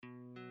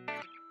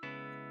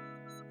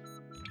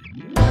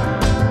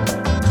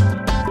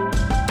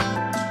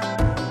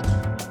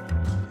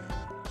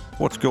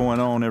What's going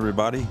on,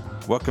 everybody?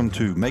 Welcome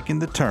to Making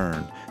the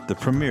Turn, the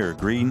premier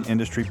green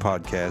industry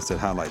podcast that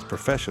highlights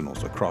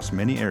professionals across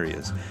many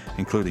areas,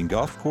 including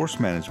golf course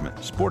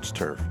management, sports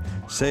turf,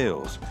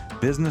 sales,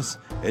 business,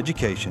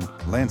 education,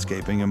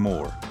 landscaping, and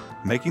more.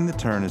 Making the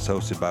Turn is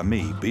hosted by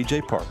me,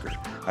 BJ Parker.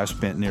 I've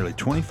spent nearly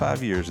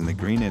 25 years in the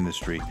green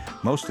industry,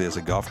 mostly as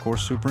a golf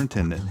course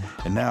superintendent,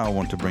 and now I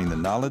want to bring the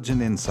knowledge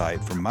and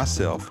insight from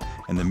myself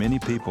and the many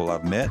people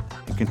I've met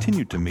and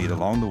continue to meet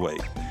along the way.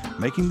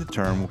 Making the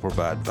Turn will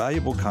provide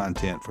valuable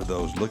content for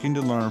those looking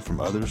to learn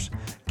from others,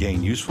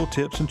 gain useful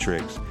tips and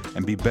tricks,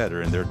 and be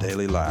better in their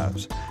daily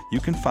lives. You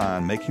can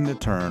find Making the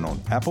Turn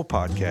on Apple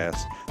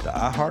Podcasts, the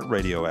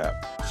iHeartRadio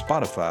app,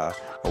 Spotify,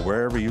 or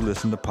wherever you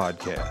listen to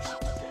podcasts.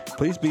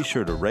 Please be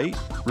sure to rate,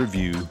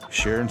 review,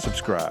 share, and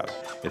subscribe.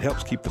 It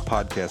helps keep the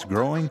podcast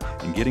growing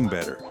and getting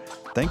better.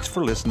 Thanks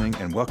for listening,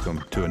 and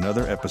welcome to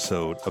another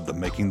episode of the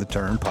Making the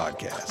Turn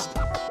podcast.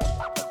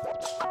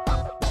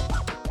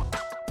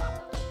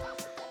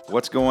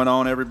 What's going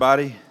on,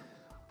 everybody?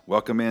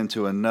 Welcome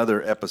into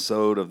another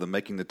episode of the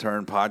Making the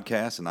Turn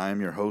podcast, and I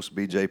am your host,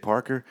 BJ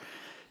Parker,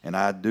 and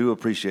I do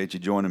appreciate you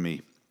joining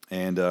me.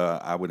 And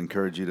I would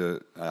encourage you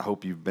to, I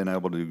hope you've been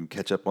able to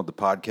catch up on the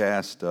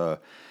podcast,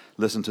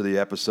 listen to the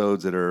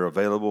episodes that are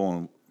available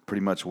on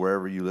pretty much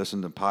wherever you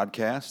listen to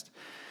podcasts.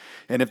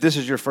 And if this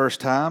is your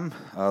first time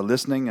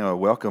listening,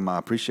 welcome. I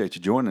appreciate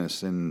you joining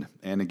us. And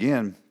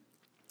again,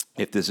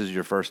 if this is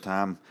your first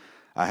time,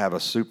 I have a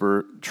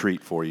super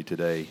treat for you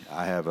today.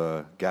 I have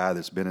a guy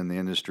that's been in the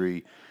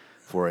industry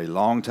for a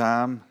long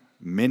time.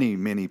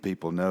 Many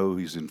people know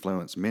he's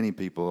influenced many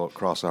people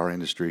across our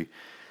industry,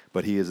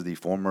 but he is the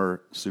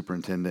former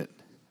superintendent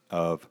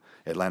of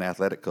Atlanta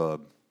Athletic Club,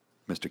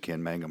 Mr.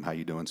 Ken Mangum. How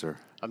you doing, sir?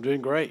 I'm doing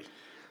great.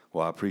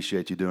 Well, I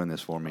appreciate you doing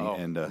this for me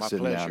and sitting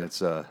pleasure.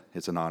 down.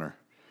 It's an honor.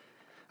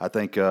 I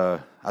think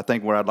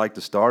where I'd like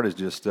to start is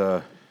just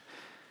I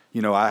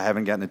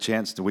haven't gotten a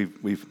chance to.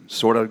 We've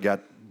sort of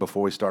got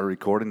before we started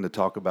recording to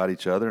talk about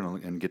each other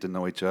and get to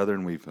know each other,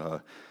 and we've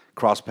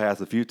crossed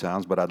paths a few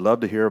times. But I'd love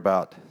to hear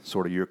about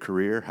sort of your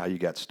career, how you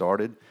got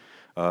started,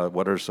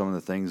 what are some of the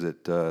things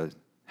that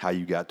how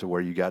you got to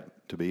where you got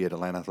to be at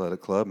Atlanta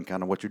Athletic Club, and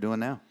kind of what you're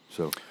doing now.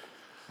 So.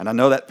 And I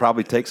know that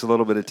probably takes a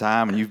little bit of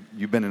time, and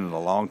you've been in it a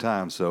long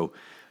time, so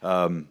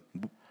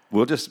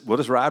we'll just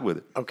ride with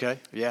it. Okay,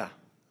 yeah.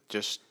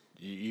 Just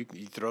you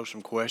throw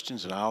some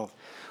questions, and I'll.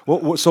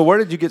 Well, so where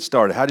did you get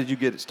started? How did you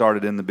get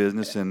started in the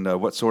business, and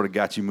what sort of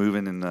got you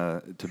moving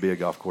and to be a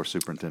golf course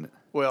superintendent?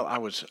 Well, I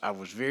was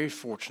very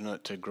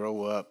fortunate to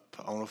grow up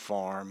on a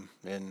farm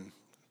in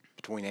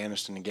between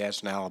Anniston and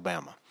Gadsden,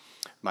 Alabama.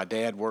 My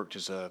dad worked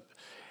as a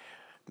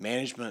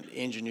management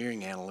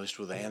engineering analyst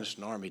with the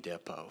Anniston Army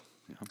Depot.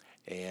 Yeah.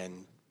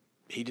 And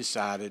he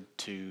decided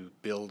to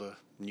build a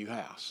new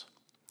house.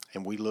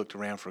 And we looked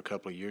around for a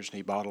couple of years, and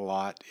he bought a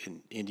lot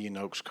in Indian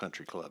Oaks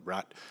Country Club,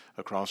 right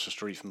across the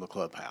street from the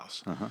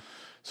clubhouse. Uh-huh.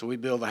 So we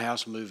build the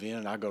house and move in,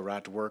 and I go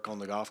right to work on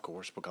the golf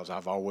course because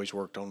I've always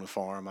worked on the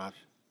farm. I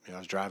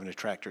was driving a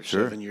tractor at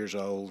 7 years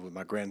old with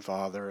my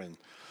grandfather and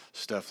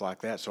stuff like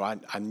that. So I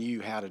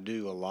knew how to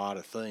do a lot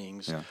of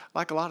things. Yeah.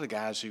 Like a lot of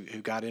guys who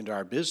got into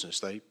our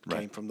business, they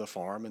came from the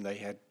farm, and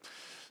they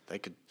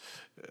could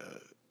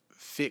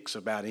fix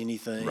about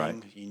anything. Right.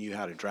 You knew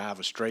how to drive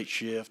a straight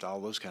shift, all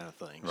those kind of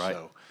things. Right.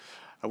 So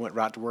I went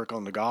right to work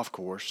on the golf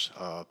course.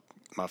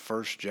 My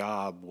first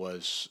job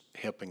was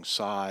helping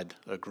sod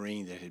a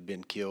green that had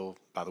been killed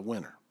by the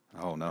winter.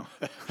 Oh, no.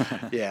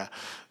 Yeah.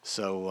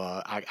 So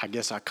I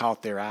guess I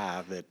caught their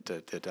eye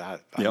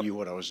that I knew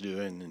what I was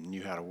doing and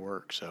knew how to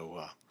work.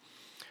 So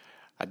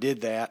I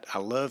did that. I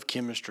loved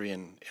chemistry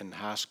in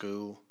high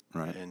school.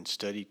 Right. And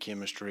studied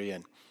chemistry,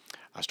 and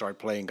I started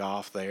playing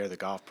golf there. The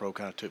golf pro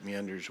kind of took me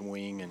under his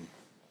wing, and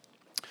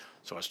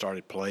so I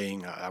started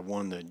playing. I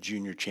won the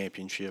junior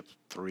championship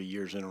 3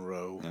 years in a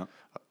row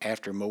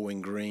after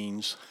mowing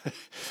greens,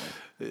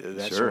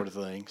 that sort of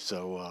thing.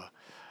 So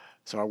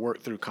I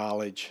worked through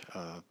college,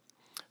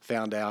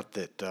 found out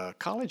that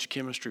college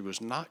chemistry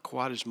was not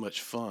quite as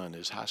much fun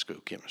as high school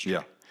chemistry.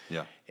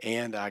 Yeah.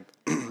 And I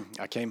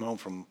came home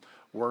from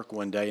work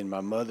one day, and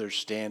my mother's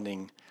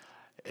standing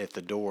at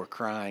the door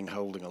crying,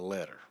 holding a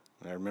letter.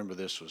 And I remember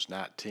this was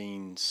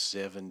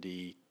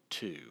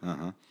 1972.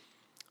 Uh-huh.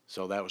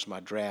 So that was my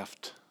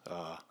draft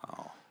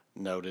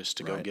notice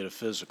to go get a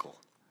physical.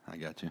 I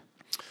got you.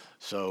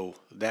 So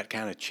that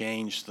kind of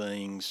changed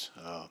things.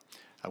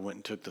 I went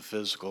and took the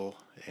physical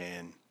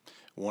and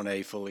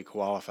 1A fully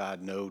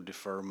qualified, no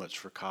deferments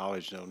for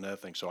college, no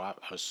nothing. So I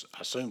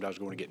assumed I was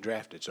going to get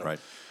drafted. So I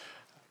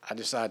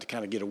decided to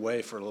kind of get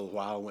away for a little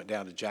while. I went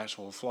down to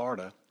Jacksonville,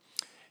 Florida,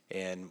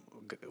 and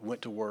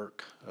went to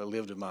work. I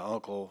lived with my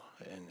uncle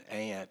and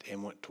aunt,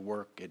 and went to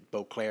work at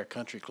Beauclair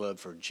Country Club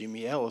for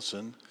Jimmy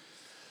Ellison,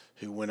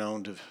 who went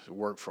on to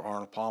work for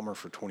Arnold Palmer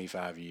for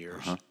 25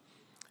 years,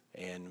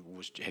 and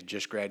had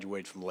just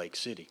graduated from Lake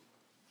City.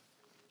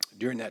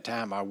 During that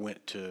time, I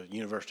went to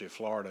University of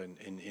Florida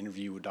and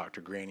interviewed with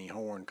Dr. Granny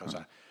Horn because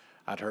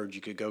I'd heard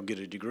you could go get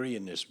a degree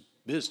in this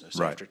business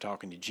after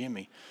talking to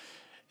Jimmy,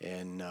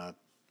 and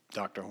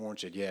Dr. Horn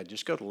said, yeah,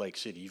 just go to Lake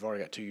City. You've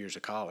already got 2 years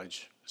of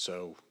college.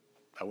 So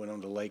I went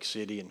on to Lake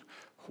City, and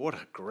what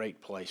a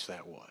great place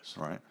that was.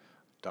 Right.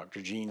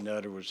 Dr. Gene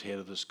Nutter was head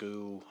of the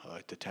school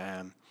at the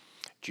time.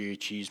 Jerry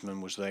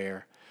Cheeseman was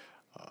there.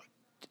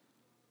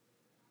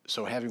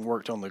 So having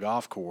worked on the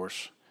golf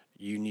course,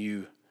 you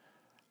knew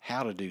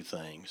how to do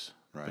things,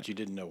 Right. but you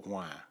didn't know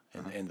why.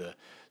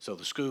 So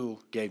the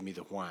school gave me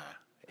the why,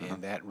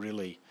 and that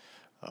really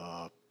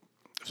it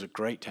was a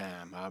great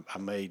time. I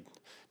made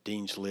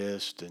Dean's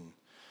List and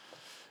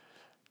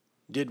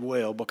did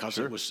well because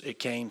Sure. it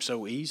came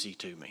so easy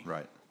to me.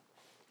 Right.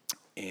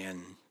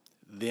 And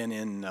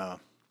then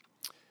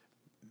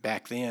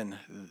back then,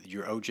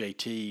 your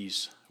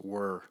OJTs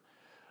were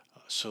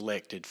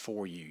selected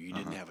for you. You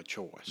didn't have a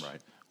choice.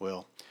 Right.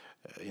 Well,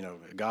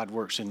 God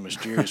works in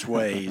mysterious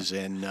ways,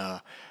 and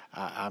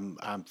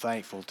I'm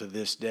thankful to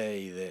this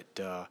day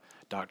that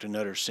Dr.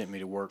 Nutter sent me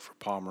to work for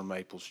Palmer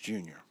Maples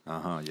Jr.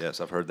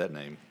 Yes, I've heard that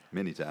name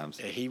many times.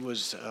 He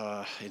was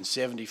in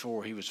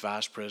 '74. He was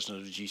vice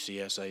president of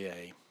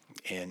GCSAA,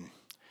 and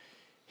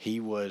he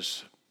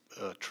was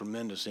a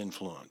tremendous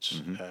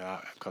influence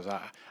because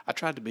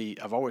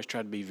I've always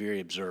tried to be very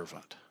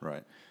observant.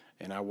 Right.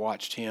 And I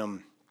watched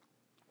him.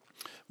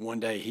 One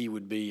day he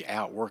would be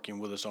out working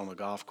with us on the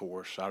golf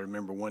course. I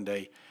remember one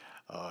day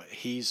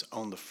he's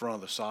on the front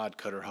of the sod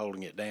cutter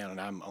holding it down,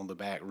 and I'm on the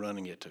back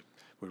running it.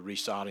 We're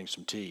resodding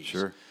some tees.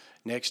 Sure.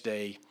 Next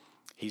day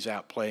he's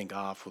out playing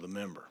golf with a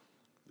member.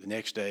 The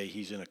next day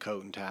he's in a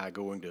coat and tie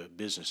going to a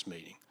business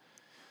meeting.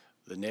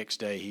 The next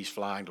day he's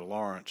flying to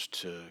Lawrence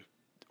to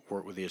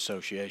work with the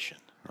association.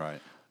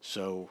 Right.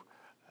 So,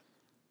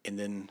 and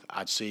then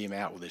I'd see him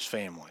out with his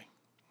family.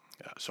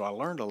 So I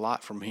learned a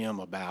lot from him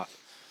about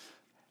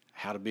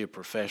how to be a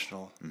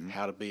professional,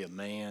 how to be a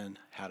man,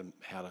 how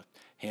to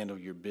handle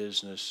your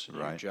business,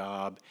 your Right.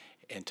 job,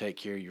 and take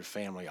care of your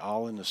family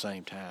all in the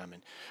same time.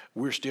 And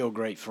we're still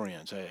great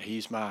friends.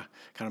 He's my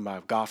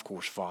golf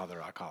course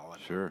father, I call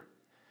it.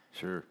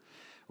 Sure.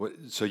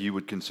 So you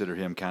would consider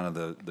him kind of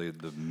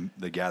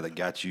the guy that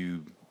got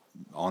you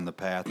on the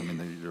path? I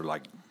mean, you're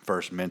like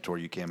first mentor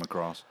you came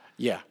across?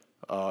 Yeah.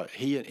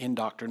 He and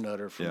Dr.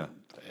 Nutter,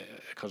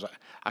 because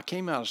I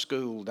came out of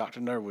school,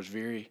 Dr. Nutter was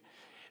very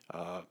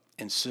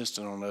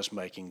insistent on us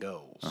making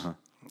goals.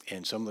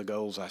 And some of the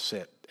goals I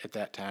set at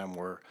that time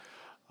were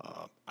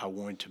I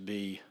wanted to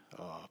be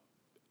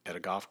at a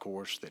golf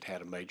course that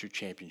had a major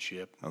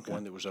championship,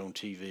 one that was on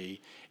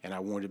TV, and I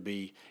wanted to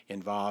be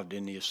involved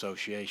in the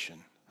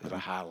association at a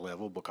high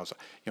level because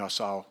I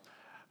saw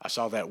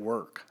that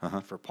work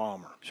for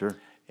Palmer. Sure.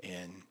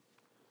 And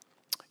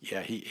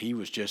yeah, he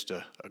was just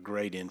a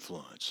great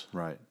influence.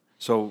 Right.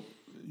 So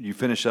you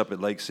finish up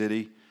at Lake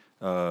City.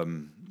 Where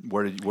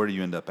do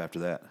you end up after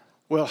that?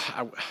 Well,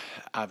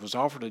 I was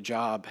offered a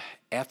job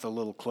at the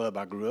little club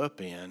I grew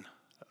up in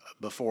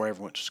before I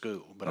ever went to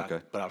school. But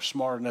I was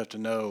smart enough to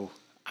know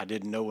I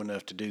didn't know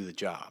enough to do the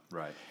job.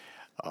 Right.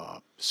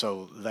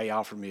 So they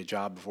offered me a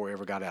job before I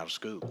ever got out of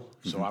school.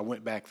 So I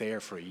went back there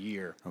for a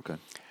year. Okay.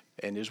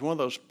 And it's one of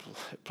those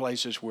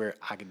places where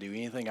I could do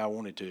anything I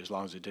wanted to as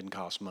long as it didn't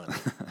cost money.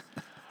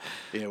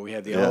 We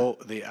had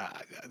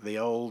the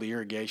old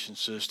irrigation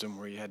system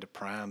where you had to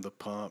prime the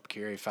pump,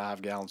 carry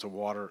 5 gallons of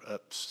water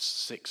up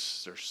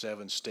 6 or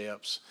 7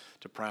 steps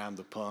to prime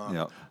the pump.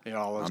 Yep.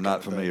 All those I'm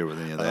not familiar with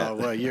any of that.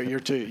 Well, you're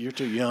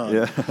too young.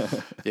 Yeah.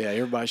 Yeah,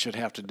 everybody should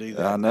have to do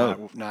that. I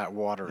know. Night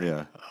watering.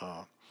 Yeah.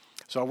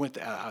 So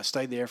I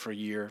stayed there for a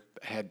year.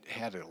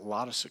 Had a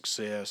lot of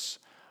success.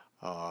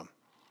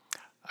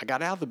 I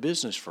got out of the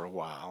business for a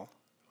while.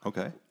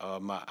 Okay.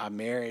 I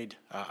married.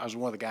 I was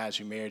one of the guys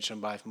who married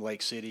somebody from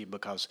Lake City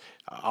because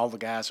all the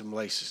guys from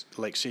Lake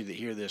City that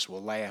hear this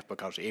will laugh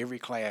because every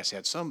class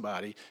had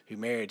somebody who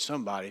married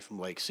somebody from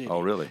Lake City. Oh,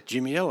 really?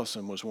 Jimmy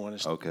Ellison was one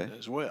as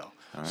well.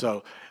 Right.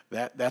 So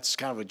that's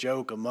kind of a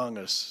joke among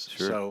us.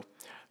 Sure. So,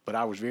 but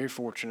I was very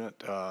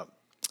fortunate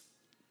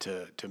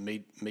to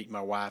meet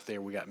my wife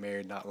there. We got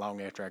married not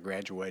long after I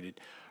graduated.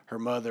 Her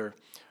mother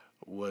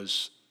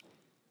was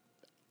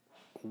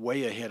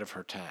way ahead of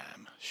her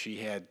time. She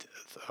had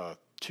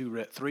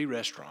 3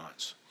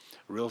 restaurants,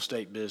 real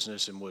estate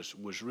business, and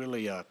was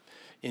really a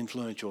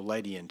influential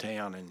lady in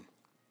town. And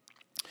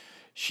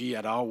she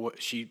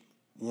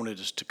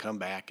wanted us to come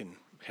back and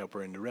help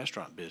her in the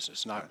restaurant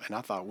business. And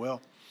I thought,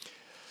 well,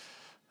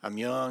 I'm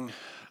young.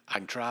 I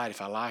can try it.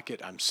 If I like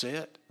it, I'm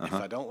set. If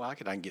I don't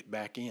like it, I can get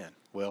back in.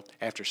 Well,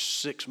 after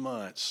 6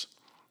 months,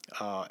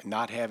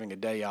 not having a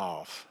day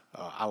off,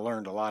 I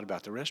learned a lot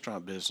about the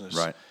restaurant business.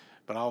 Right.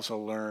 But I also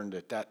learned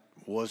that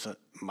wasn't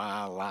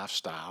my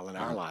lifestyle and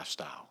our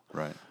lifestyle.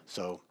 Right.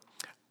 So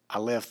I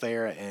left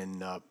there,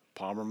 and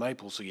Palmer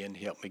Maples again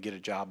helped me get a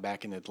job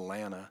back in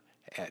Atlanta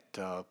at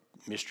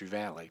Mystery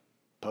Valley,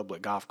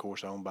 public golf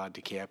course owned by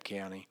DeKalb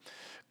County.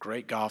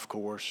 Great golf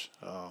course.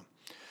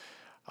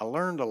 I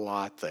learned a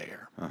lot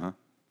there.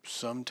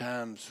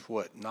 Sometimes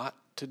what not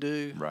to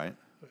do. Right.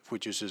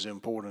 which is as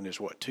important as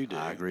what to do.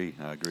 I agree.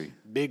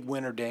 Big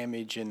winter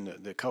damage in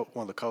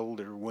one of the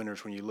colder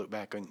winters when you look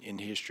back in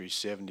history,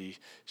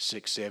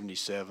 76,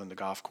 77, the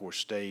golf course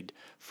stayed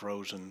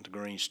frozen, the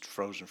greens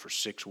frozen for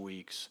 6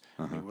 weeks.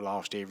 I mean, we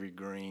lost every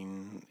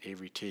green,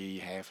 every tee,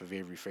 half of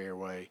every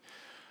fairway.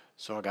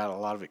 So I got a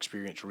lot of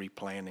experience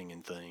replanting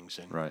and things.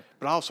 Right.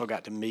 But I also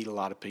got to meet a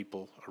lot of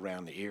people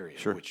around the area,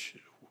 Sure.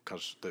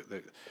 because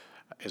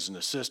as an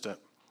assistant,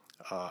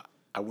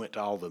 I went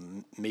to all the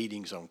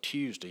meetings on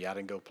Tuesday. I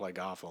didn't go play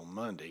golf on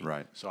Monday.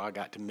 Right. So I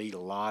got to meet a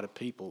lot of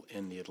people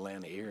in the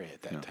Atlanta area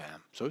at that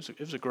time. So it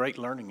was a great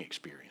learning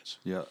experience.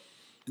 Yeah.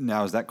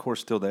 Now, is that course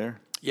still there?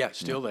 Yeah, it's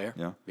still there.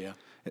 Yeah.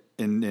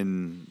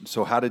 And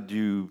so how did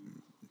you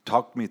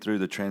talk me through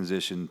the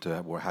transition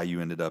to how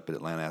you ended up at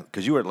Atlanta?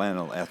 Because you were at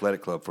Atlanta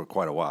Athletic Club for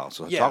quite a while.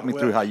 So talk me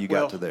through how you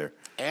got to there.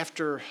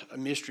 After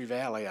Mystery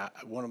Valley,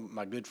 one of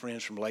my good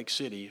friends from Lake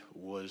City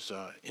was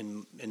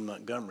in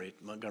Montgomery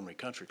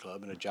Country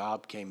Club, and a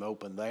job came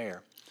open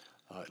there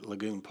at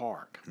Lagoon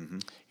Park.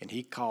 And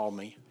he called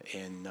me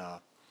and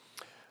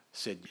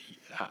said,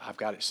 I've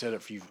got it set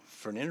up for you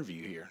for an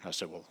interview here. And I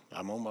said, well,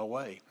 I'm on my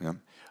way. Yeah.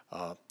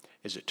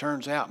 As it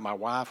turns out, my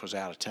wife was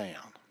out of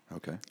town.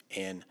 Okay.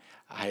 And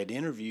I had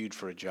interviewed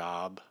for a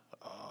job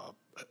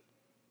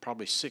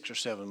probably 6 or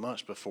 7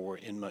 months before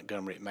in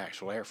Montgomery at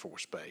Maxwell Air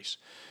Force Base.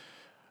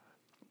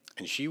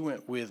 And she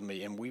went with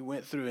me, and we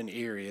went through an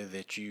area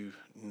that you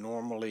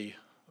normally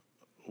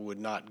would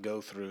not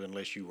go through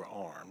unless you were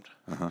armed.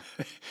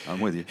 I'm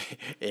with you.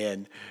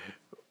 And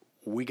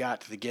we got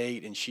to the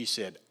gate, and she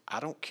said, I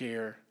don't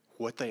care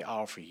what they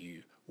offer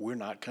you. We're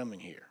not coming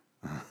here.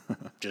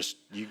 Just,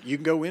 you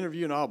can go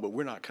interview and all, but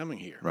we're not coming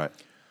here. Right.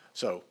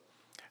 So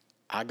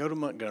I go to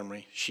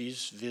Montgomery.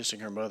 She's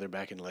visiting her mother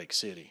back in Lake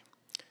City.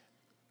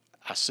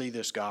 I see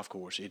this golf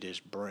course. It is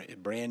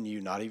brand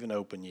new, not even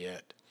open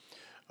yet.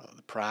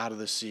 The pride of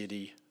the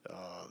city.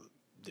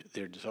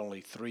 There's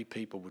only 3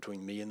 people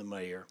between me and the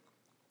mayor.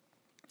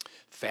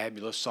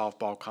 Fabulous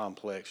softball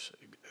complex.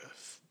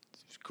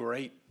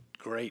 Great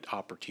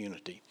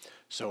opportunity.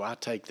 So I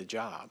take the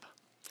job.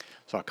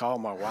 So I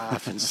called my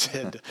wife and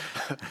said,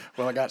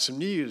 well, I got some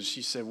news.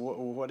 She said,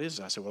 what is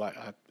it? I said, well,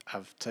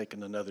 I've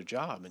taken another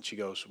job. And she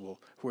goes, well,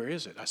 where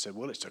is it? I said,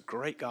 well, it's a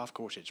great golf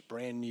course. It's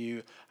brand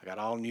new. I got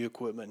all new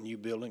equipment, new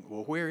building.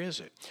 Well, where is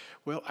it?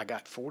 Well, I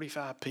got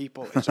 45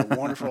 people. It's a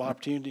wonderful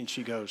opportunity. And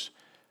she goes,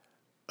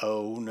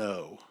 oh,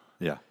 no.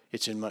 Yeah.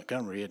 It's in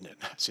Montgomery, isn't it?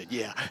 I said,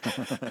 yeah.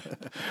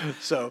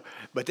 So,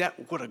 but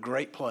what a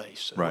great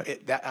place.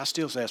 Right. I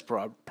still say that's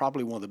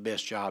probably one of the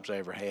best jobs I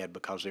ever had,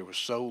 because there was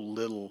so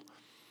little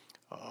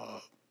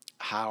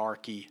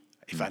hierarchy.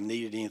 If I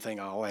needed anything,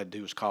 all I had to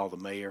do was call the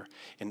mayor.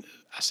 And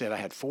I said I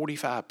had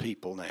 45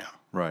 people now.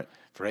 Right.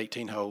 For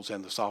 18 holes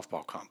and the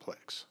softball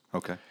complex.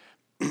 Okay.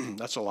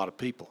 That's a lot of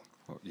people.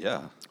 Well,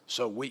 yeah.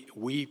 So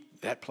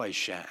that place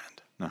shined.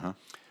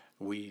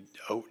 We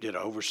did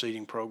an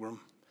overseeding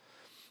program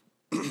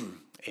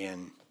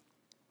and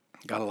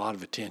got a lot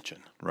of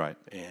attention. Right.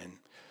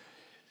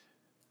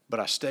 But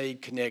I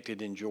stayed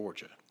connected in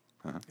Georgia.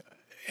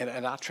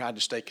 And I tried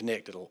to stay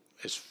connected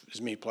as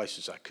many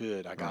places as I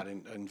could. I got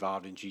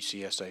involved in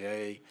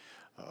GCSAA.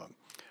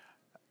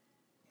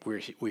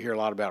 We hear a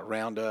lot about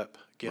Roundup.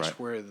 Guess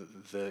where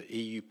the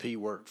EUP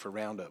work for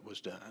Roundup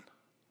was done?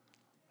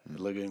 At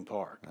Lagoon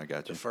Park. I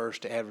got you. The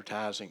first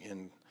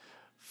advertising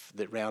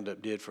that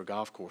Roundup did for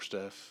golf course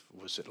stuff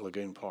was at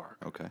Lagoon Park.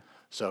 Okay.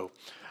 So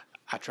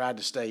I tried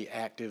to stay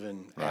active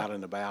and out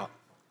and about.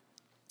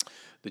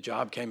 The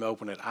job came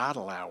open at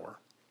Idle Hour,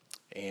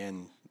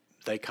 and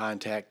they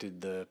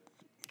contacted the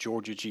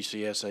Georgia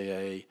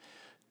GCSAA,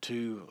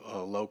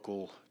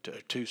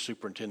 2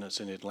 superintendents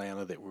in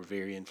Atlanta that were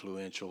very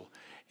influential,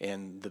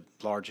 and the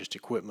largest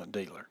equipment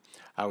dealer.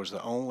 I was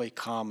the only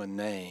common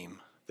name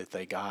that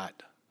they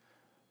got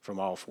from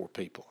all 4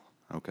 people.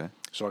 Okay.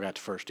 So I got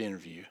the first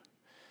interview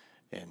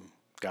and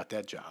got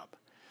that job.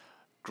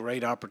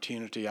 Great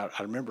opportunity. I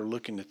remember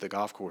looking at the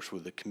golf course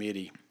with the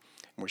committee.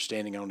 We're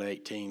standing on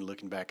 18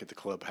 looking back at the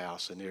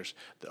clubhouse, and there's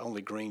the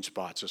only green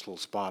spot's this little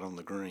spot on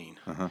the green.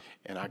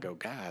 And I go,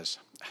 guys,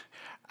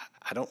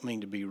 I don't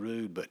mean to be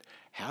rude, but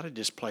how did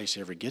this place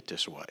ever get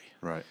this way?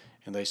 Right.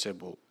 And they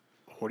said, well,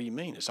 what do you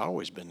mean? It's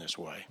always been this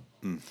way.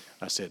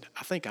 I said,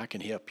 I think I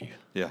can help you.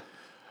 Yeah.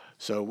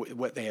 So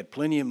they had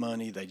plenty of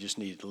money. They just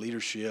needed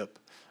leadership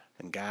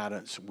and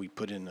guidance. We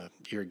put in an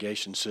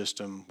irrigation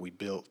system. We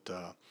built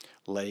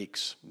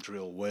lakes,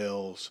 drilled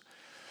wells,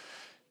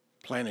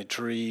 planted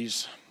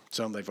trees.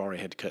 Some they've already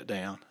had to cut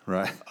down.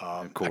 Right,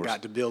 of course. I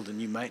got to build a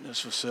new maintenance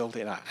facility,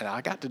 and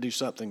I got to do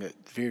something that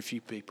very few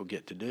people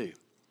get to do.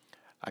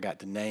 I got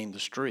to name the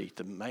street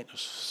the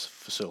maintenance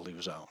facility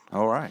was on.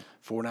 All right.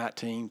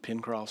 419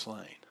 Pencross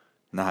Lane.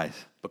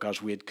 Nice. Because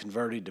we had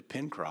converted to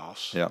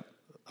Pencross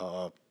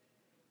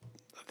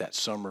that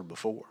summer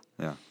before.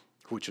 Yeah.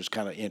 Which was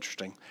kind of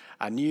interesting.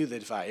 I knew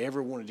that if I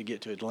ever wanted to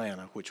get to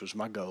Atlanta, which was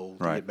my goal,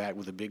 to get back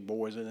with the big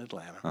boys in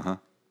Atlanta,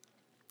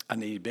 I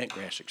needed bent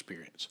grass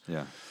experience.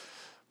 Yeah.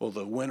 Well,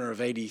 the winter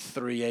of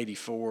 83,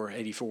 84,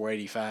 84,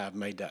 85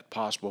 made that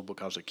possible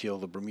because it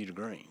killed the Bermuda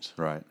greens.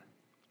 Right.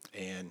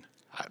 And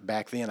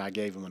back then I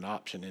gave them an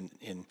option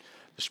in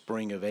the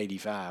spring of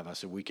 85. I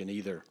said, we can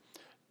either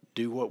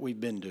do what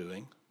we've been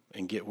doing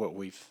and get what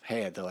we've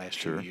had the last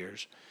Sure. 2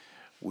 years.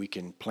 We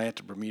can plant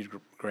the Bermuda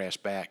grass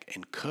back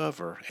and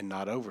cover and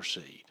not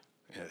overseed.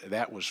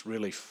 That was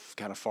really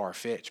kind of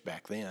far-fetched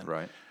back then.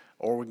 Right.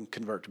 Or we can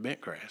convert to bent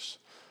grass.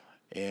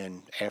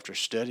 And after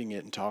studying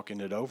it and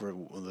talking it over,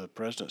 the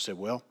president said,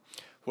 well,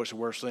 what's the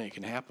worst thing that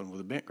can happen with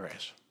a bent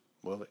grass?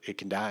 Well, it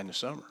can die in the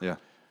summer. Yeah.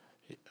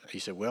 He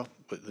said, well,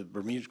 but the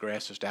Bermuda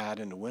grass has died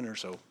in the winter,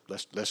 so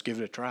let's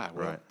give it a try.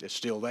 Well, Right. it's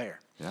still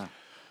there. Yeah.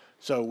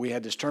 So we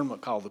had this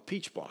tournament called the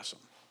Peach Blossom,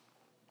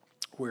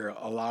 where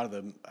a lot of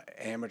the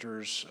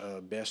amateurs,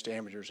 best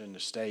amateurs in the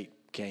state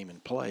came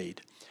and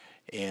played.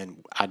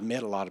 And I'd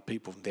met a lot of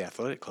people from the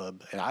athletic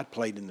club, and I'd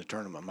played in the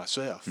tournament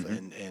myself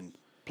and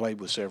played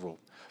with several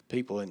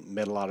people and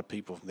met a lot of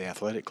people from the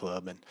athletic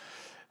club. And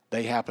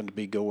they happened to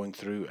be going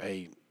through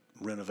a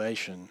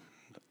renovation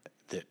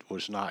that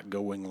was not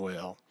going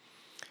well.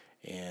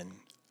 And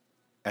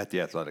At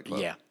the athletic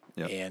club. yeah,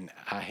 Yep. and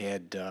I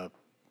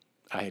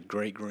had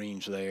great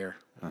greens there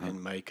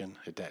in Macon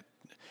at that,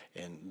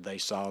 and they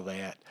saw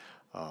that.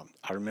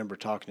 I remember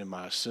talking to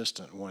my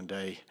assistant one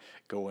day,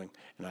 and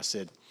I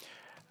said,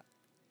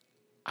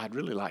 I'd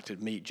really like to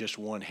meet just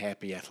one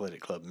happy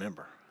athletic club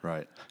member.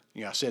 Right.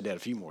 You know, I said that a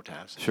few more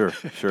times. Sure.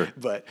 Sure.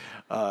 But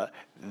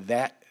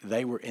that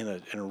they were in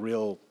a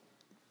real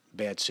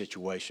bad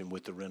situation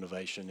with the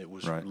renovation. It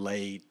was Right.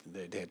 late.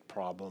 They had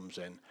problems,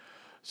 and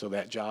so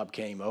that job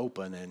came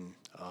open, and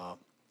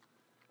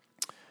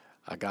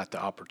I got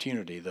the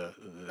opportunity. The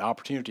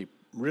opportunity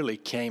really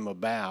came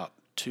about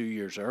 2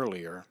 years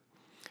earlier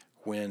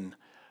when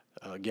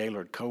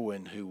Gaylord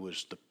Cohen, who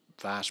was the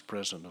vice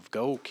president of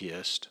Gold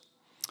Kist,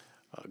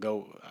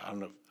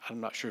 I'm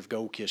not sure if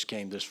Gold Kist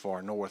came this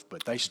far north,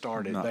 but they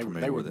started. Not They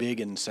familiar were with it. big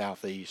in the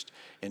southeast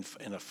in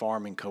a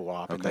farming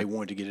co-op, and Okay. they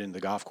wanted to get into the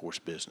golf course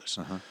business.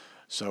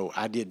 So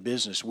I did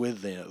business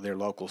with their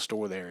local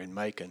store there in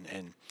Macon,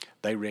 and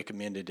they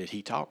recommended that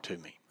he talk to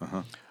me.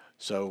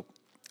 So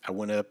I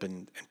went up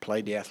and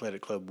played the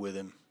athletic club with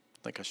him.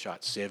 I think I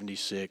shot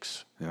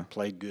 76. Yeah.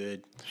 Played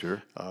good.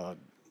 Sure.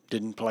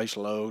 Didn't place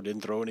low.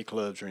 Didn't throw any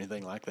clubs or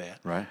anything like that.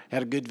 Right.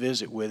 Had a good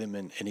visit with him,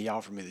 and he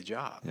offered me the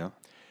job. Yeah.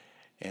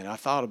 And I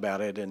thought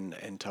about it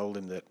and told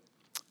him that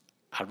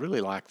I really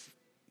like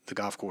the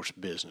golf course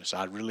business.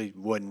 I really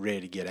wasn't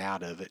ready to get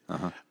out of it.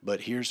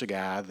 But here's a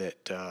guy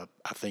that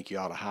I think you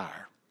ought to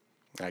hire.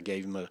 I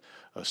gave him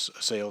a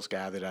sales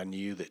guy that I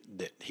knew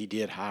that he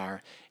did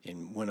hire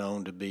and went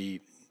on to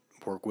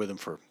work with him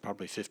for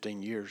probably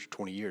 15 years,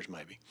 20 years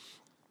maybe.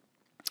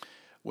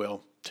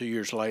 Well, 2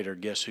 years later,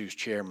 guess who's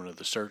chairman of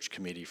the search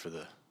committee for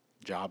the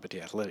job at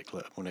the athletic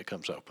club when it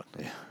comes open?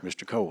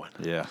 Mr. Cohen.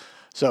 Yeah.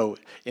 So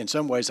in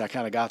some ways, I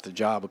kind of got the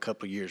job a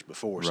couple of years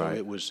before. So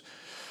Right.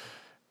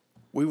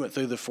 we went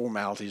through the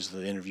formalities of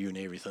the interview and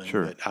everything,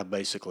 Sure. but I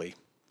basically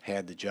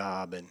had the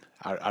job. And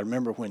I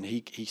remember when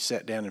he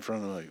sat down in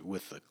front of me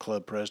with the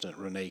club president,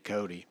 Renee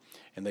Cody,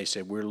 and they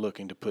said, we're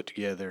looking to put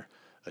together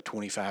a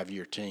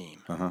 25-year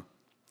team.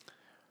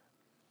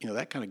 You know,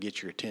 that kind of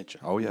gets your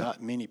attention. Oh, yeah.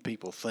 Not many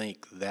people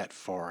think that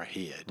far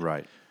ahead.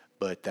 Right.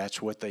 But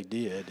that's what they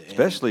did.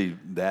 Especially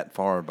that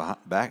far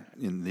back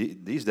in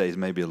these days,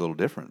 may be a little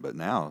different, but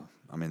now,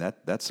 I mean,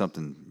 that's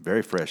something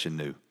very fresh and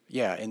new.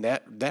 Yeah, and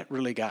that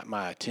really got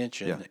my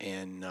attention. Yeah.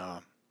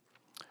 And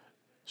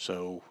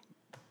so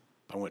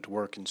I went to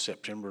work in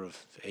September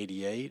of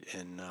 '88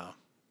 and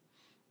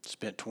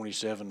spent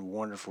 27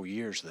 wonderful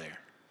years there.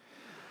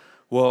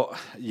 Well,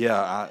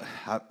 yeah,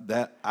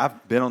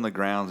 I've been on the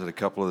grounds at a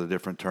couple of the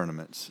different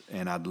tournaments,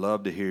 and I'd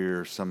love to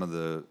hear some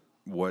of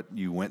what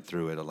you went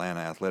through at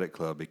Atlanta Athletic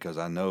Club, because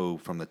I know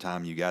from the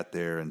time you got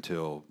there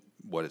until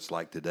what it's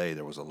like today,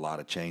 there was a lot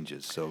of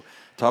changes. So,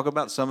 talk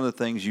about some of the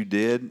things you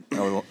did.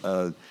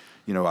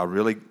 You know, I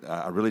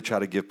really try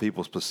to give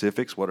people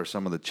specifics. What are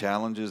some of the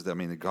challenges? I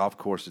mean, the golf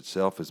course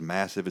itself is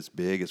massive. It's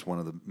big. It's one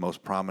of the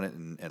most prominent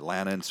in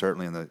Atlanta and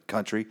certainly in the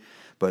country.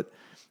 But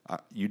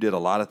you did a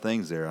lot of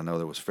things there. I know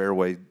there was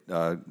fairway.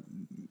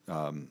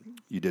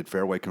 You did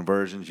fairway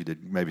conversions. You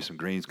did maybe some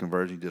greens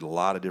conversions. You did a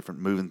lot of different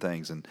moving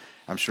things, and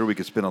I'm sure we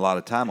could spend a lot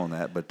of time on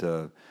that. But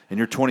in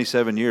your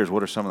 27 years,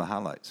 what are some of the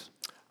highlights?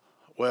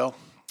 Well,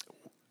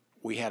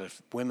 we had a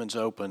women's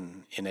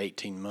open in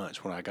 18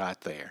 months when I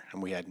got there,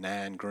 and we had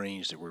 9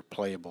 greens that were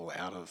playable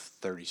out of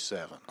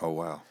 37. Oh,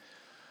 wow.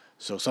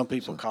 So some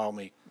people call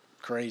me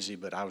crazy,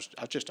 but I was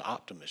just an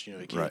optimist. You know,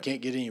 it Right.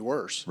 can't get any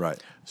worse.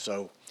 Right.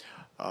 So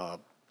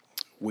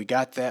we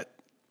got that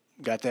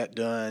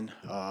done.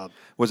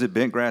 Was it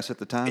bent grass at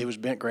the time? It was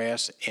bent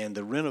grass, and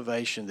the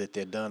renovation that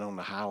they'd done on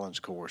the Highlands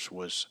course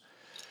was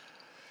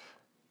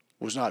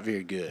not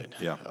very good.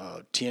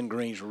 Yeah. 10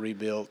 greens were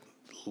rebuilt,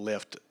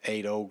 left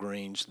 8 old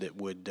greens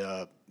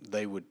that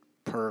they would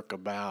perk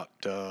about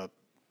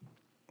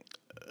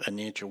an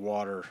inch of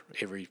water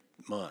every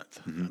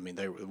month. I mean,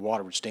 the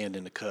water would stand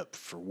in the cup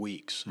for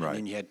weeks. Right. And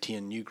then you had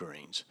 10 new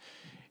greens.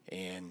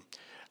 And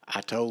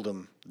I told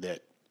them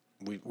that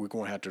we're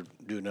going to have to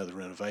do another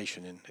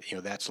renovation,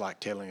 and that's like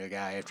telling a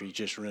guy after he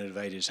just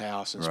renovated his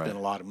house and spent a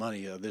lot of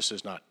money, this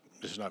is not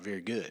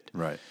very good.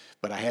 Right.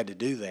 But I had to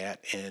do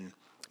that, and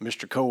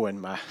Mr. Cohen,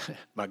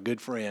 my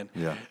good friend,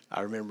 Yeah.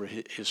 I remember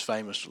his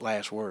famous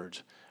last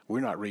words: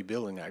 "We're not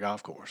rebuilding that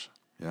golf course."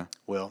 Yeah.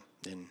 Well,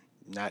 in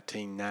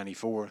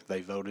 1994,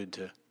 they voted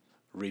to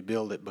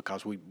rebuild it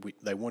because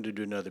they wanted to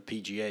do another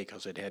PGA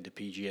because they'd had the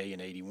PGA in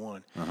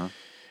 '81. Uh-huh.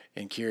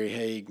 And Kerry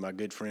Haig, my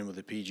good friend with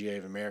the PGA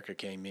of America,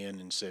 came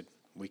in and said,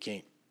 we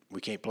can't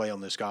play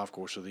on this golf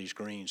course with these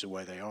greens the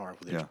way they are.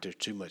 There's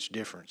too much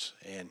difference.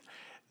 And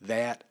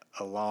that,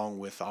 along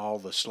with all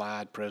the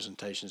slide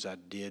presentations I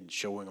did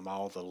showing them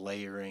all the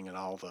layering and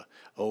all the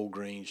old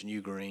greens, new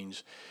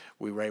greens,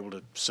 we were able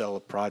to sell a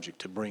project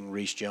to bring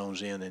Reese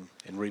Jones in and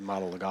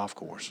remodel the golf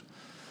course.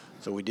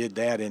 So we did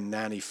that in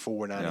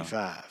 94,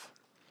 95.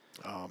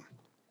 Yeah.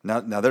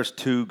 Now there's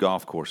 2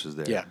 golf courses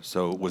there. Yeah.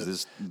 So was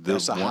this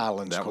that's the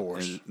Highlands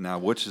course? Now,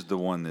 which is the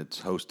one that's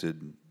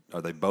hosted?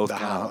 Are they both the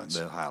Highlands?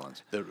 The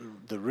Highlands.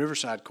 The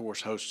Riverside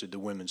course hosted the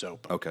Women's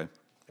Open. Okay.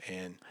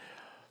 And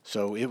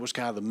so it was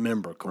kind of the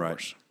member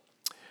course.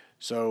 Right.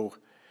 So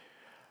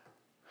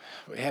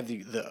we had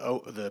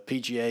the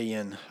PGA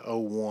in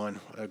 01,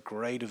 a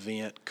great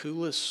event,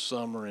 coolest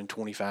summer in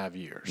 25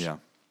 years. Yeah.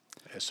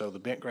 And so the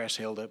bent grass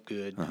held up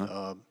good,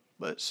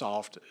 but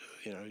soft.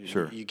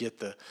 Sure. You get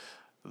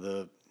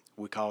the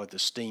we call it the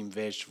steam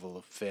vegetable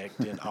effect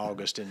in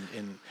August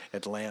in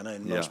Atlanta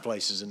and most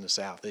places in the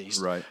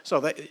Southeast. Right. So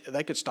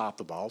they could stop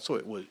the ball. So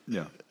it was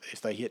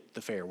if they hit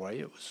the fairway,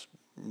 it was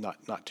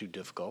not too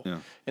difficult. Yeah.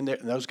 And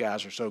those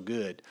guys are so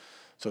good.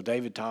 So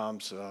David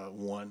Toms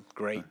won.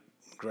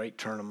 Great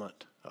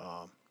tournament.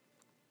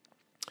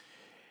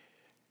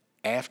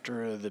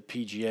 After the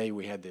PGA,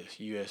 we had the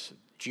U.S.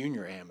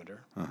 Junior Amateur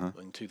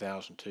in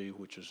 2002,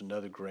 which was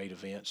another great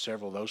event.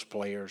 Several of those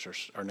players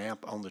are now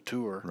on the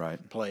tour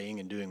playing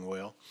and doing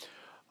well.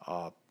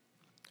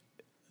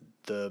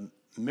 The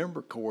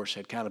member course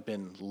had kind of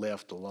been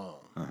left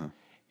alone.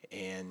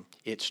 And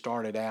it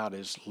started out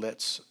as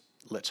let's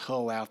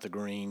hull out the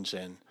greens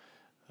and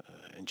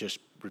just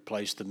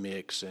replace the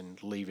mix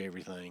and leave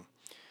everything.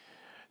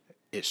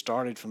 It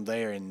started from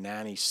there in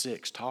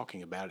 '96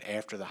 talking about it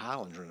after the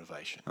Highlands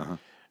renovation.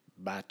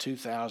 By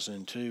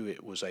 2002,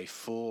 it was a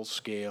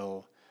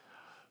full-scale,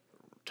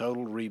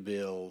 total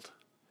rebuild,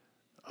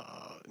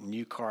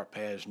 new cart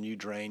paths, new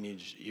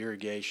drainage,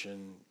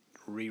 irrigation,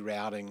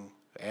 rerouting,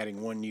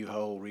 adding 1 new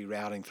hole,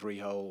 rerouting 3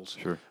 holes.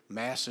 Sure.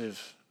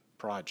 Massive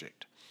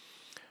project.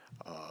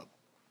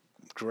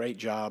 Great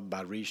job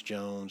by Reese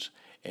Jones.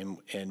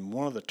 And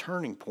one of the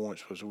turning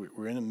points was we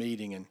were in a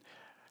meeting, and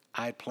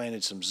I had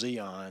planted some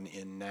Zeon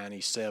in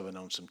 '97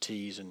 on some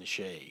tees in the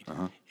shade,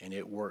 and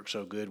it worked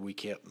so good we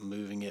kept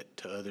moving it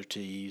to other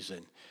tees,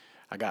 and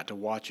I got to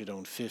watch it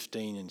on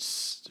 15 and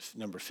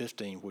number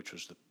 15, which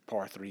was the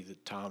par 3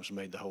 that Tom's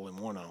made the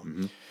hole-in-one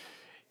on.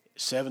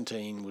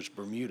 17 was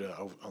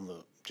Bermuda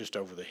just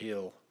over the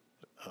hill,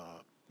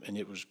 and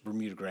it was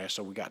Bermuda grass,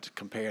 so we got to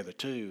compare the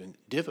two. And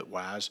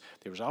divot-wise,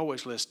 there was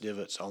always less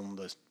divots on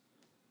the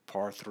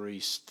par 3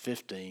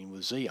 15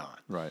 with Zeon.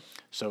 Right.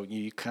 So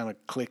you kind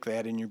of click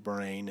that in your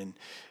brain, and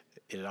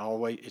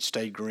it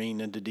stayed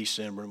green into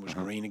December and was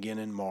green again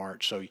in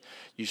March. So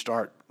you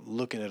start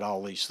looking at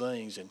all these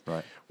things, and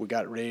we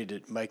got ready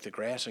to make the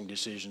grassing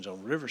decisions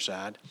on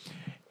Riverside,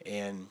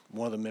 and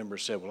one of the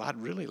members said, well,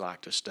 I'd really like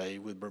to stay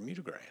with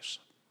Bermuda grass.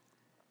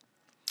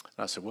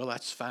 And I said, well,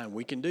 that's fine.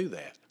 We can do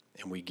that,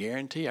 and we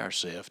guarantee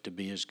ourselves to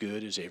be as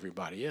good as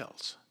everybody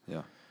else.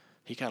 Yeah.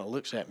 He kind of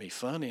looks at me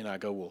funny, and I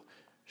go, well,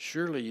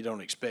 surely you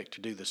don't expect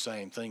to do the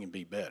same thing and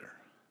be better.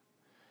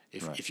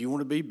 If you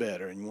want to be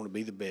better and you want to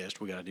be the best,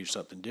 we got to do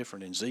something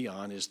different. And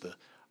Zeon is the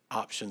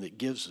option that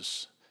gives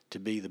us to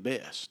be the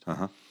best.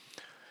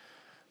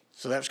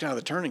 So that was kind of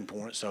the turning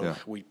point. So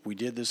we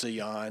did the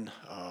Zeon.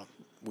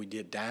 We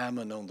did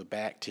diamond on the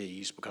back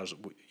tees because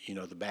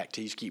the back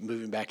tees keep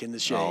moving back in the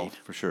shade. Oh,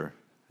 for sure.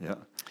 Yeah.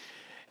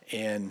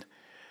 And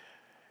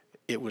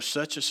it was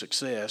such a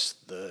success.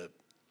 The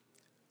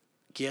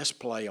guest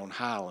play on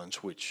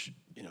Highlands, which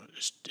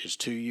is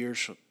 2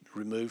 years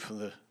removed from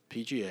the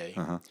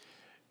PGA.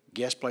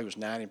 Guest play was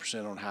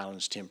 90% on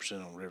Highlands,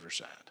 10% on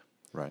Riverside.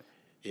 Right.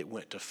 It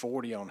went to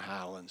 40 on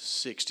Highlands,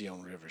 60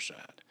 on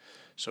Riverside.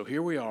 So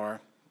here we are.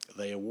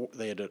 They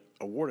had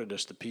awarded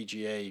us the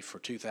PGA for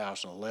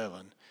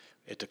 2011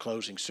 at the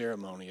closing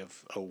ceremony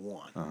of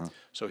 01.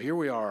 So here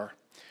we are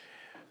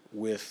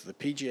with the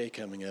PGA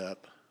coming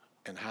up,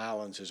 and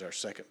Highlands is our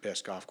second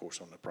best golf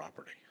course on the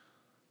property.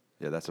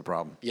 Yeah, that's a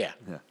problem. Yeah.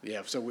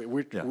 So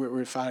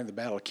we're fighting the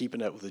battle of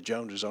keeping up with the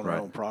Joneses on our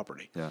own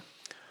property. Yeah.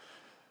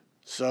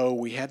 So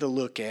we had to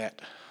look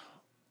at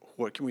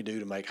what can we do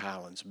to make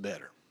Highlands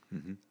better,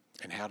 and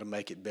how to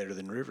make it better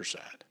than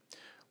Riverside.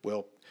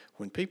 Well,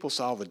 when people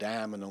saw the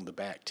diamond on the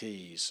back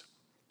tees,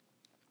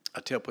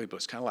 I tell people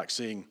it's kind of like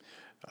seeing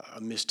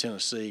Miss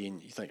Tennessee,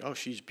 and you think, oh,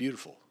 she's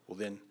beautiful. Well,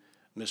 then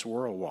Miss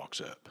World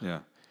walks up. Yeah.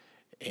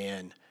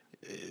 And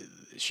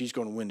she's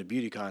going to win the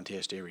beauty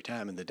contest every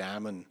time, and the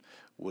diamond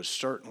was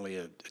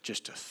certainly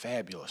just a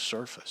fabulous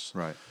surface.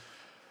 Right.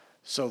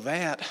 So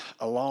that,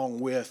 along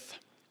with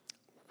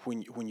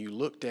when you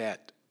looked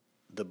at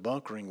the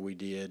bunkering we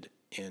did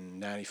in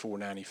 94,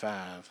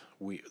 95,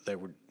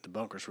 the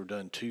bunkers were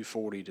done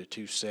 240 to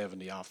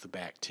 270 off the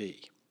back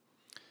tee.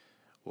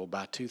 Well,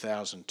 by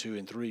 2002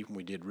 and 3, when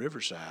we did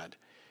Riverside,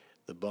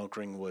 the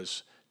bunkering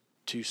was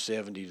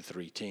 270 to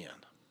 310.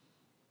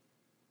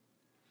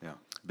 Yeah,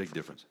 big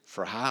difference.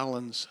 For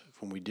Highlands,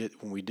 when we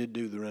did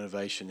do the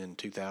renovation in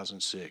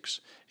 2006,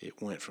 it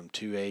went from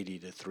 280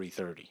 to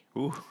 330.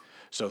 Ooh.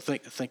 So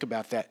think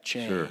about that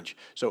change. Sure.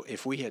 So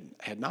if we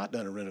had not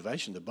done a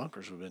renovation, the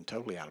bunkers would have been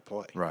totally out of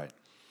play. Right.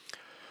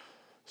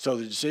 So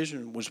the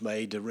decision was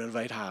made to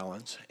renovate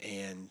Highlands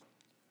and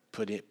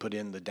put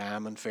in the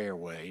diamond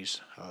fairways.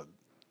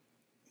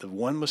 The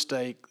one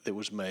mistake that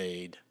was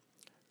made,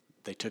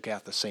 they took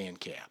out the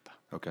sand cap.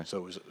 Okay.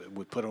 So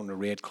we put on the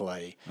red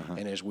clay,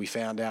 and as we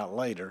found out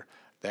later,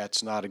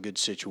 that's not a good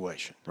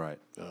situation. Right.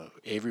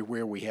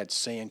 Everywhere we had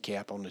sand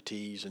cap on the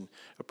tees and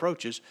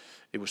approaches,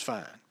 it was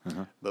fine.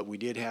 But we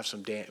did have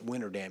some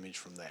winter damage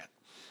from that.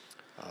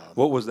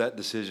 What was that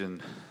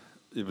decision?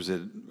 Was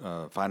it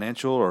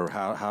financial, or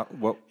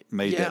what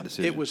made that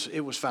decision?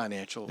 It was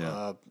financial.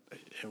 Yeah.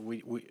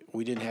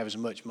 We didn't have as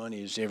much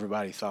money as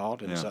everybody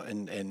thought,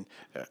 and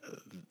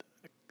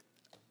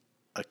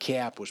a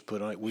cap was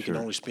put on it. We could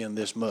only spend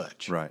this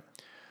much. Right.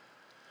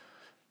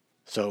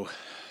 So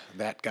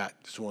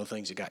it's one of the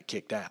things that got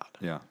kicked out.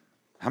 Yeah.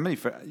 How many?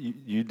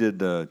 You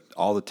did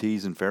all the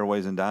tees and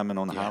fairways and diamond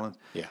on the Highlands?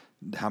 Yeah.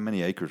 How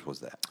many acres was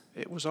that?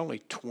 It was only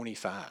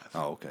 25.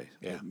 Oh, okay.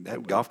 Yeah.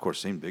 That golf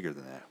course seemed bigger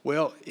than that.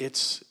 Well,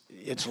 it's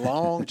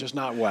long, just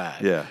not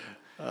wide. Yeah.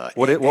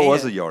 What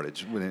was the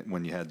yardage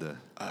when you had the?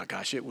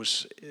 Gosh, it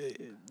was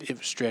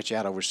stretched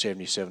out over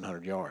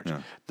 7,700 yards.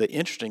 Yeah. The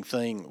interesting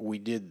thing we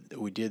did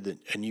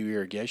a new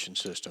irrigation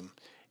system,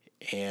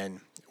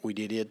 and we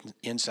did it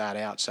inside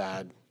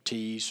outside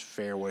tees,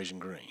 fairways,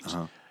 and greens.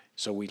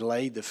 So we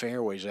laid the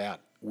fairways out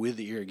with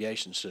the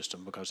irrigation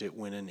system because it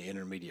went in the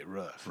intermediate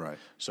rough. Right.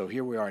 So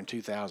here we are in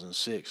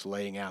 2006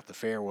 laying out the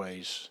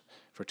fairways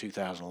for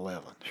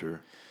 2011.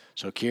 Sure.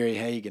 So Kerry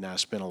Haig and I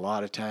spent a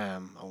lot of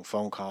time on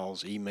phone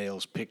calls,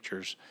 emails,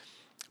 pictures,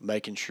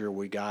 making sure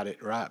we got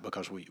it right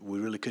because we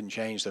really couldn't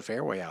change the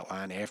fairway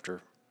outline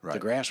after the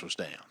grass was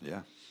down.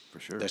 Yeah, for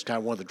sure. That's kind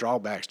of one of the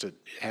drawbacks to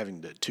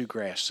having the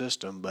two-grass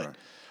system, but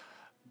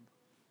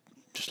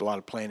just a lot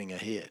of planning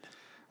ahead.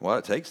 Well,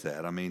 it takes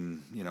that. I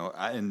mean,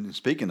 and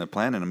speaking of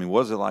planning, I mean, what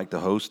was it like to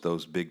host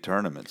those big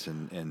tournaments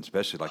and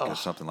especially like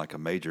something like a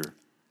major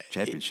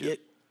championship?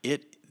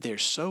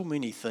 There's so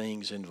many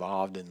things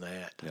involved in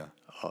that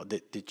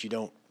that you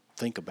don't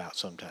think about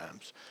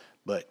sometimes.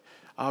 But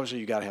obviously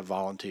you got to have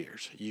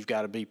volunteers. You've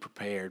got to be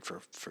prepared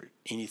for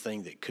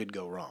anything that could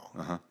go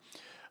wrong.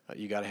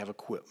 You got to have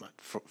equipment.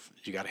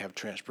 You got to have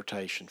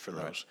transportation for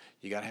those. Right.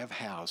 You got to have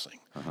housing.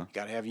 You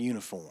got to have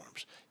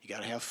uniforms. You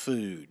got to have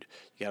food.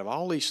 You got to have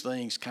all these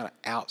things kind of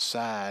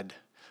outside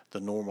the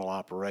normal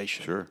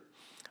operation. Sure.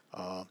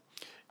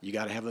 You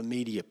got to have a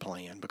media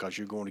plan because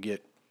you're going to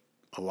get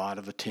a lot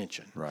of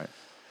attention. Right.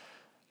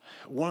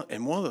 One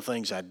of the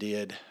things I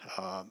did,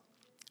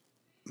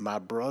 my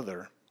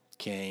brother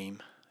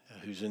came,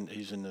 who's in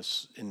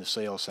the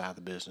sales side of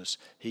the business.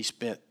 He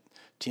spent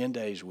 10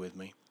 days with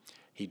me.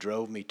 He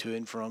drove me to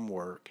and from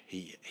work.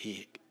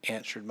 He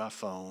answered my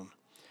phone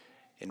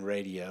and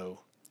radio.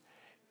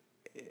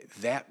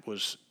 That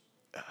was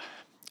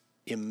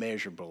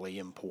immeasurably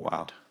important.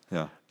 Wow.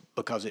 Yeah.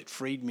 Because it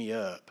freed me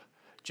up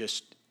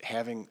just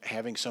having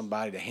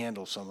somebody to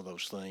handle some of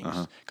those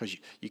things. Because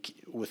you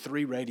with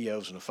 3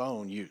 radios and a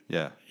phone, you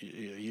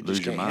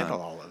just can't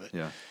handle all of it.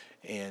 Yeah.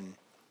 And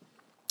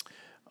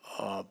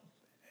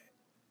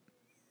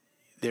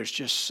there's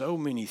just so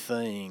many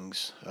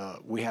things.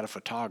 We had a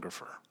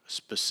photographer,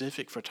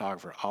 specific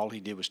photographer. All he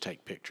did was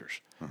take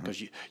pictures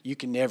because you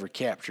can never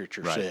capture it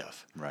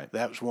yourself. Right.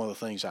 That was one of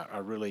the things I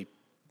really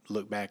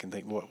look back and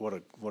think what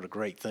a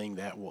great thing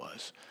that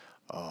was.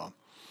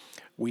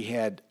 We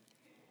had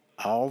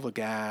all the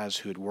guys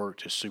who had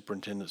worked as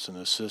superintendents and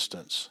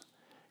assistants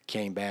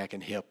came back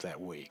and helped that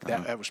week.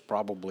 That was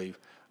probably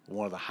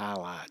one of the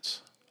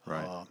highlights.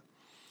 Right.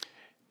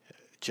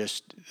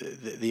 Just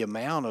the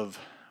amount of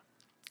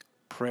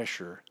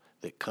pressure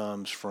that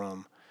comes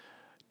from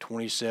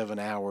 27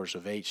 hours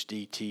of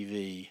HD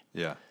TV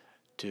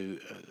to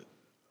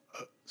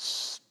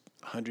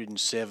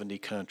 170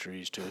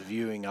 countries to a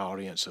viewing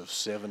audience of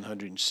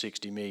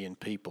 760 million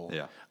people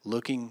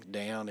looking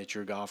down at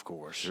your golf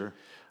course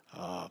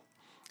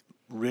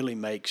really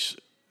makes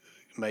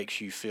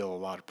you feel a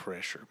lot of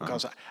pressure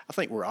because I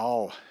think we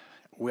all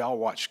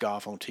watch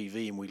golf on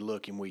TV and we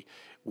look and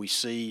we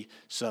see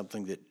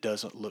something that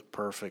doesn't look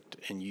perfect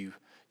and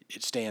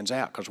it stands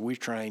out because we're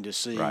trying to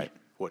see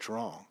what's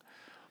wrong.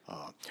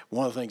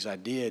 One of the things I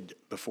did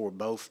before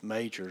both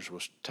majors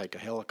was take a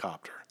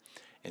helicopter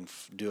and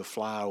do a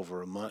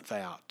flyover a month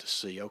out to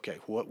see, okay,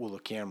 what will the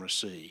camera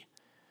see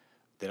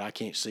that I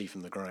can't see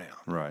from the ground?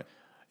 Right.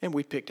 And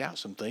we picked out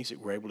some things that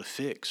we're able to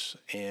fix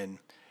and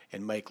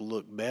make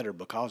look better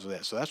because of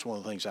that. So that's one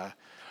of the things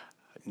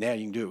now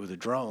you can do it with a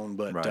drone,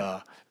 but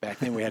Right. back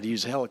then we had to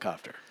use a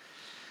helicopter.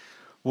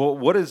 Well,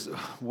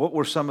 what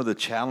were some of the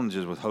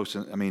challenges with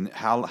hosting? I mean,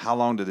 how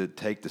long did it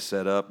take to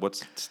set up?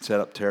 What's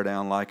setup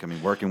teardown like? I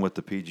mean, working with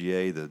the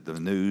PGA, the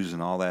news,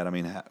 and all that. I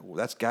mean,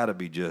 that's got to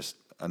be just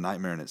a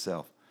nightmare in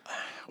itself.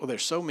 Well,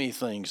 there's so many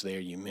things there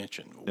you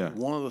mentioned. Yeah.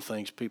 One of the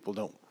things people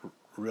don't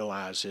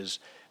realize is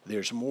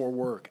there's more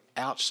work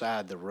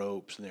outside the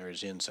ropes than there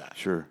is inside.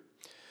 Sure.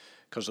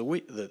 Because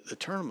the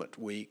tournament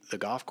week, the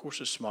golf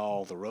course is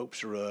small, the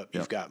ropes are up,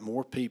 you've got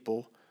more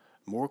people,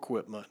 more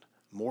equipment,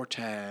 more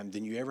time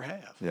than you ever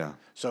have. Yeah.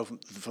 So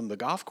from the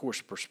golf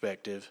course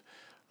perspective,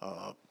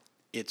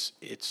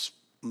 it's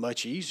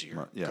much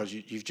easier Yeah. because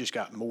you've just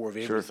got more of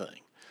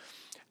everything.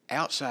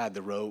 Outside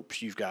the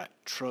ropes, you've got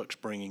trucks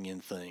bringing in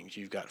things,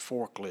 you've got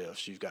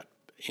forklifts, you've got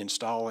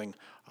installing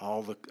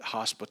all the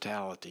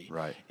hospitality.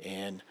 Right.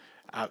 And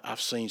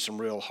I've seen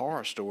some real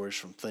horror stories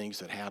from things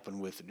that happen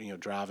with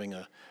driving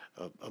a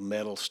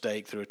metal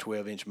stake through a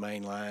 12-inch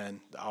main line,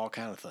 all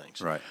kind of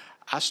things. Right.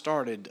 I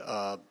started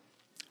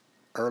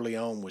early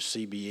on with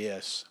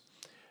CBS,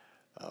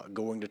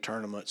 going to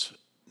tournaments,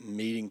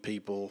 meeting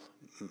people,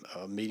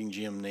 meeting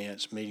Jim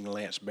Nance, meeting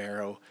Lance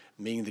Barrow,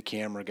 meeting the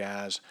camera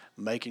guys,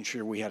 making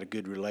sure we had a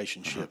good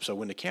relationship. So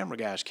when the camera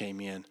guys came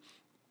in,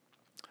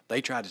 they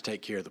tried to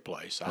take care of the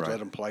place. I let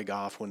them play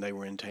golf when they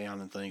were in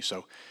town and things.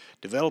 So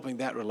developing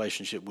that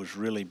relationship was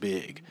really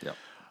big.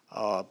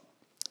 Yep.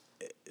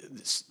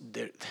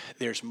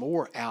 There's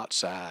more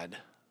outside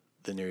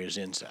than there is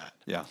inside.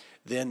 Yeah.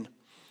 Then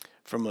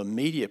from a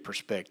media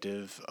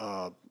perspective,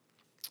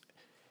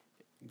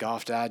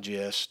 Golf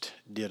Digest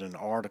did an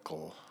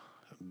article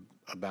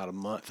about a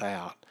month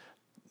out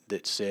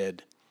that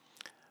said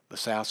the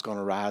South's going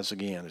to rise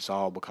again. It's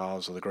all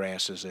because of the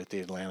grasses at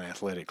the Atlanta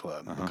Athletic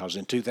Club. Because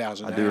in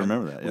 2009, I do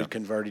remember that, yeah. we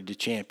converted to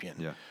champion.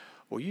 Yeah.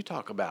 Well, you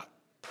talk about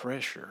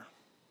pressure.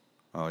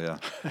 Oh yeah.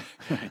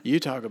 You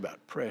talk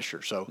about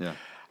pressure. So Yeah.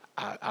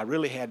 I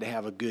really had to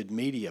have a good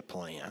media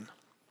plan.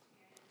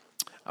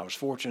 I was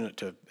fortunate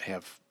to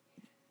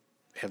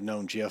have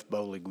known Jeff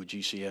Bolig with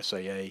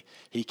GCSAA.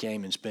 He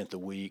came and spent the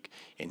week,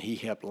 and he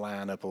helped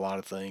line up a lot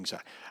of things.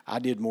 I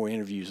did more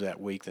interviews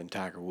that week than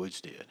Tiger Woods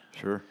did.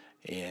 Sure.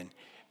 And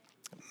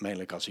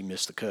mainly because he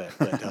missed the cut.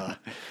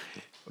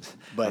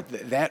 But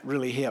that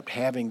really helped,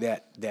 having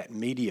that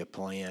media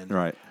plan.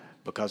 Right.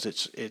 Because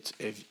it's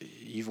if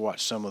you've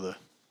watched some of the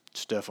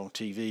stuff on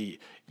TV,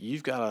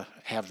 you've got to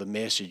have the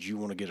message you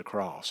want to get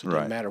across. It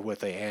doesn't matter what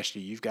they ask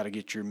you. You've got to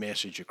get your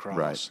message across.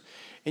 Right.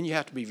 And you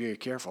have to be very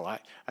careful. I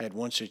had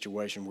one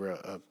situation where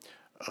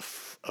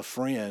a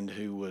friend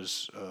who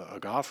was a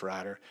golf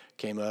writer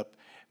came up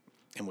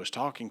and was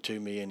talking to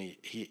me, and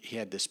he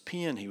had this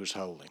pen he was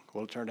holding.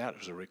 Well, it turned out it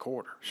was a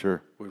recorder.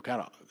 Sure. We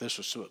were this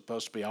was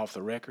supposed to be off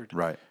the record.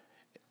 Right.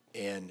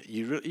 And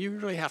you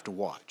really have to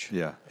watch.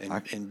 Yeah.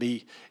 And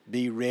be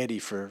ready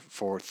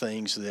for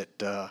things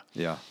that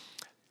Yeah.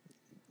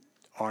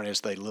 aren't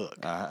as they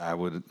look. I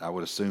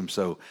would assume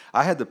so.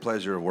 I had the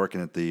pleasure of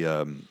working at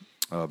the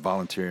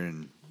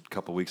volunteering a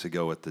couple of weeks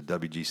ago at the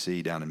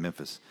WGC down in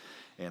Memphis,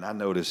 and I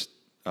noticed.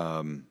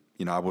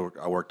 I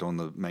worked on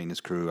the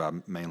maintenance crew. I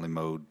mainly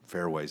mowed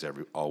fairways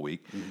all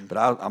week. Mm-hmm. But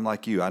I'm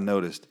like you. I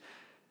noticed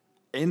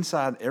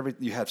inside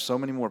you have so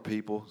many more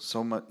people.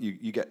 So much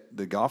you got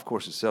the golf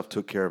course itself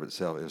took care of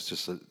itself. It was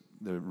just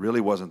there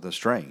really wasn't the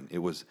strain. It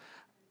was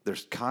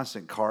there's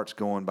constant carts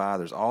going by.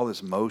 There's all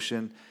this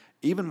motion,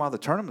 even while the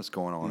tournament's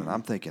going on. Mm-hmm. And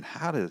I'm thinking,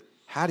 how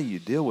do you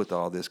deal with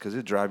all this? Because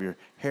it drive your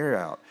hair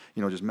out.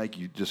 Just make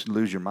you just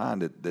lose your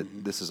mind that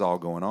mm-hmm. this is all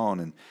going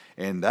on.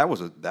 And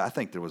I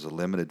think there was a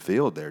limited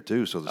field there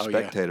too. So the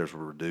spectators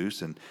were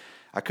reduced, and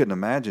I couldn't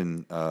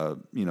imagine a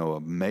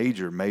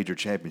major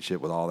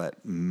championship with all that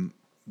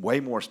way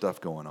more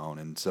stuff going on.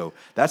 And so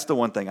that's the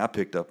one thing I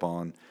picked up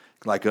on.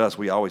 Like us,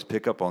 we always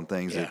pick up on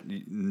things that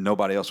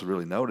nobody else would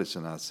really notice.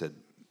 And I said,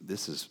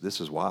 this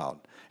is wild.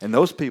 And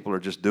those people are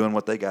just doing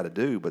what they got to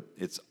do, but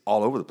it's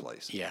all over the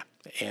place. Yeah,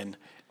 and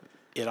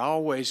it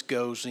always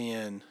goes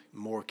in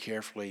more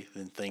carefully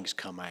than things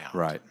come out.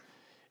 Right.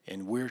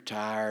 And we're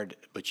tired,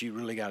 but you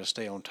really got to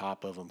stay on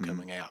top of them mm-hmm.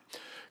 coming out.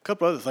 A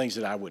couple other things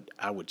that I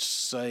would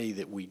say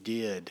that we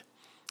did.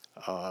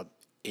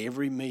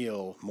 Every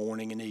meal,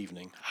 morning and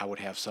evening, I would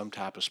have some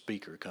type of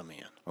speaker come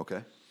in.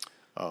 Okay.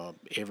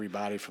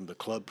 Everybody from the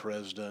club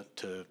president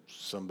to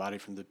somebody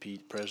from the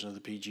president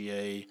of the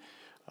PGA.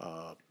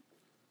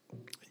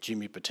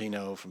 Jimmy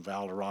Patino from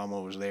Valderrama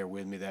was there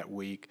with me that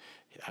week.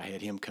 I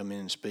had him come in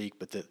and speak.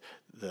 But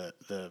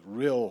the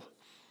real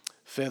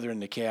feather in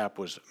the cap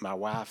was my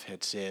wife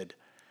had said,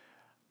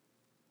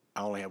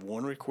 I only have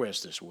one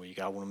request this week.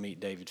 I want to meet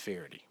David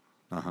Feherty.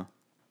 Uh-huh.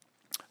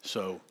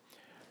 So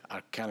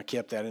I kind of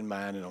kept that in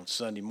mind. And on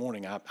Sunday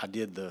morning, I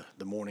did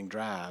the morning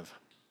drive,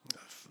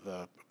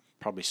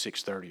 probably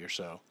 6:30 or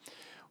so.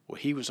 Well,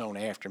 he was on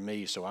after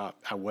me, so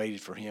I waited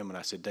for him, and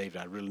I said,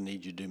 David, I really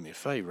need you to do me a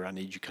favor. I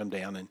need you to come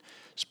down and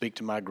speak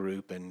to my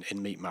group and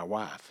meet my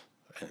wife.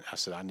 And I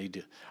said, I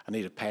need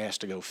a pass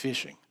to go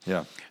fishing.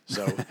 Yeah.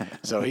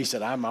 So he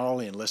said, I'm all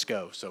in. Let's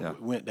go. So Yeah.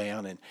 we went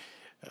down, and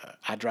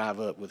I drive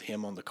up with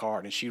him on the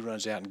cart, and she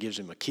runs out and gives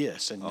him a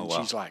kiss. And then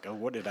she's like, oh,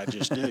 what did I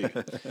just do?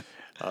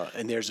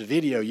 And there's a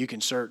video you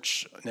can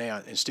search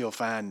now and still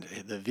find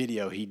the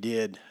video he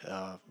did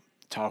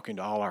talking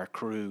to all our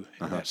crew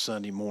that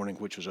Sunday morning,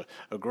 which was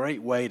a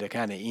great way to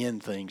kind of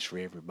end things for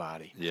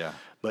everybody. Yeah.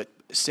 But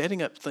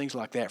setting up things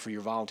like that for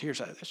your volunteers,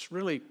 that's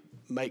really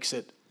makes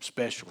it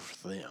special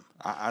for them.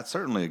 I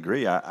certainly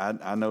agree.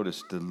 I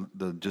noticed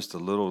just the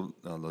little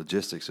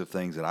logistics of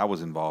things that I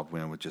was involved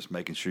with just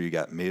making sure you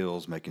got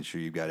meals, making sure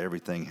you got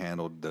everything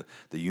handled, the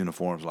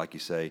uniforms, like you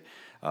say,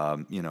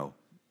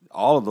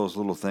 all of those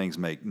little things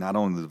make not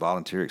only the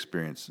volunteer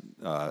experience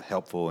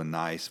helpful and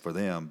nice for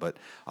them, but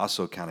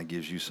also kind of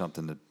gives you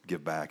something to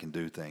give back and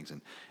do things.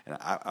 And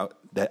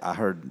I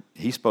heard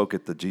he spoke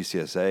at the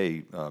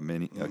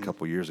GCSA a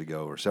couple years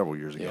ago or several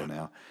years ago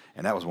now,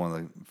 and that was one of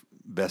the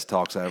best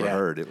talks I ever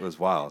heard. It was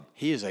wild.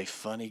 He is a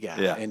funny guy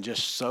and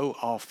just so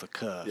off the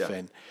cuff. Yeah.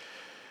 And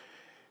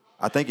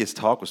I think his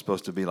talk was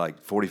supposed to be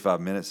like 45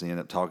 minutes, and he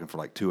ended up talking for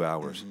like 2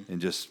 hours and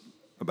just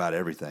about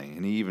everything.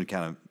 And he even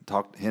kind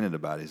of hinted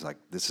about it. He's like,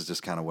 this is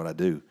just kind of what I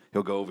do.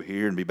 He'll go over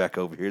here and be back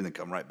over here and then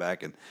come right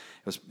back. And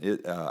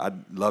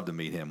I'd love to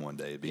meet him one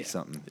day. It'd be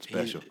something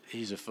special.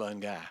 He's a fun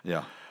guy.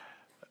 Yeah.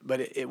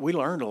 But we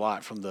learned a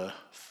lot from the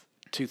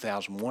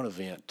 2001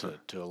 event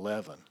to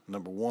 11.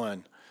 Number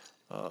one,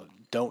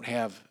 don't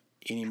have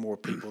any more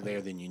people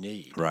there than you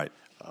need. Right.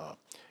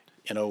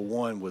 In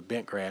 01 with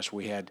Bentgrass,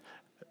 we had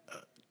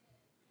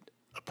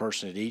a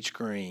person at each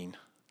green,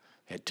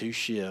 had 2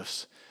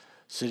 shifts,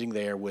 sitting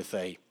there with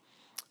a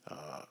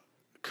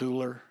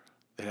cooler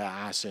that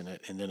had ice in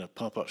it and then a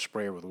pump-up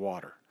sprayer with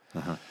water.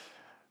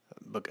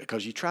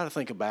 Because you try to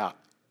think about,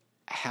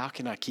 how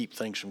can I keep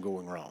things from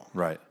going wrong?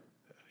 Right.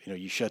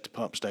 You shut the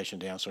pump station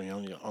down, so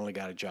you only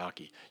got a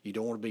jockey. You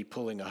don't want to be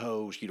pulling a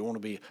hose. You don't want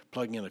to be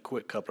plugging in a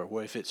quick coupler.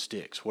 What if it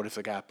sticks? What if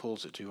the guy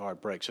pulls it too hard,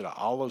 breaks it?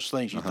 All those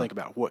things you think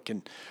about, what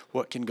can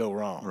go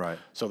wrong? Right.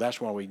 So that's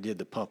why we did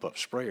the pump-up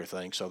sprayer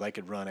thing, so they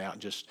could run out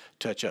and just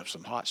touch up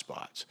some hot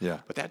spots. Yeah.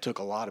 But that took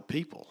a lot of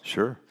people.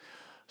 Sure.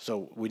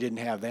 So we didn't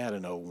have that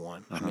in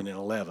 01. I mean, in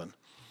 11.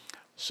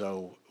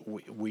 So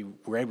we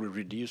were able to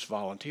reduce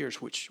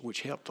volunteers,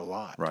 which helped a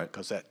lot. Right.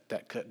 Because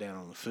that cut down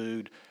on the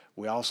food.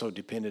 We also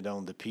depended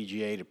on the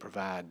PGA to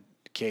provide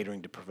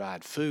catering to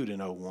provide food in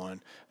 01.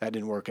 That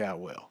didn't work out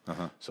well.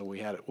 So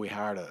we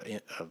hired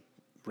a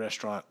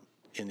restaurant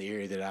in the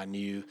area that I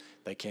knew.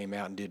 They came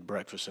out and did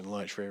breakfast and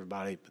lunch for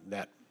everybody.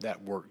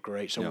 That worked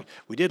great. So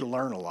we did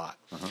learn a lot.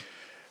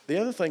 The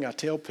other thing I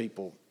tell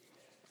people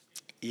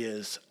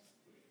is,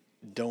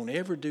 don't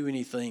ever do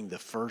anything the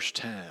first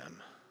time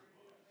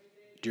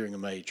during a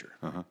major.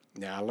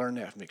 Now, I learned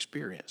that from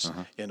experience.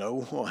 In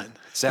 01.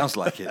 Sounds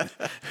like it.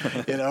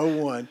 In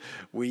 01,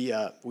 we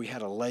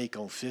had a lake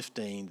on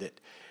 15 that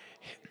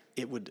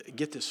it would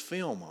get this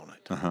film on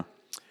it.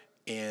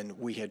 And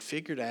we had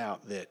figured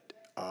out that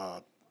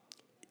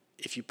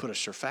if you put a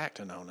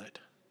surfactant on it,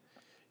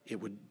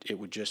 it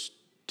would just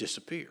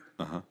disappear.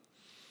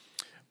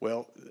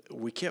 Well,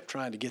 we kept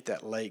trying to get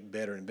that lake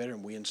better and better,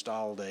 and we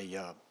installed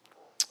a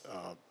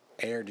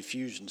air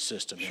diffusion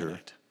system in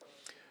it.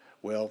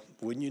 Well,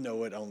 wouldn't you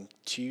know it, on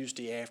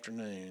Tuesday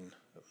afternoon,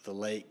 the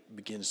lake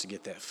begins to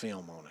get that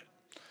film on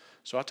it.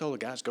 So I told the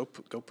guys, go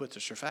put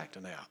the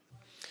surfactant out.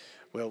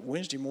 Well,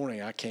 Wednesday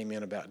morning I came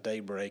in about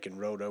daybreak and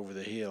rode over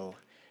the hill,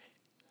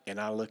 and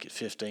I look at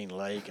 15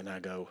 Lake and I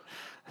go,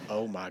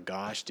 oh my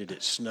gosh, did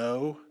it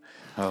snow?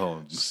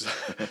 Oh,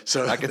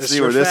 so I can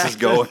see where this is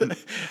going.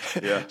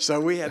 Yeah. So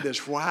we had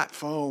this white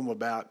foam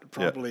about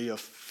probably a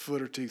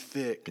foot or 2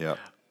 thick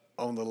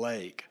on the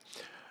lake.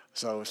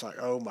 So it's like,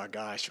 oh my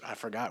gosh, I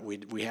forgot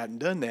we hadn't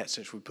done that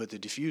since we put the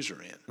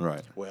diffuser in.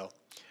 Right. Well,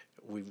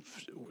 we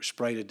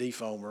sprayed a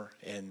defoamer,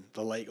 and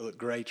the lake looked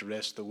great the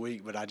rest of the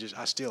week. But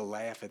I still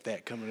laugh at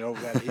that, coming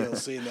over that hill,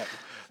 seeing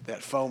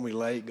that foamy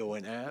lake,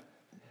 going,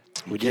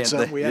 we did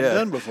something we hadn't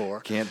done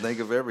before. Can't think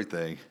of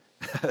everything.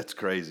 That's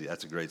crazy.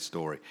 That's a great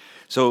story.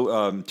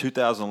 So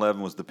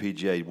 2011 was the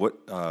PGA.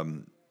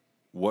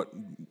 What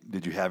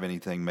did you have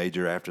anything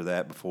major after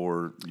that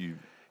before you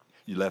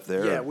left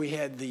there? Yeah, we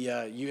had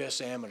the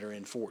U.S. Amateur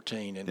in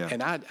 14,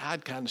 and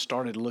I'd kind of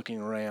started looking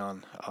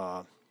around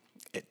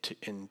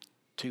in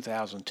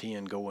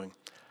 2010, going,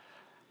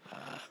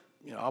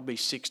 I'll be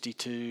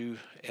 62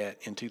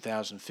 in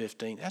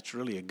 2015. That's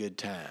really a good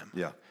time.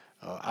 Yeah.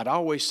 I'd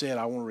always said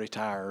I want to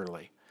retire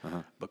early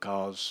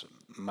because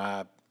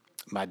my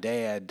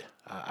dad,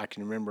 I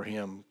can remember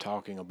him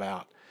talking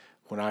about,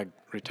 when I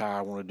retire,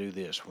 I want to do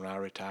this. When I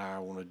retire, I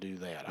want to do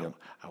that. Yep.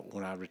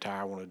 When I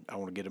retire, I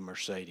want to get a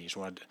Mercedes.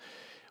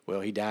 Well,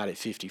 he died at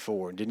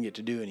 54 and didn't get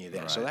to do any of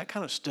that. Right. So that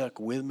kind of stuck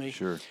with me.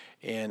 Sure.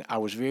 And I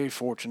was very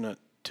fortunate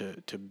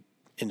to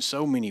in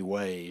so many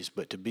ways,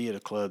 but to be at a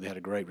club that had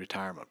a great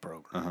retirement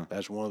program.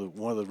 That's one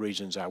of the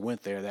reasons I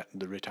went there. That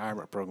the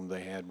retirement program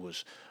they had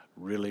was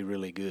really,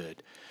 really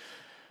good.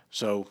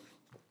 So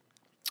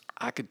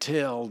I could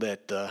tell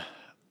that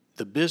the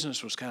the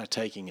business was kind of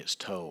taking its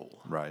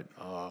toll. Right.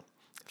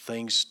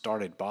 Things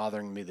started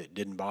bothering me that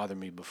didn't bother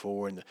me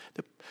before. And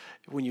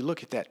when you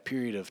look at that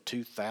period of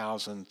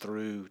 2000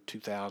 through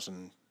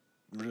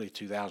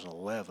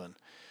 2011,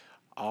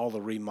 all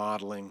the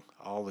remodeling,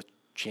 all the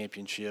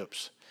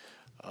championships,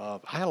 I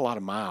had a lot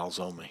of miles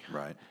on me.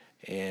 Right.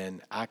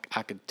 And I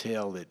could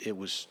tell that it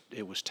was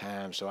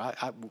time. So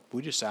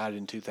we decided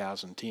in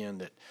 2010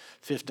 that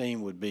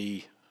 15 would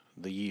be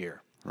the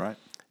year. Right.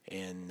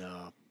 And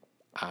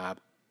I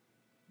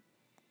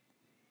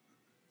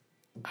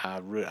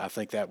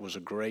think that was a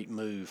great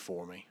move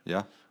for me.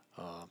 Yeah.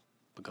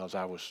 Because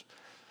I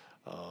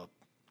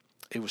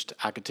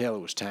could tell it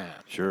was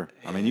time. Sure.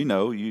 I mean, you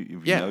know.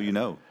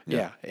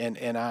 Yeah.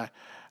 And I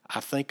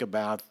think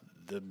about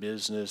the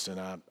business, and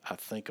I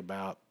think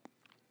about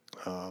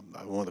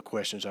one of the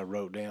questions I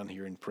wrote down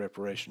here in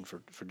preparation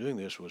for doing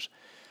this was,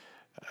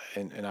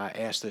 and I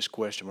ask this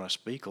question when I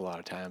speak a lot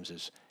of times,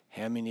 is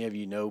how many of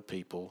you know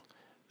people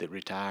that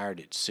retired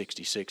at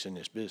 66 in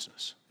this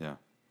business? Yeah.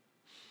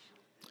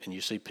 And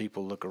you see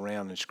people look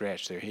around and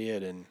scratch their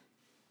head, and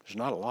there's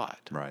not a lot.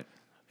 Right.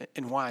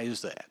 And why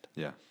is that?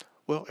 Yeah.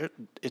 Well,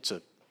 it's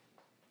a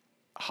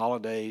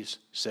holidays,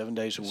 7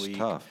 days a week.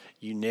 Tough.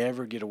 You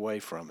never get away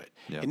from it.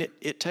 Yeah. And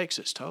it takes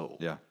its toll.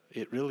 Yeah.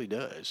 It really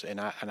does.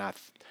 And I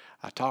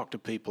talk to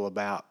people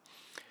about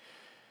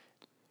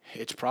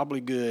it's probably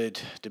good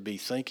to be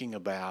thinking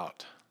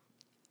about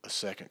a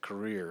second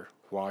career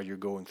while you're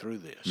going through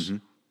this. Mm-hmm.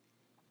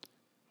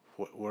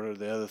 What are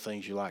the other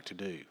things you like to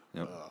do?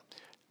 Yep.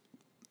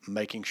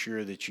 Making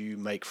sure that you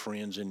make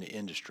friends in the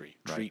industry.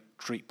 Right.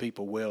 Treat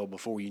people well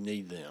before you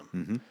need them.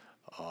 Mm-hmm.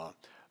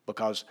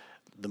 Because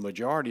the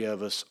majority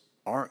of us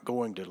aren't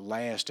going to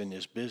last in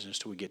this business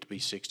till we get to be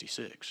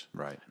 66.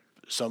 Right.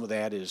 Some of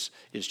that is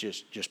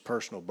just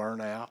personal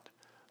burnout.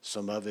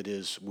 Some of it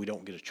is we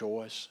don't get a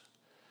choice.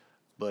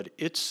 But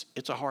it's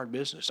a hard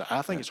business.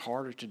 I think it's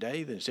harder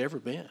today than it's ever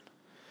been.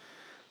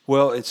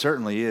 Well, it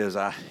certainly is.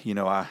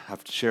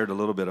 I've shared a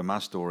little bit of my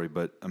story,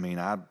 but I mean,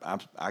 I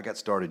got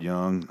started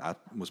young. I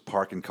was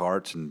parking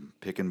carts and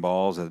picking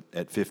balls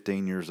at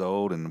 15 years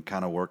old, and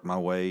kind of worked my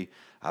way.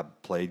 I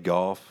played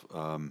golf.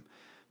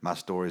 My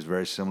story is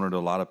very similar to a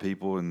lot of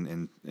people,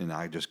 and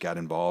I just got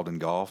involved in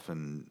golf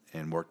and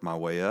worked my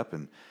way up.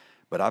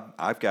 But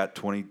I've got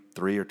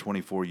 23 or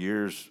 24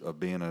 years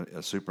of being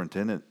a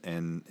superintendent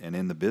and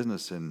in the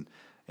business, and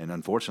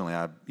unfortunately,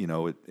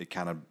 it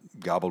kind of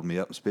gobbled me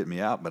up and spit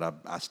me out. But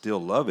I still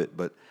love it.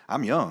 But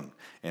I'm young,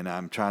 and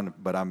I'm trying to.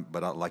 But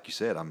like you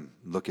said, I'm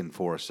looking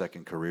for a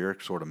second career,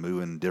 sort of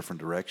moving in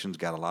different directions.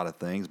 Got a lot of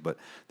things, but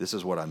this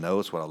is what I know.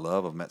 It's what I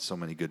love. I've met so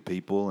many good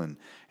people, and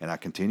I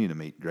continue to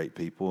meet great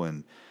people,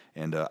 and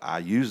I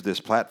use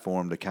this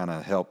platform to kind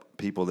of help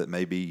people that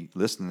may be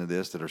listening to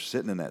this that are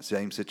sitting in that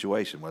same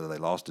situation, whether they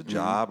lost a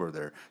job or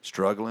they're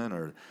struggling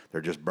or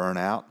they're just burnt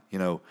out.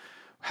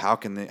 How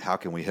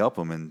can we help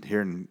them? And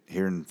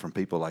hearing from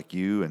people like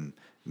you and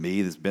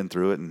me that's been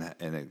through it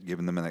and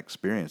giving them an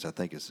experience, I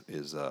think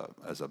is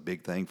a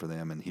big thing for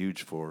them, and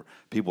huge for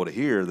people to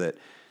hear that,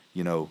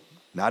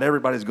 not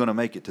everybody's going to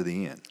make it to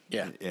the end.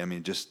 Yeah. I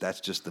mean, that's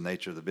just the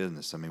nature of the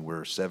business. I mean,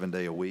 we're 7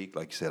 day a week,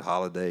 like you said,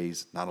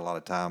 holidays, not a lot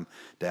of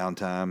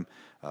downtime.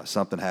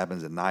 Something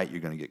happens at night,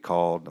 you're going to get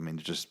called. I mean,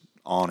 just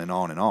on and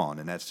on and on,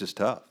 and that's just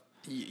tough.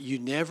 You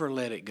never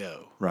let it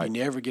go. Right. You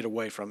never get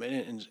away from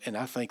it. And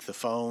I think the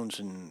phones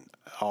and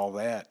all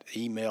that,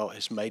 email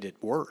has made it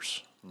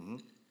worse,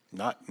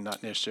 not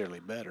necessarily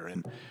better.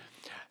 And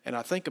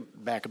I think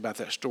back about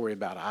that story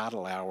about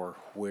Idle Hour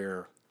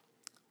where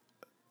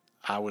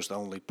I was the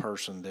only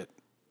person that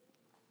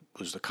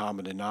was the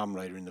common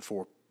denominator in the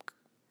four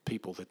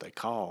people that they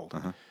called.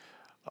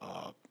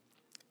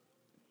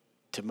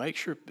 To make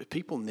sure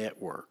people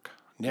network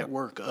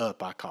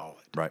up, I call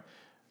it. Right.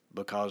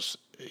 Because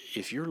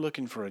if you're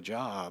looking for a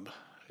job,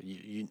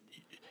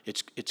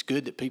 it's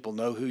good that people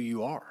know who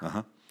you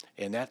are,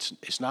 and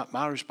it's not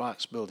my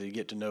responsibility to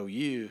get to know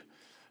you.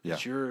 Yeah.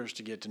 It's yours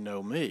to get to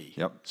know me.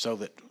 Yep. So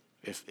that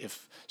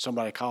if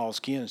somebody calls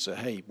Ken and says,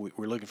 "Hey,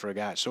 we're looking for a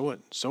guy so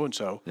and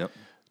so," Yep.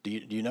 Do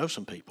you know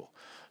some people?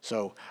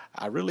 So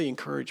I really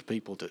encourage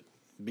people to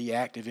be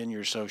active in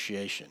your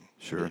association.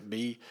 Sure.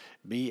 Be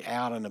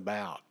out and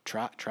about.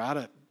 Try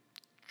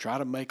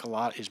to make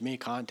as many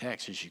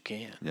contacts as you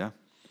can. Yeah.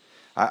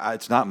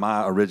 It's not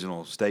my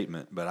original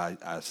statement, but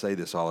I say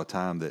this all the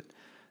time, that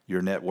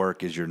your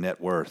network is your net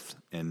worth,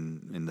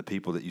 and the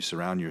people that you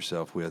surround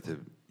yourself with,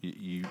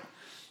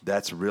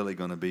 that's really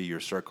going to be your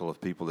circle of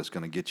people that's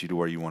going to get you to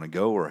where you want to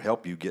go, or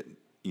help you get,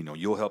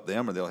 you'll help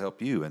them or they'll help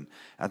you. And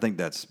I think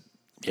that's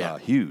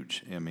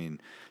huge. I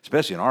mean,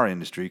 especially in our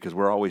industry, because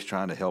we're always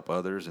trying to help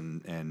others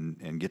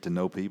and get to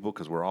know people,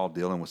 because we're all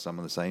dealing with some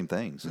of the same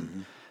things.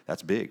 And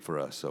that's big for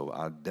us. So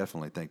I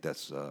definitely think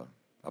that's a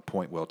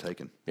point well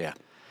taken. Yeah.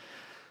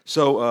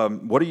 So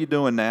what are you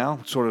doing now?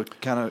 Sort of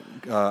kind of,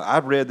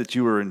 I've read that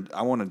you were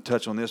I want to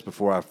touch on this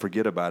before I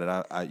forget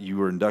about it. You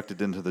were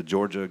inducted into the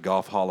Georgia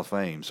Golf Hall of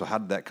Fame. So how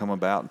did that come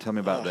about? And tell me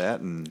about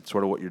that and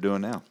sort of what you're doing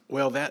now.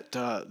 Well,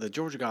 the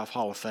Georgia Golf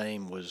Hall of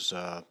Fame was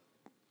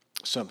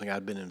something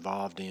I'd been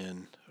involved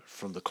in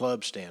from the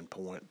club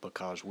standpoint,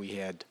 because we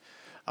had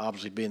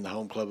obviously being the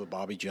home club of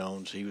Bobby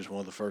Jones. He was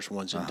one of the first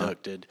ones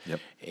inducted. Yep.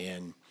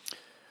 And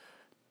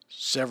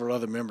several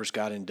other members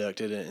got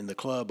inducted, and the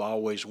club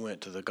always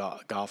went to the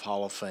Golf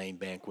Hall of Fame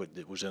banquet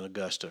that was in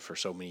Augusta for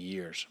so many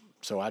years.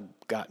 So I'd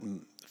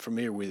gotten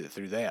familiar with it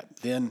through that.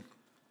 Then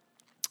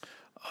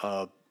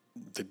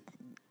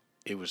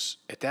it was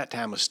at that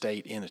time a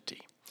state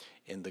entity,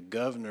 and the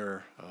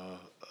governor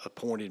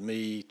appointed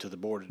me to the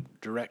board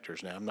of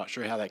directors. Now, I'm not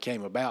sure how that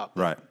came about,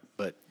 Right.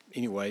 but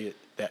anyway,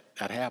 that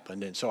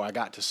happened, and so I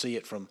got to see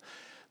it from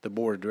the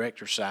board of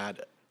directors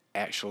side,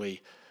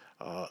 actually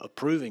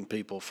approving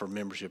people for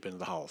membership into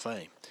the Hall of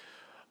Fame.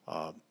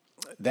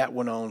 That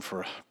went on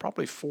for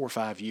probably 4 or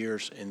 5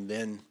 years, and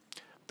then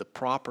the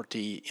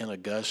property in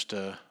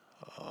Augusta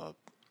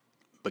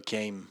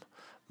became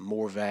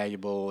more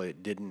valuable.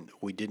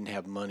 We didn't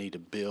have money to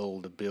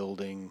build a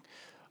building.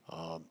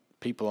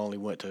 People only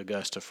went to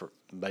Augusta for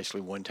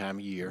basically one time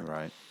a year.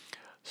 Right.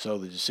 So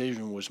the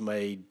decision was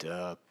made.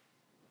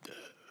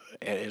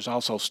 It was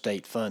also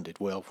state funded.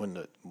 Well, when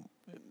the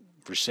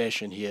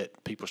recession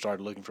hit, people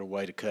started looking for a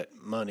way to cut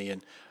money,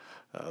 and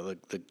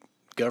the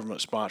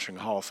government sponsoring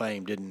the Hall of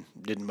Fame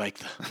didn't make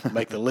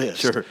the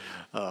list. Sure.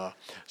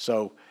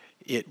 So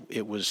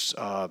it was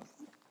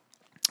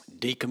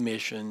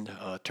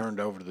decommissioned, turned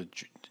over to the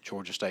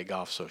Georgia State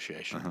Golf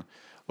Association.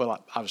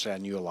 Well, obviously I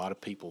knew a lot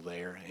of people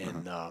there,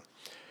 and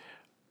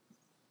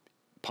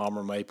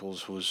Palmer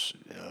Maples was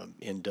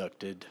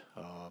inducted.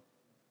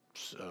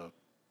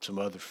 Some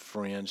other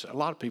friends, a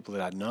lot of people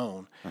that I'd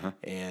known,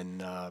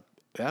 and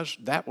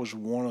that was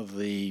one of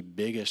the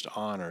biggest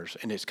honors.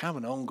 And it's kind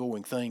of an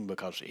ongoing thing,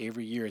 because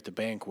every year at the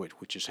banquet,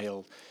 which is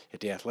held at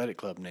the athletic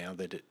club now,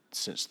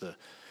 since the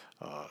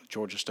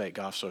Georgia State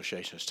Golf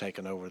Association has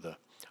taken over the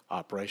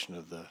operation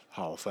of the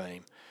Hall of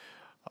Fame,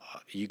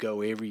 you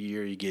go every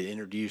year. You get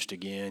introduced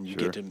again. You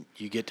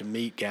get to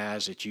meet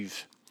guys that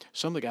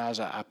some of the guys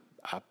I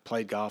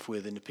played golf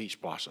with in the Peach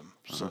Blossom.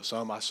 So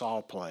some I saw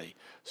play.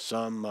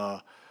 Some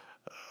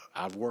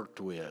I've worked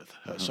with.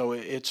 So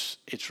it's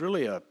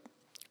really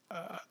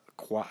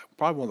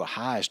probably one of the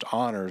highest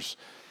honors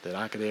that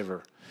I could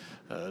ever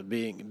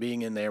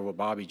being in there with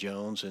Bobby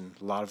Jones, and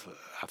I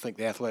think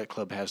the athletic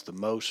club has the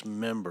most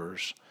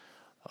members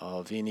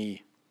of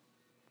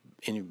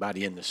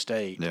anybody in the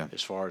state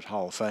as far as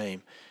Hall of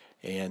Fame,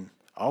 and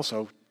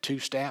also 2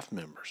 staff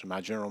members. And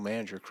my general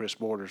manager, Chris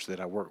Borders, that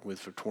I worked with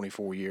for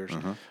 24 years.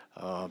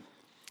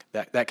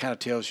 That kind of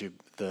tells you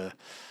the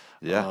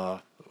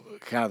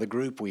kind of the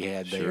group we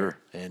had there,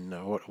 and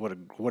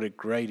what a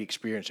great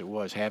experience it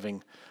was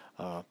having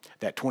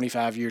that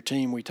 25-year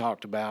team we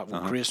talked about.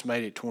 When Chris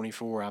made it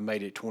 24, I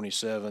made it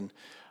 27.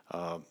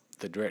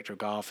 The director of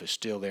golf is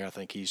still there. I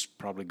think he's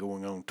probably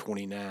going on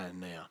 29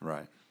 now.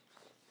 Right.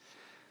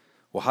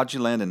 Well, how'd you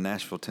land in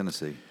Nashville,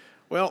 Tennessee?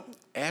 Well,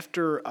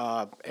 after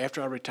I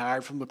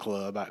retired from the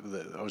club, I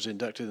was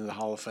inducted into the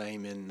Hall of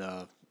Fame in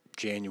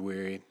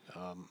January.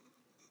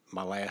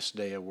 My last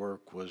day of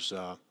work was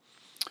the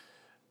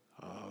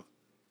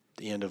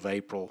end of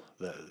April.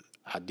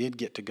 I did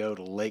get to go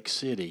to Lake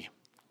City,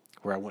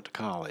 where I went to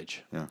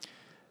college,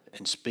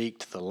 and speak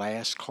to the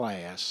last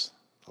class,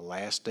 the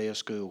last day of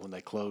school when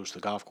they closed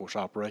the golf course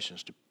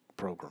operations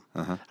program.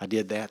 I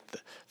did that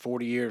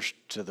 40 years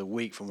to the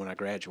week from when I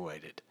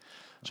graduated.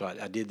 So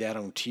I did that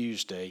on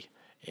Tuesday,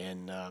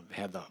 and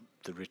had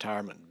the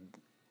retirement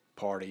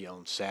party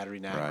on Saturday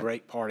night. Right.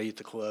 Great party at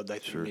the club. They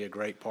threw me a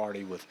great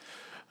party with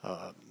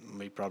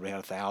we probably had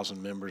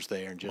 1,000 members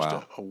there, and just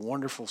a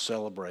wonderful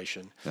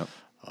celebration. Yep.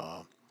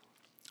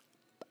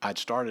 I'd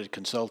started a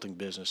consulting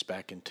business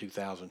back in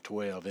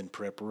 2012 in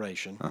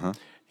preparation,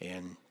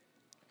 and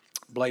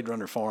Blade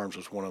Runner Farms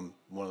was one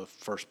of the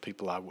first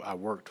people I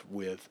worked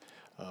with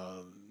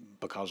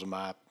because of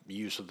my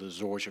use of the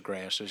zoysia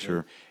grasses.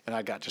 Sure. And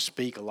I got to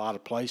speak a lot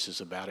of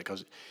places about it,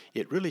 because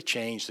it really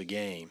changed the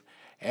game.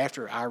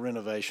 After our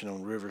renovation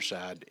on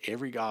Riverside,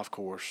 every golf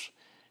course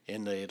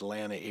in the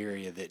Atlanta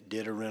area that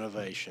did a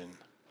renovation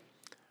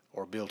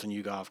or built a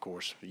new golf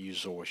course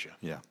used zoysia.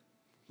 Yeah.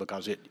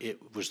 Because it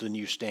was the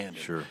new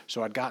standard. Sure.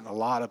 So I'd gotten a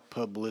lot of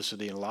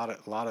publicity and a lot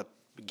of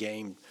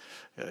game,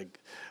 a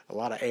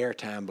lot of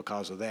airtime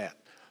because of that.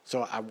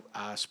 So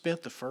I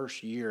spent the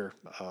first year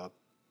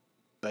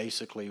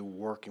basically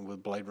working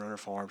with Blade Runner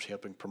Farms,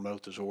 helping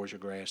promote the zoysia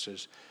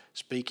grasses,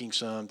 speaking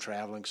some,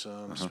 traveling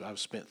some. So I've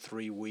spent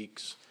 3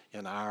 weeks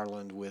in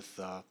Ireland with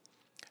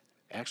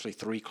actually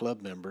 3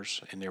 club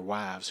members and their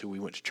wives who we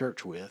went to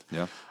church with.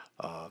 Yeah.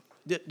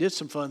 Did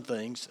some fun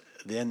things.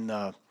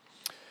 Then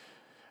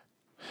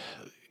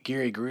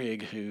Gary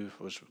Grigg, who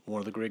was one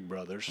of the Grigg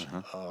brothers,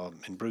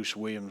 and Bruce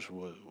Williams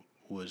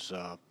was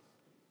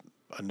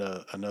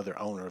another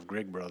owner of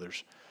Grigg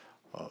Brothers,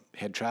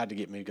 had tried to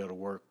get me to go to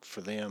work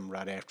for them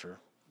right after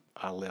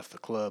I left the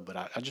club, but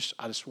I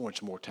just wanted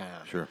some more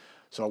time. Sure.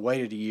 So I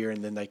waited a year,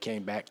 and then they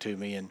came back to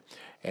me and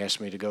asked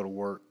me to go to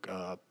work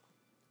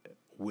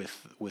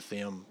with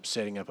them,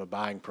 setting up a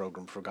buying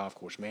program for golf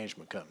course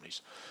management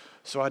companies.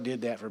 So I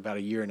did that for about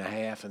a year and a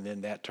half, and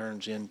then that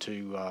turns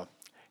into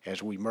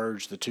as we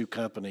merged the two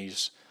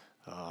companies,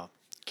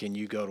 can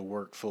you go to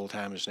work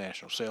full-time as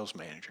national sales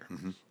manager?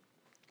 Mm-hmm.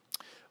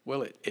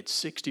 Well, at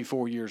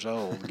 64 years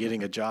old,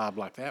 getting a job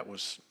like that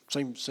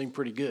seemed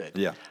pretty good.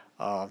 Yeah.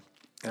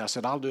 And I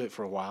said, I'll do it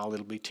for a while.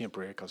 It'll be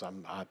temporary because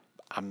I'm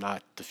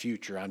not the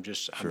future.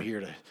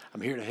 Sure.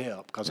 I'm here to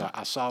help because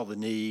I saw the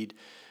need.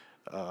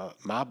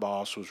 My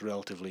boss was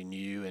relatively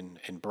new,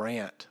 and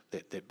Brant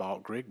that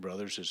bought Grigg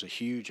Brothers is a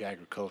huge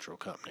agricultural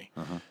company.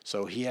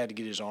 So he had to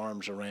get his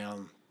arms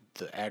around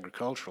the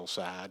agricultural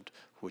side,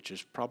 which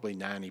is probably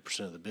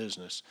 90% of the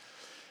business,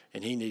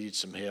 and he needed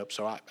some help.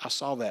 So I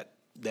saw that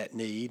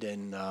need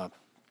and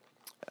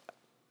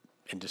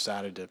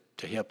decided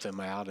to help them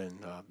out, and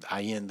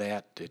I end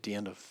that at the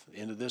end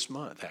of this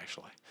month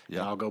actually. Yeah.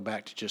 And I'll go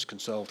back to just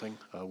consulting,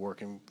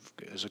 working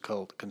as a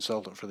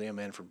consultant for them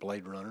and for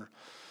Blade Runner.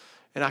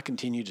 And I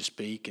continue to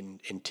speak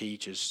and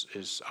teach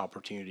as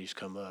opportunities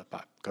come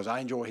up because I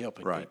enjoy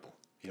helping people.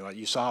 You know,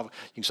 you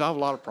can solve a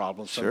lot of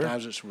problems. Sure.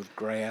 Sometimes it's with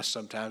grass,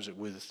 sometimes it's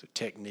with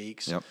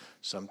techniques, Yep.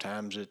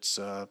 sometimes it's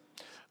a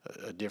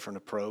different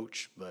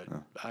approach. But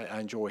I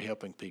enjoy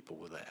helping people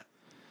with that.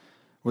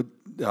 What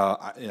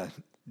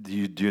do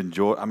you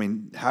enjoy? I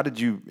mean, how did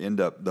you end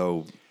up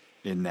though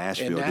in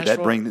Nashville?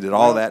 Did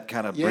all that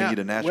kind of bring you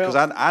to Nashville?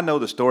 Because I know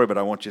the story, but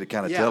I want you to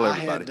kind of tell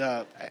everybody.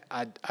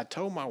 I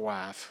told my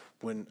wife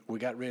when we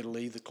got ready to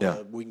leave the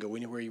club, we can go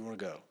anywhere you want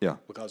to go. Yeah.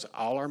 Because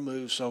all our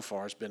moves so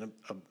far has been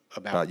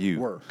About you.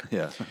 work.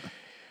 Yeah.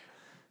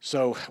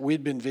 So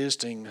we'd been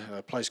visiting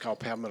a place called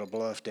Palmetto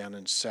Bluff down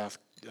in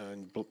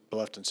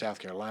Bluffton, South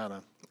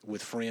Carolina,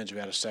 with friends who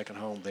had a second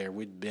home there.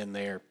 We'd been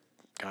there,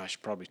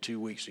 probably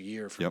 2 weeks a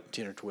year for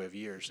 10 or 12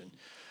 years. And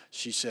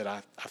she said,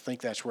 I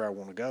think that's where I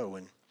want to go.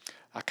 And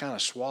I kind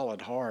of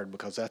swallowed hard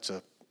because that's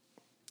a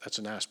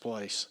nice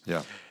place.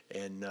 Yeah.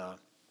 And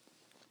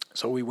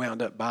so we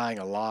wound up buying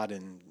a lot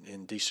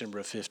in December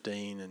of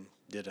 2015 and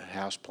did a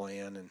house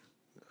plan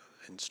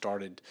and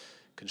started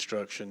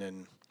construction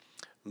and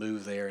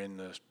moved there in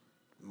the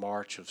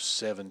March of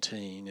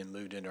 2017 and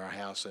moved into our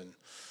house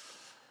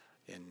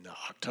in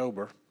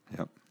October.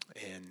 Yep.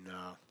 And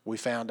we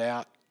found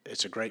out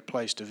it's a great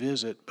place to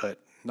visit, but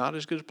not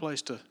as good a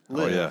place to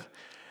live. Oh, yeah.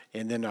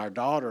 And then our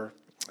daughter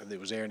that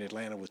was there in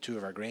Atlanta with two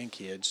of our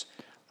grandkids,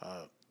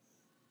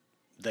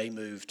 they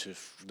moved to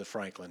the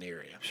Franklin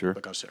area. Sure.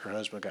 Because her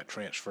husband got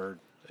transferred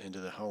into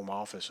the home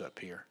office up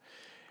here.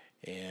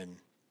 And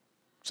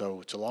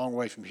so it's a long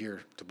way from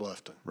here to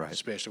Bluffton, right,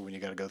 especially when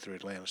you got to go through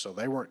Atlanta. So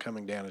they weren't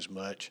coming down as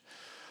much.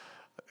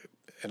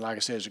 And like I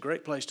said, it's a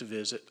great place to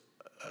visit,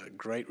 a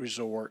great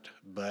resort,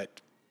 but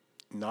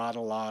not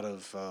a lot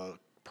of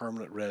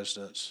permanent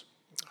residents,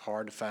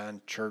 hard to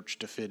find church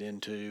to fit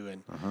into.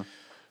 And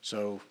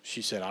so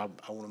she said, I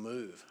want to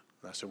move.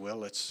 And I said,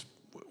 well,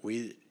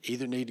 we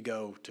either need to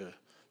go to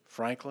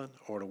Franklin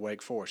or to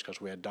Wake Forest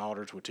because we had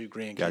daughters with two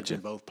grandkids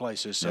in both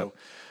places. So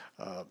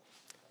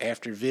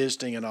after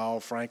visiting and all,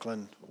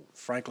 Franklin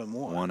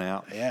won. Won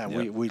out. Yeah,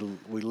 Yep.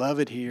 we love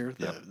it here.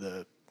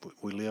 Yep.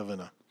 We live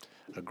in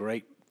a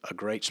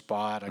great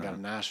spot. I got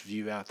a nice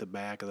view out the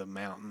back of the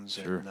mountains.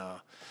 Sure. And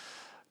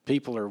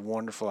people are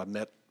wonderful. I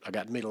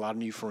got to meet a lot of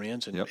new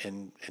friends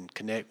and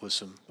connect with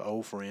some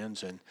old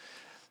friends. And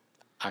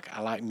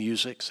I like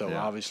music, so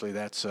obviously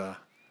that's a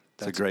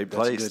great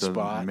place to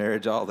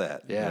marriage all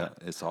that. Yeah,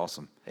 it's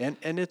awesome. And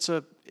it's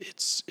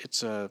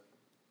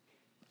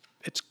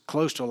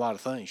close to a lot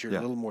of things. You're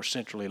a little more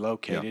centrally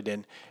located,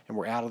 and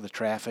we're out of the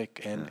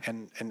traffic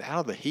and out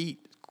of the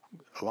heat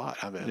a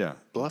lot. I mean,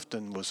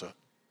 Bluffton was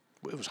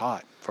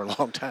hot for a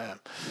long time.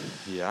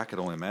 Yeah, I could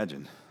only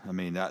imagine. I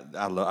mean,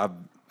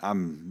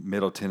 I'm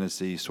Middle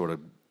Tennessee, sort of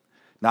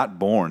not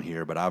born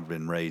here, but I've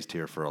been raised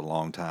here for a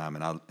long time,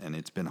 and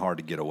it's been hard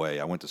to get away.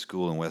 I went to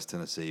school in West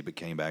Tennessee, but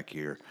came back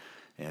here.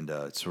 And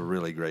it's a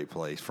really great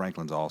place.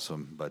 Franklin's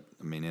awesome, but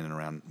I mean, in and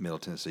around Middle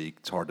Tennessee,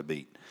 it's hard to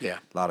beat. Yeah,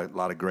 a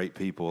lot of great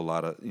people. A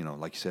lot of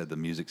like you said, the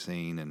music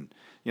scene, and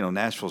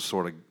Nashville's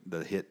sort of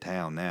the hit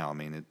town now. I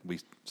mean, we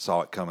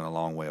saw it coming a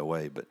long way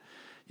away, but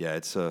yeah,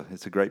 it's a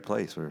great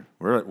place.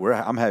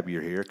 I'm happy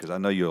you're here because I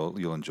know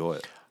you'll enjoy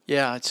it.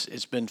 Yeah,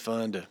 it's been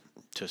fun to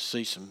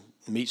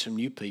meet some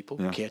new people,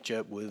 catch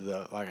up with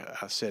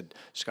like I said,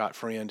 Scott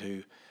Friend,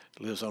 who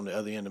lives on the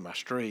other end of my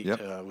street,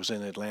 was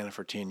in Atlanta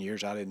for 10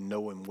 years. I didn't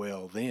know him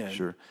well then.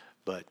 Sure.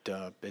 But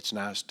it's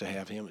nice to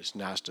have him. It's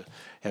nice to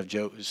have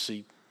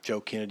see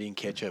Joe Kennedy and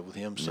catch up with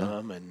him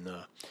some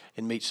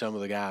and meet some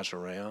of the guys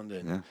around.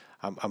 And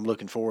I'm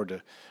looking forward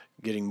to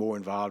getting more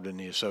involved in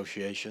the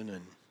association.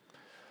 And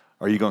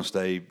are you going to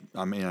stay?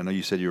 I mean, I know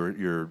you said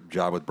your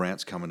job with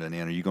Brant's coming to an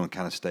end. Are you going to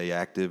kind of stay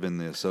active in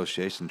the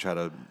association, try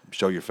to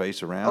show your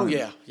face around?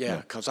 Oh yeah,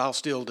 because I'll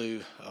still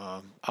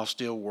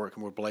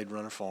working with Blade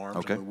Runner Farms.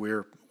 Okay. I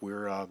mean,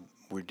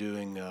 we're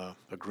doing a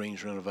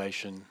greens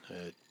renovation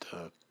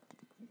at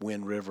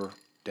Wind River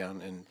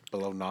down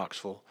below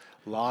Knoxville.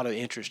 A lot of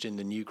interest in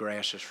the new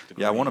grasses for the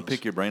greens. Yeah, I want to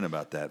pick your brain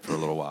about that for a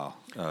little while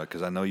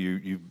because I know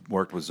you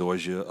worked with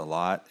Zoysia a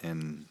lot,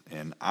 and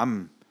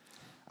I'm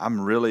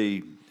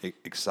really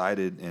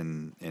excited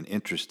and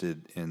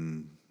interested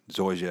in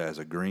zoysia as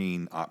a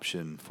green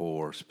option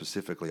for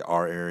specifically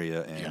our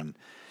area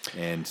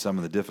and some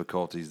of the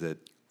difficulties that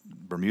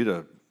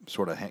Bermuda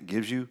sort of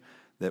gives you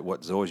that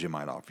what zoysia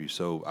might offer you.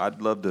 So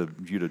I'd love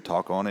you to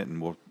talk on it,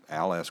 and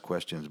I'll ask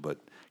questions, but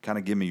kind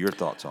of give me your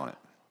thoughts on it.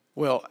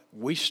 Well,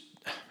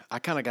 I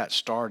kind of got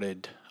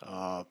started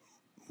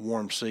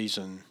warm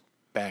season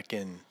back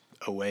in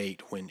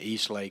 2008 when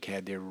Eastlake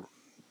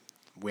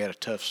we had a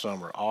tough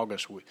summer.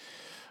 August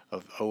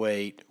of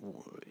 2008,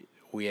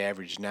 we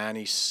averaged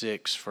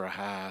 96 for a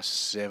high,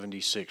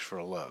 76 for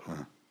a low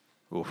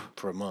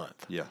for a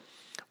month. Yeah.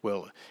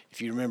 Well,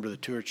 if you remember the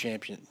Tour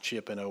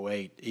Championship in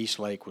 2008,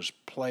 Eastlake was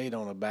played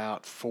on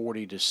about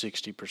 40 to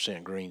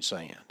 60% green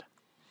sand.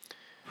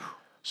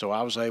 So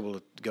I was able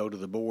to go to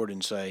the board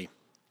and say,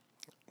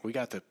 we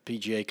got the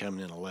PGA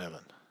coming in 11.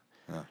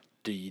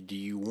 Do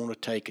you want to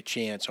take a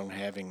chance on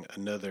having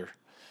another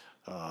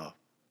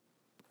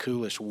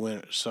coolest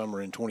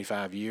summer in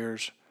 25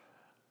 years?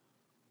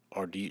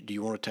 Or do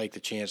you want to take the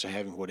chance of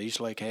having what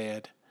Eastlake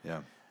had?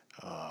 Yeah.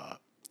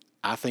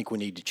 I think we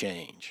need to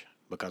change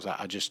because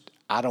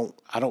I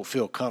don't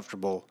feel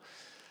comfortable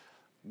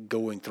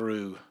going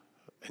through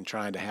and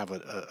trying to have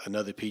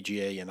another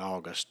PGA in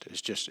August.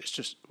 It's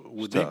just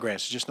with bent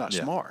grass, it's just not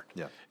smart.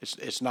 Yeah.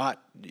 It's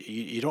not.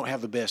 You don't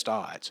have the best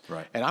odds.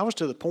 Right. And I was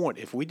to the point,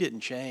 if we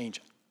didn't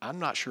change, I'm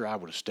not sure I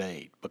would have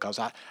stayed because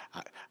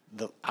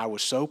I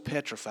was so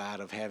petrified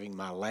of having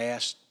my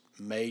last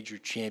major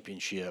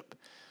championship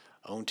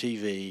on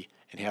TV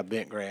and have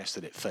bent grass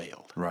that it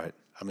failed. Right.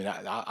 I mean,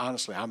 I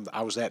honestly,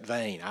 I was that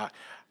vain.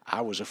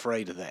 I was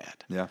afraid of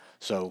that. Yeah.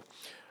 So,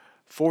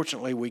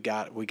 fortunately, we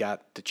got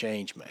the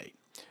change made,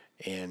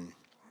 and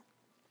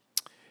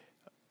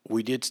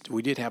we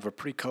did have a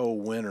pretty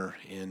cold winter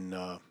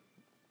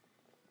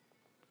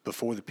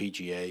before the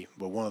PGA.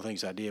 But one of the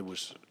things I did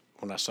was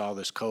when I saw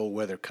this cold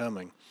weather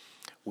coming,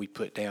 we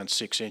put down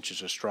 6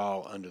 inches of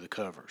straw under the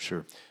covers.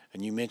 Sure.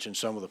 And you mentioned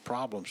some of the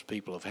problems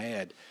people have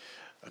had.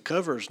 A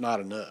cover is not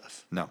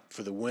enough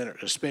for the winter,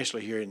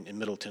 especially here in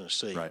Middle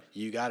Tennessee. Right.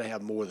 You got to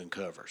have more than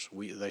covers.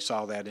 They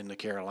saw that in the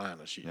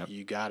Carolinas.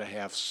 You got to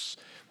have,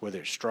 whether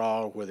it's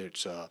straw, whether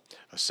it's a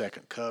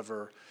second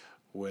cover,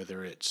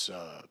 whether it's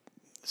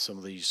some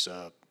of these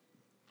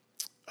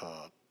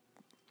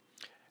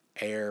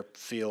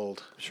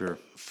air-filled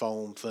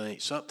foam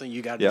things. Something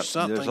you got to do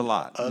something. There's a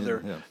lot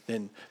other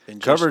than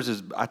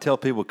covers I tell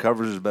people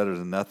covers is better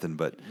than nothing,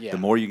 but the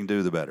more you can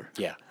do, the better.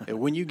 Yeah.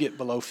 When you get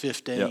below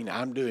 15,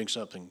 I'm doing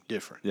something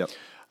different. Yep.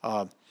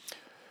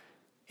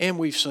 And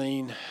we've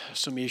seen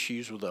some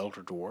issues with the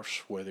ultra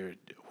dwarfs, whether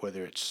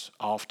it's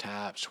off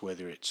types,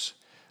 whether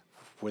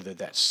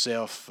that's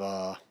self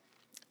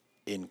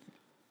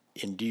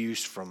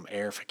induced from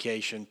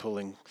airification,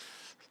 pulling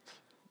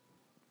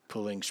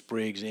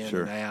sprigs in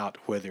and out,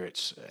 whether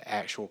it's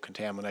actual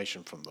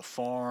contamination from the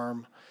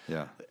farm.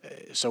 Yeah.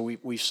 So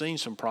we've seen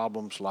some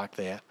problems like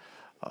that.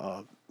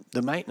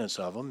 The maintenance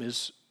of them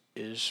is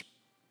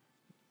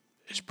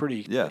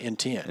pretty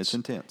intense. It's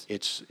intense.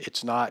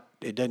 It's not.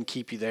 It doesn't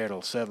keep you there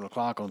till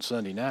 7:00 on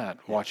Sunday night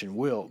watching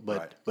wilt,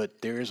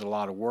 but there is a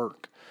lot of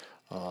work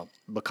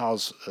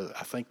because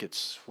I think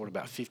it's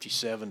about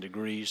 57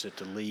 degrees that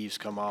the leaves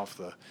come off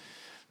the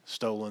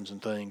stolons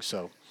and things.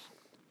 So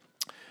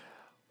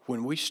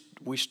when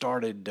we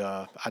started,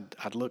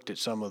 I'd looked at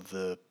some of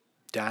the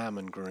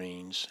diamond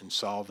greens and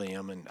saw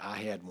them, and I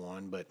had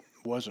one, but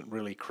wasn't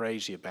really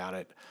crazy about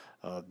it.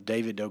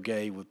 David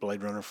Doge with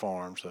Blade Runner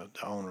Farms, the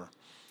owner,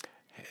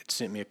 had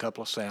sent me a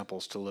couple of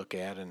samples to look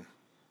at, and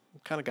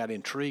kind of got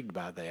intrigued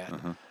by that.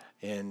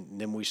 And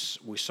then we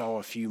saw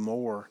a few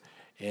more,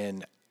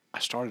 and I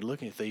started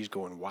looking at these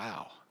going,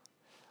 wow,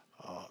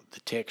 the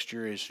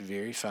texture is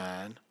very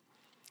fine.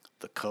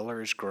 The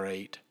color is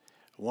great.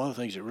 One of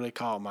the things that really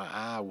caught my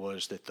eye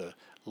was that the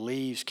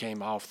leaves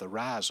came off the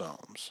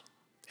rhizomes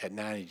at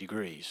 90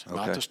 degrees.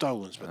 Not the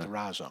stolons, but the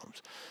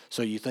rhizomes.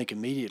 So you think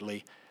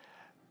immediately,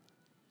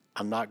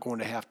 I'm not going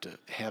to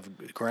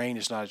have grain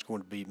is not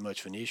going to be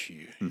much of an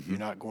issue. You're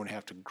not going to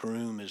have to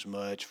groom as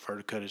much,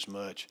 verticut as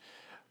much.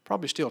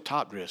 Probably still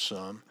top dress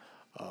some,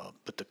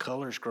 but the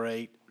color's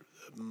great.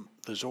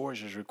 The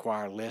zoysias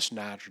require less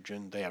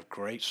nitrogen. They have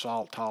great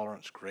salt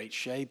tolerance, great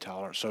shade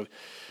tolerance. So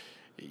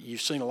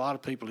you've seen a lot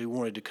of people who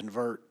wanted to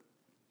convert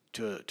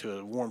to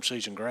a warm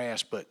season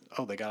grass, but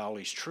they got all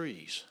these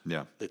trees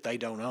that they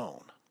don't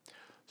own.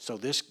 So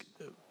this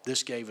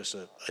gave us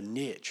a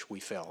niche, we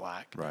felt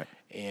like, right?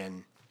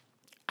 And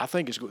I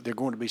think they're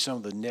going to be some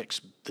of the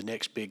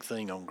next big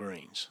thing on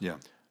greens. Yeah.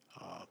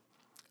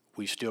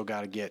 We've still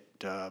got to get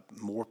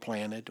more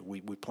planted. We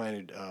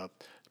planted a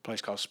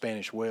place called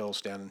Spanish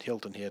Wells down in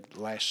Hilton Head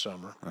last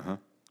summer.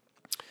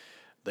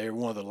 They're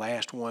one of the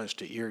last ones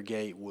to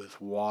irrigate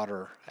with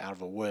water out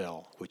of a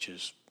well, which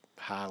is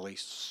highly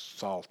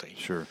salty.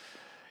 Sure.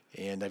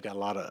 And they've got a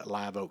lot of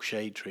live oak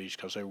shade trees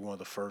because they were one of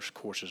the first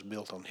courses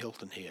built on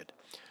Hilton Head.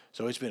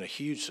 So it's been a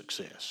huge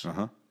success.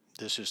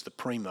 This is the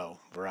Primo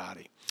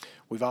variety.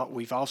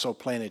 We've also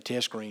planted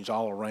test greens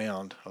all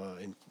around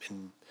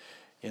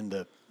in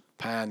the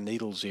Pine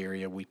Needles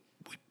area. We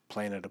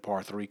planted a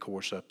par 3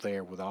 course up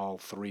there with all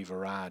 3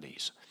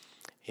 varieties.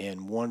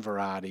 And one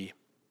variety,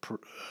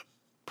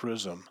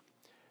 Prism,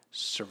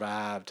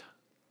 survived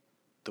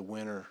the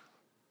winter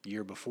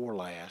year before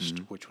last,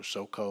 which was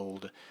so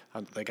cold.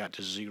 They got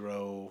to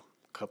 0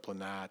 a couple of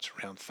nights,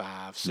 around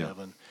 5,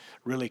 7,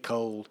 really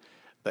cold.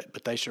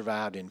 But they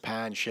survived in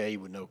pine shade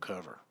with no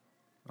cover.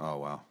 Oh,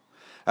 wow.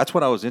 That's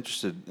what I was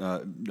interested.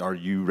 Are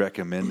you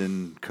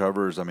recommending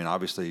covers? I mean,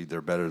 obviously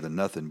they're better than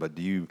nothing, but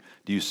do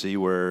you see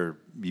where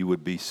you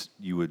would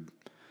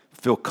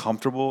feel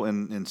comfortable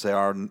in say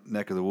our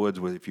neck of the woods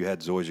with if you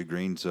had zoysia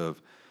greens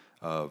of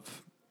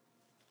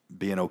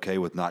being okay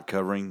with not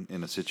covering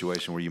in a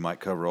situation where you might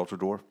cover Ultra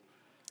Dwarf?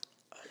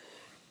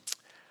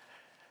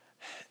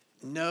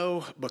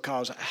 No,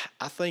 because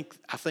I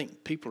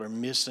think people are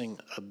missing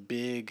a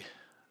big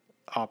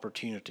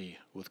opportunity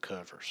with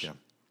covers. Yeah.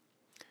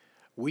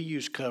 We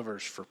use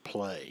covers for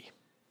play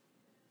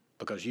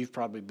because you've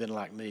probably been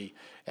like me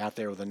out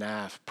there with a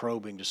knife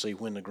probing to see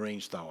when the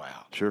greens thaw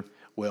out. Sure.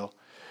 Well,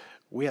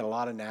 we had a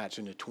lot of nights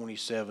in the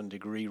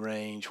 27-degree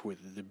range where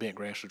the bent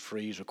grass would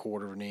freeze a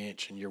quarter of an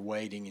inch, and you're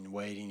waiting and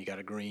waiting. You got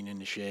a green in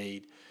the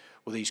shade.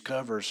 Well, these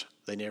covers,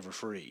 they never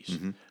freeze.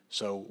 Mm-hmm.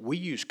 So we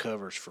use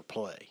covers for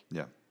play.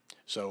 Yeah.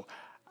 So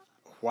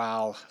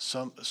while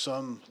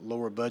some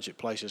lower budget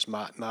places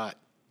might not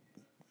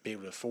be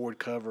able to afford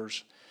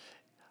covers,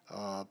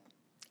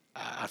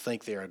 I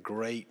think they're a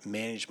great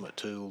management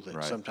tool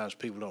that sometimes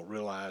people don't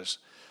realize.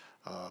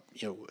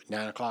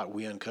 9 o'clock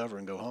we uncover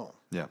and go home.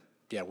 Yeah.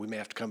 Yeah, we may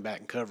have to come back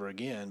and cover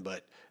again,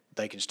 but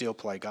they can still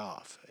play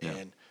golf. Yeah.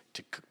 And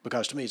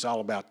because to me it's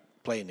all about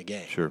playing the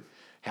game. Sure.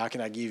 How can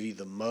I give you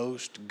the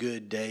most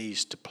good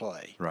days to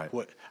play? Right.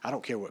 I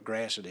don't care what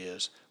grass it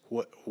is.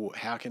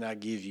 How can I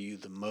give you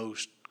the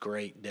most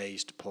great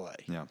days to play?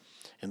 Yeah.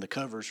 And the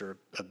covers are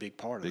a big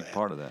part of that. Big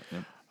part of that.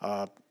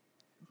 Yeah.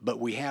 But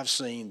we have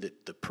seen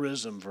that the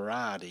Prism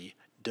variety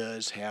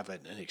does have an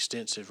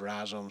extensive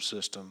rhizome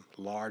system,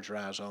 large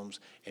rhizomes,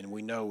 and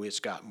we know it's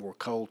got more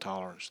cold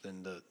tolerance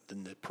than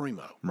the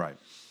Primo. Right.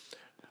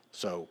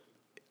 So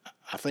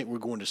I think we're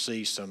going to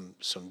see some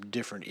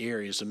different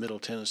areas. The Middle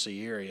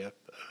Tennessee area,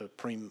 the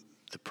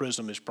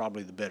Prism is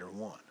probably the better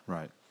one.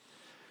 Right.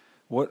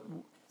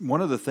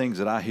 One of the things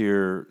that I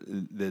hear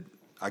that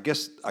I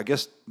guess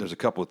there's a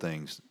couple of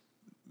things.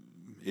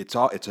 It's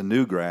a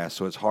new grass,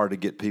 so it's hard to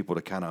get people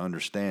to kind of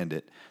understand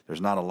it.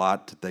 There's not a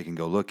lot that they can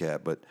go look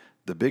at, but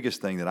the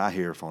biggest thing that I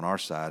hear from our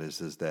side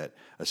is that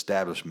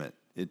establishment.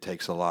 It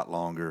takes a lot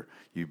longer.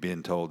 You've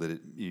been told that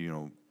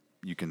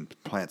you can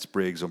plant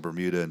sprigs on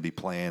Bermuda and be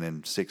playing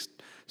in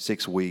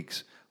six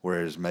weeks,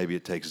 whereas maybe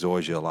it takes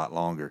zoysia a lot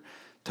longer.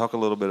 Talk a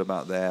little bit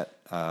about that.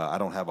 I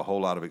don't have a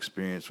whole lot of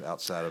experience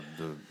outside of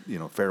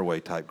the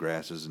fairway type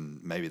grasses,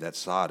 and maybe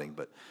that's sodding.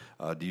 But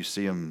do you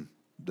see them,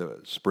 the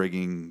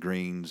sprigging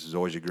greens,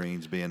 zoysia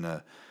greens, being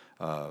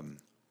an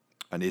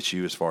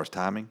issue as far as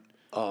timing?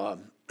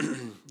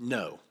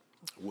 No.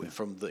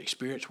 From the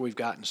experience we've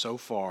gotten so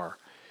far,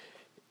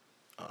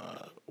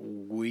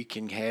 we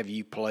can have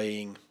you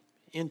playing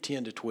in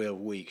 10 to 12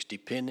 weeks,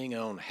 depending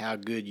on how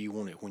good you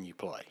want it when you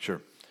play.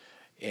 Sure.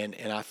 And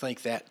I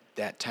think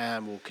that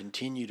time will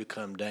continue to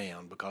come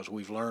down because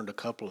we've learned a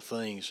couple of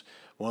things.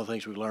 One of the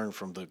things we learned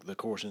from the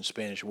course in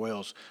Spanish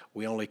Wells,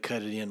 we only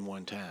cut it in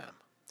one time.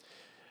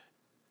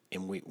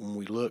 And when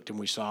we looked and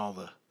we saw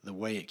the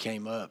way it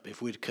came up,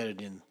 if we'd cut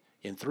it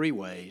in 3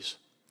 ways,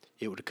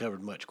 it would have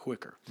covered much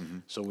quicker. Mm-hmm.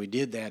 So we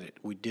did that.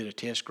 We did a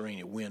test green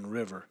at Wind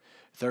River.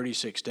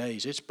 36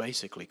 days, it's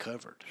basically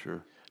covered.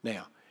 Sure.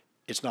 Now,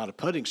 it's not a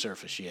putting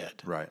surface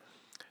yet. Right.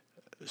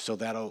 So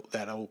that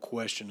old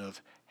question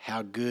of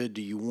how good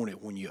do you want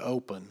it when you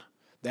open,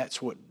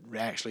 that's what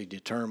actually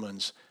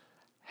determines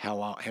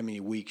how many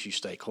weeks you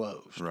stay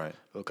closed. Right.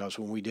 Because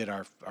when we did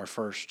our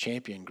first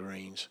champion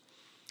greens,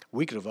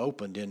 we could have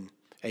opened in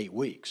 8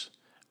 weeks,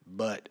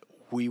 but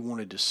we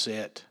wanted to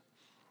set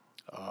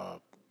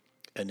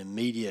an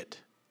immediate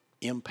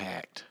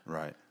impact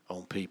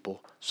on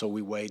people, so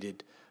we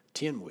waited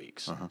 10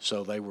 weeks. Uh-huh.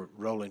 So they were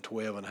rolling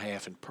 12 and a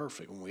half and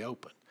perfect when we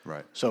opened.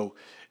 Right. So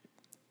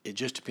it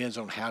just depends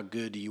on how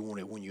good do you want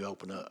it when you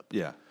open up.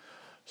 Yeah.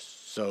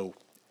 So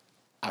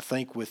I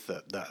think with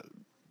the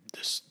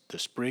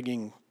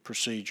sprigging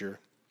procedure,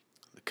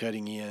 the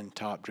cutting in,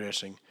 top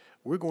dressing,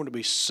 we're going to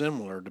be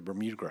similar to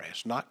Bermuda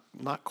grass. Not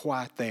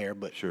quite there,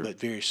 but sure. But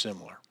very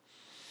similar.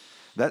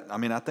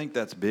 I think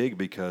that's big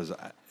because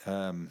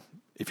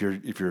if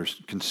you're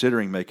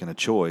considering making a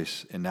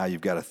choice and now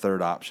you've got a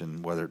third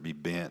option, whether it be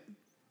bent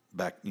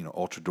back,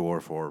 Ultra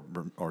Dwarf or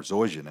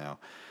zoysia now,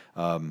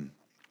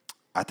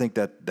 I think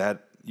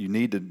that you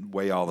need to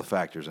weigh all the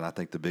factors, and I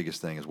think the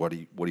biggest thing is what do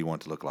you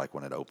want it to look like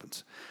when it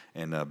opens,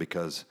 and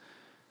because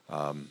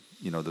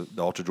the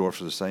Ultra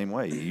Dwarfs are the same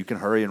way. You can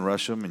hurry and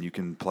rush them, and you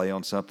can play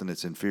on something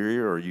that's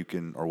inferior,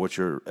 or what's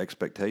your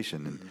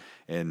expectation, Mm-hmm.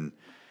 and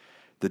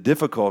the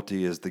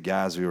difficulty is the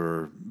guys who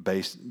are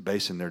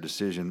basing their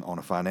decision on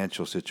a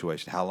financial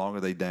situation. How long are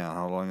they down?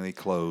 How long are they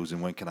closed?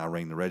 And when can I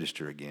ring the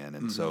register again?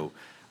 And so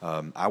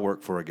I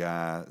work for a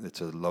guy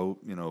that's a low.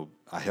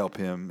 I help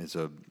him. It's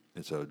a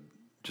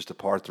just a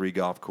par 3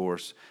 golf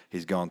course.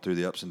 He's gone through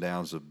the ups and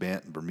downs of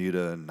Bent and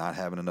Bermuda and not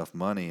having enough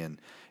money, and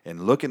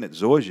looking at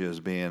Zoysia as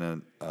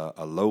being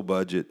a low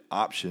budget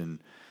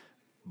option.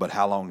 But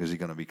how long is he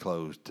going to be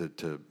closed?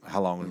 To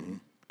how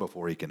long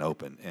before he can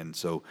open? And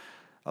so,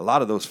 a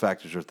lot of those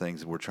factors are things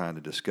that we're trying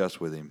to discuss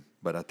with him.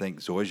 But I think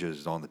Zoysia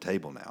is on the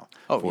table now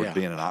for it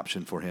being an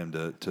option for him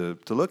to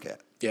look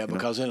at. Yeah,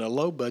 because in a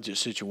low-budget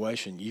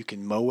situation, you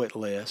can mow it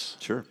less.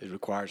 Sure. It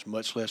requires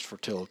much less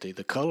fertility.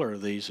 The color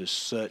of these is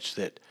such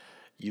that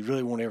you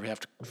really won't ever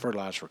have to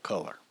fertilize for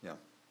color. Yeah.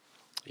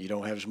 You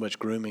don't have as much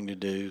grooming to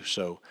do.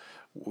 So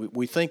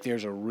we think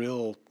there's a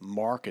real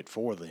market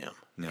for them.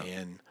 Yeah.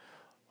 And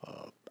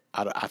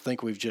I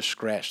think we've just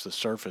scratched the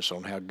surface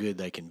on how good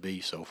they can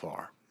be so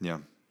far. Yeah.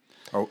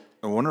 I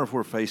wonder if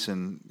we're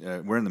facing,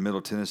 we're in the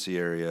Middle Tennessee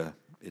area.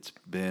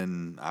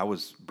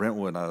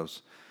 Brentwood,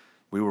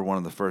 we were one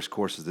of the first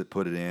courses that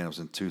put it in. It was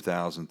in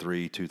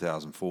 2003,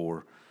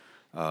 2004.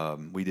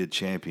 We did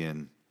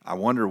Champion. I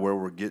wonder where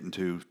we're getting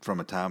to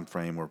from a time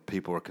frame where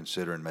people are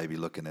considering maybe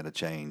looking at a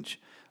change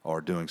or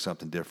doing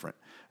something different.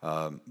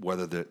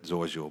 Whether the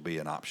Zoysia will be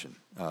an option,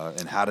 are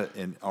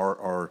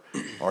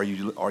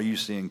you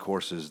seeing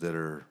courses that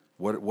are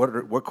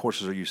what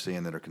courses are you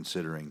seeing that are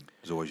considering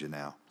Zoysia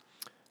now?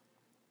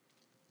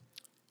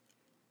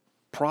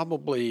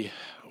 Probably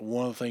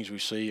one of the things we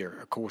see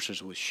are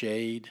courses with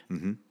shade.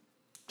 Mm-hmm.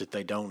 That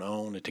they don't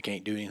own, that they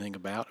can't do anything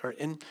about.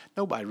 And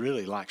nobody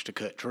really likes to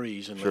cut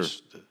trees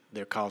unless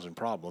they're causing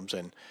problems.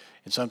 And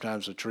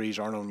sometimes the trees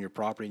aren't on your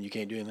property and you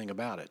can't do anything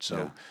about it.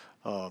 So,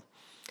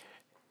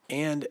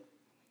 and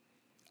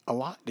a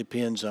lot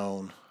depends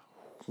on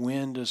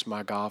when does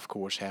my golf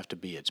course have to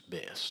be its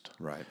best.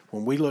 Right.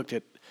 When we looked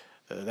at,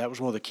 that was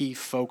one of the key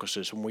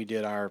focuses when we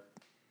did our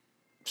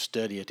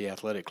study at the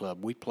athletic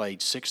club. We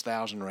played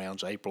 6,000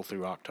 rounds April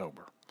through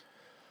October.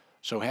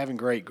 So having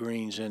great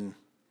greens in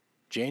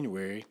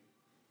January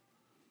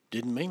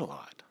didn't mean a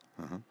lot.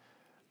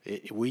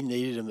 We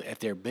needed them at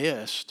their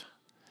best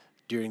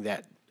during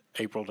that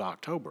April to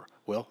October.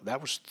 Well, that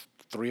was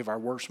 3 of our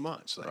worst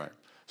months there. Right.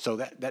 So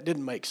that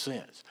didn't make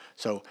sense.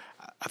 So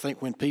I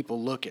think when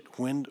people look at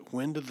when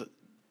do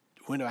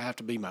I have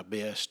to be my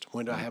best,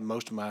 when do I have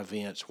most of my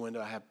events, when do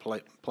I have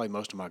play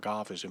most of my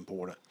golf is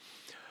important.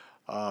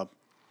 And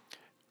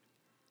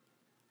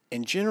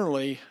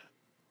generally,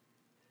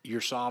 you're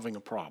solving a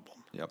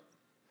problem. Yep.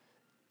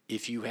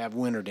 If you have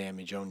winter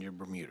damage on your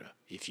Bermuda,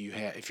 if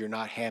you're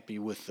not happy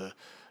with the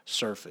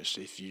surface,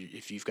 if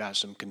you've got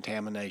some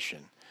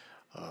contamination,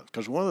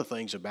 because one of the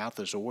things about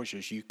the Zoysia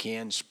is you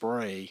can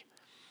spray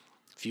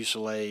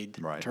Fusilade,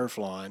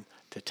 Turflawn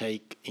to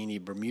take any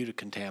Bermuda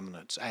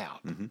contaminants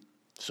out. Mm-hmm.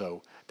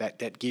 So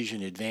that gives you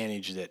an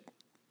advantage that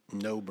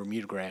no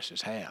Bermuda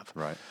grasses have.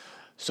 Right.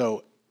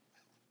 So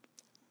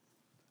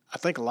I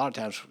think a lot of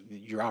times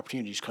your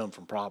opportunities come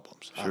from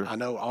problems. Sure. I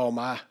know all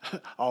my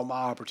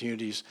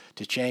opportunities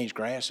to change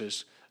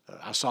grasses,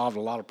 I solved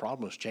a lot of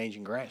problems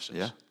changing grasses.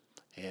 Yeah.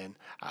 And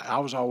I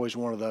was always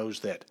one of those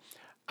that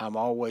I'm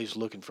always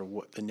looking for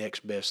what the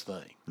next best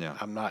thing. Yeah.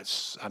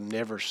 I'm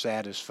never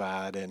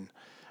satisfied, and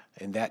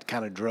that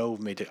kind of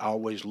drove me to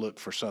always look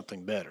for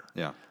something better.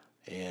 Yeah.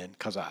 And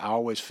because I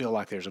always feel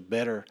like there's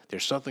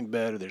something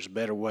better, there's a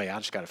better way. I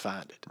just got to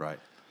find it. Right.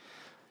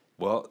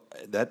 Well,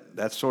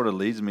 that sort of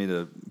leads me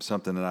to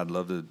something that I'd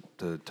love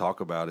to talk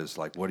about is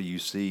like, what do you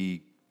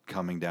see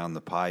coming down the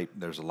pipe?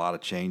 There's a lot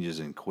of changes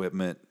in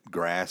equipment,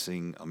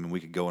 grassing. I mean, we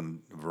could go in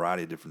a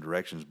variety of different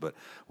directions, but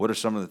what are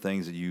some of the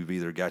things that you've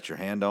either got your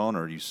hand on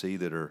or you see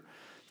that are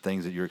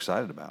things that you're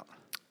excited about?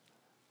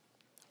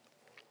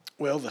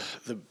 Well,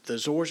 the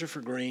Zoysia for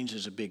greens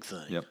is a big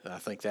thing. Yep. I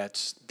think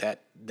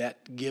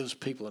that gives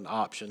people an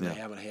option they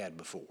haven't had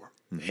before,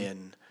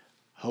 and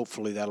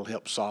hopefully that'll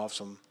help solve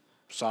some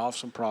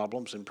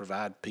problems and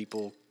provide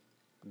people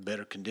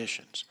better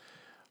conditions.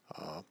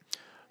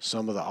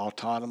 Some of the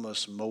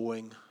autonomous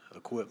mowing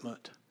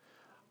equipment.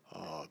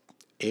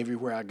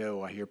 Everywhere I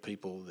go, I hear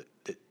people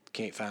that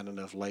can't find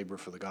enough labor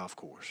for the golf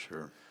course.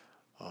 Sure.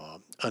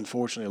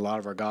 Unfortunately, a lot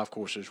of our golf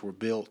courses were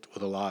built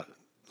with a lot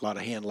of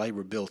hand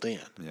labor built in.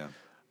 Yeah.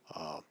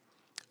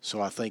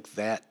 So I think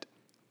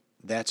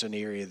that's an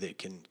area that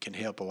can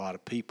help a lot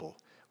of people.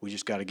 We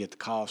just got to get the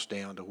cost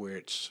down to where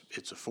it's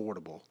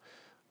affordable.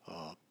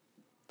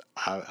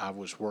 I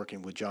was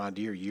working with John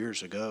Deere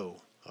years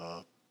ago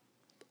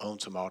on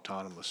some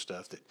autonomous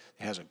stuff that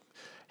hasn't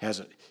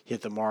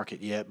hit the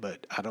market yet,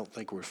 but I don't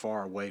think we're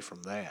far away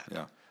from that.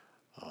 Yeah.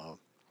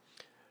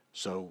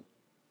 So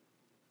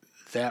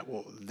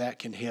that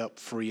can help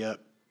free up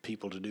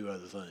people to do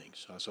other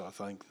things. So I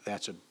think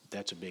that's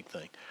a big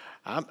thing.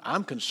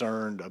 I'm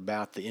concerned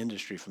about the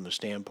industry from the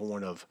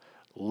standpoint of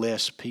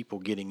less people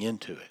getting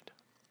into it.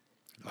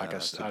 Like I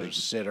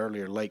said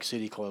earlier, Lake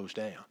City closed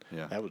down.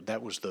 Yeah.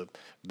 That was the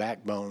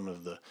backbone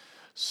of the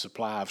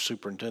supply of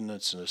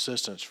superintendents and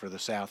assistants for the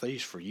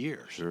Southeast for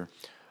years. Sure.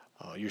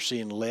 You're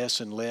seeing less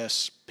and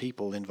less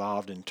people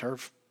involved in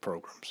turf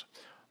programs.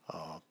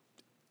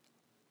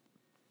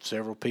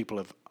 Several people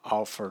have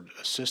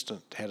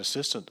had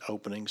assistant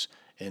openings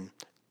and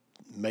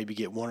maybe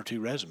get 1 or 2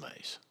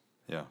 resumes.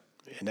 Yeah.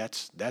 And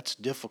that's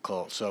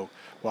difficult. So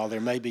while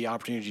there may be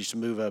opportunities to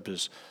move up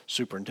as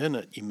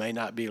superintendent, you may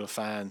not be able to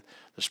find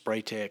the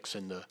spray techs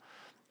and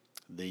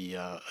the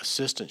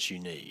assistance you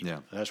need. Yeah.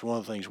 That's one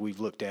of the things we've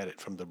looked at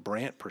it from the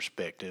Brant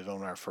perspective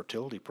on our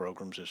fertility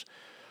programs is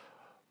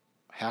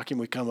how can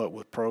we come up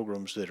with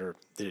programs that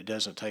it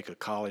doesn't take a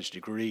college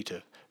degree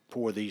to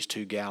pour these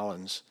 2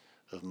 gallons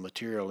of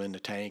material in the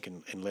tank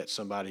and let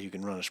somebody who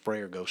can run a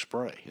sprayer go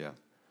spray. Yeah.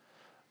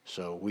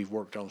 So we've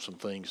worked on some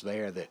things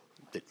there that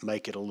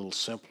make it a little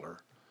simpler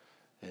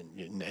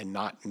and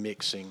not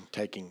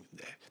taking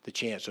the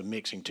chance of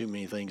mixing too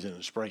many things in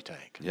a spray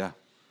tank. Yeah.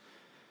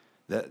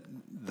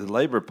 The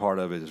labor part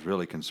of it is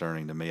really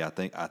concerning to me. I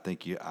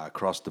think you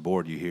across the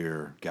board you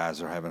hear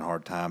guys are having a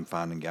hard time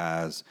finding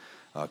guys,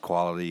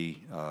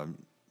 quality.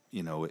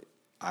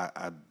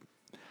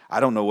 I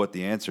don't know what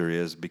the answer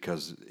is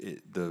because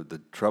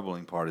the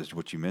troubling part is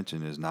what you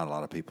mentioned is not a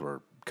lot of people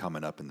are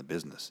coming up in the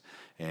business,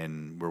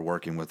 and we're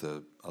working with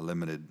a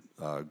limited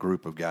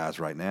group of guys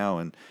right now,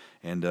 and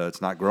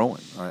it's not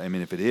growing. I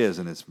mean, if it is,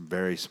 and it's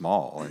very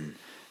small,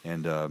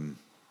 and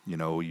you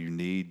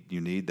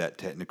need that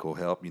technical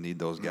help. You need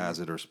those guys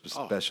that are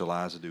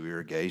specialized to do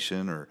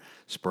irrigation or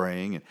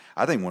spraying. And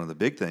I think one of the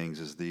big things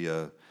is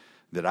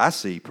that I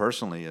see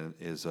personally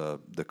is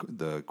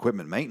the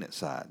equipment maintenance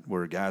side,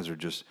 where guys are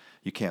just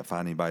you can't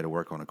find anybody to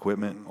work on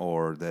equipment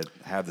or that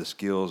have the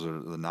skills or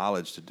the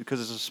knowledge to do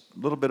because it's a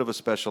little bit of a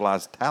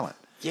specialized talent.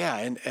 Yeah,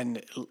 and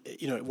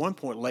at one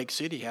point Lake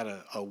City had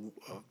a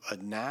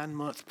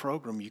 9-month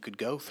program you could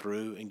go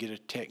through and get a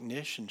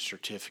technician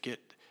certificate.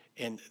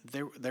 And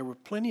there were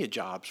plenty of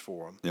jobs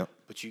for them, Yep.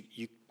 but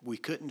we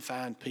couldn't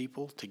find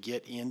people to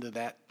get into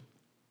that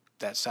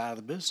side of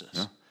the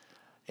business,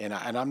 and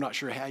I'm not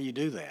sure how you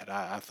do that.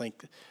 I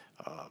think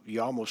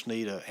you almost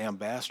need an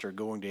ambassador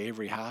going to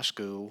every high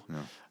school.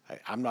 Yeah.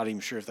 I'm not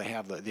even sure if they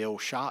have the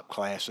old shop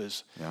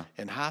classes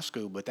in high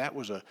school, but that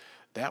was a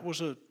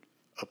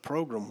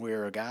program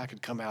where a guy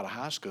could come out of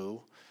high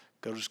school,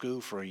 go to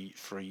school for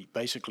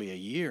basically a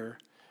year.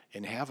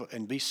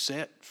 And be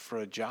set for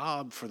a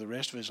job for the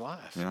rest of his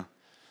life.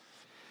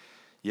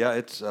 Yeah.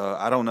 It's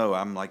I don't know.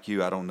 I'm like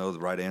you. I don't know the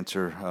right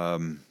answer.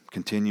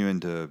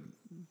 Continuing to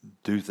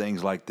do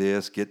things like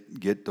this,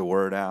 get the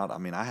word out. I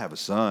mean, I have a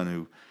son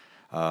who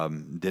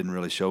didn't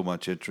really show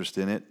much interest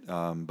in it,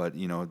 but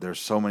there's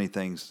so many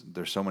things.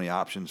 There's so many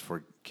options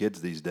for kids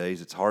these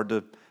days. It's hard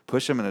to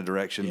push them in a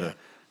direction to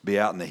be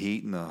out in the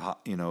heat and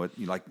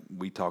like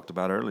we talked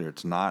about earlier.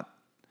 It's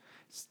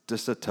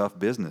just a tough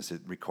business.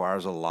 It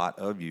requires a lot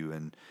of you,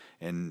 and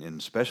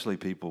especially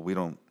people.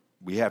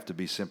 We have to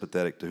be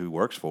sympathetic to who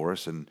works for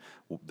us, and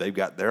they've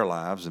got their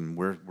lives, and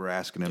we're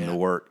asking them to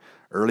work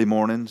early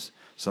mornings,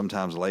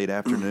 sometimes late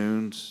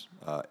afternoons,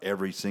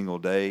 every single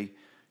day,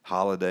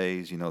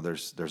 holidays.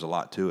 There's a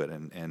lot to it,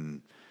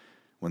 and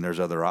when there's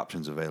other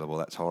options available,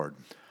 that's hard.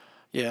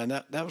 Yeah, and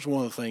that was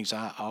one of the things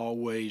I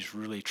always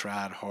really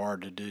tried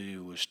hard to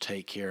do was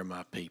take care of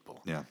my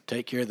people. Yeah.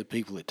 Take care of the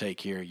people that take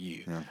care of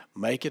you. Yeah.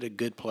 Make it a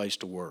good place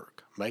to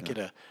work. Make it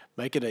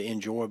an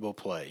enjoyable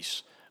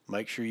place.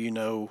 Make sure you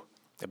know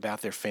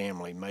about their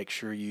family. Make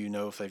sure you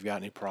know if they've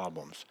got any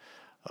problems.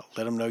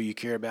 Let them know you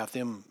care about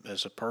them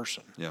as a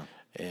person. Yeah.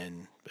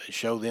 And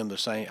show them the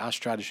same. I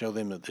try to show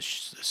them the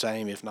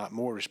same, if not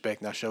more,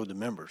 respect than I showed the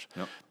members,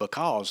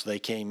 because they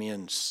came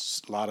in,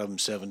 a lot of them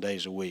 7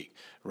 days a week,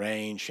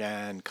 rain,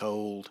 shine,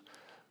 cold,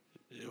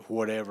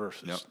 whatever.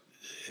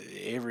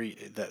 They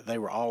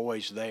were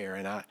always there,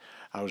 and I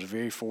was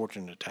very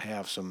fortunate to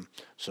have some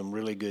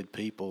really good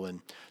people.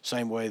 And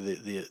same way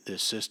the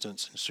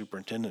assistants and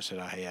superintendents that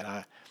I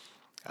had,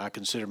 I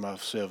consider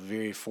myself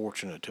very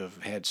fortunate to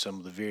have had some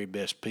of the very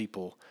best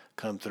people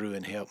come through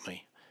and help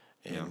me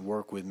and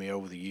work with me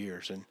over the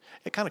years. And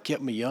it kind of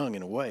kept me young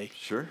in a way.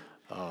 Sure.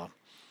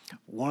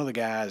 One of the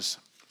guys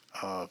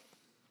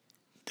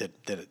that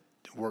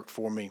worked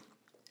for me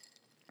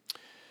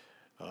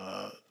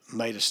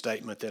made a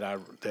statement that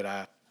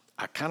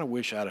I kind of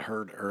wish I'd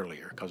heard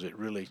earlier because it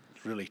really,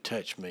 really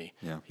touched me.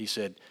 Yeah. He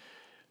said,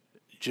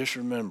 just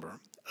remember,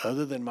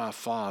 other than my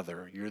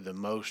father, you're the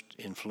most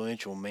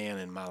influential man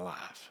in my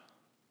life.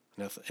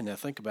 Now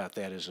think about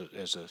that as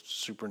a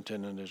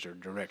superintendent, as a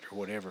director,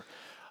 whatever.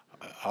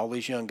 All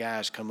these young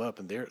guys come up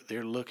and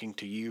they're looking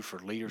to you for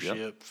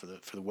leadership,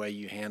 for the way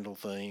you handle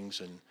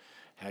things and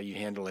how you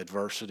handle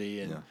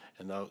adversity and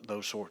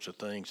those sorts of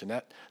things. And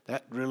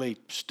that really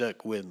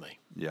stuck with me.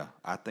 Yeah,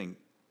 I think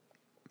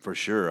for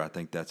sure. I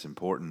think that's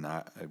important.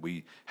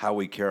 How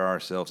we carry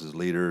ourselves as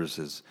leaders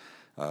is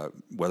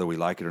whether we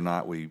like it or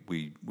not. We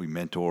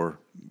mentor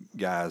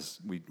guys.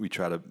 We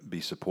try to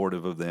be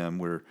supportive of them.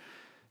 We're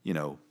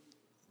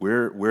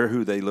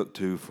who they look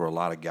to for a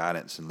lot of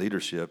guidance and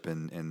leadership,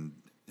 and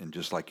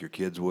just like your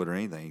kids would or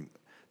anything,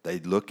 they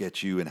look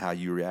at you and how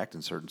you react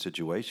in certain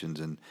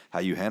situations and how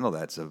you handle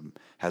that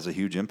has a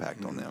huge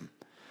impact on them.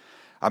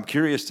 I'm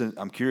curious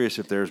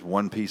if there's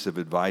one piece of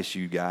advice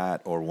you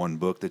got or one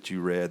book that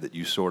you read that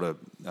you sort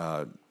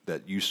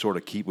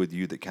of keep with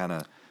you that kind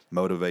of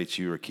motivates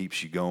you or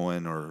keeps you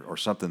going or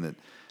something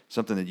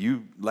something that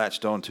you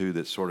latched onto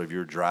that's sort of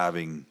your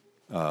driving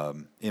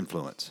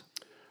influence?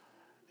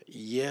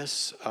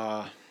 Yes,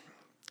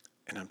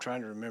 and I'm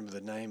trying to remember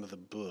the name of the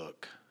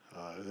book,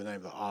 the name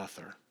of the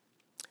author,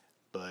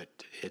 but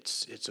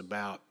it's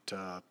about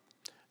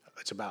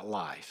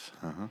life,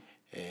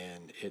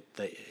 and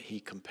he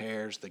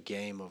compares the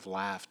game of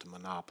life to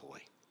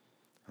Monopoly.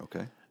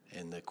 Okay.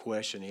 And the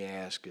question he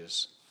asks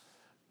is,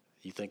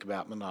 you think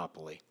about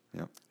Monopoly,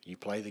 Yep. you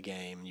play the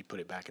game, and you put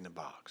it back in the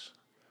box.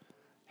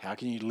 How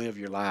can you live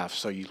your life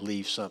so you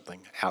leave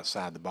something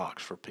outside the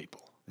box for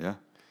people? Yeah.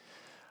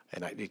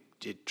 And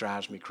it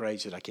drives me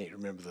crazy that I can't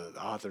remember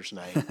the author's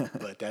name,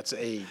 but that's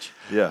age.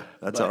 Yeah,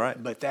 that's all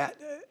right. But that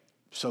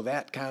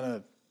kind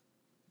of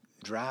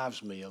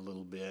drives me a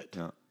little bit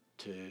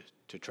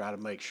to try to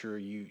make sure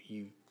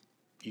you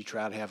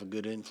try to have a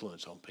good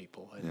influence on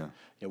people.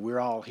 And we're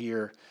all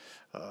here.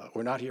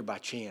 We're not here by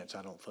chance,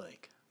 I don't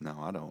think. No,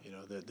 I don't. You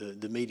know,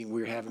 the meeting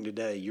we're having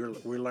today,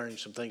 we're learning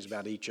some things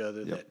about each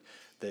other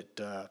that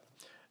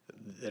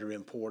are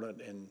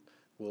important and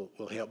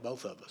will help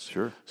both of us.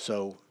 Sure.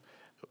 So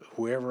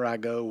wherever I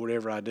go,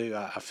 whatever I do,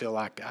 I feel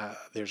like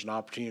there's an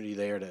opportunity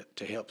there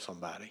to help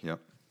somebody. Yep.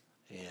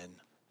 And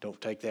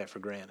don't take that for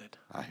granted.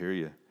 I hear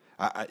you.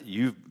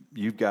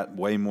 You've got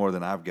way more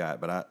than I've got,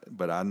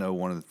 but I know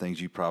one of the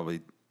things you probably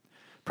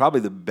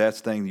the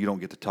best thing you don't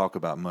get to talk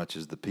about much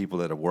is the people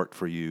that have worked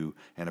for you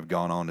and have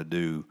gone on to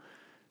do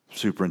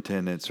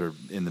superintendents or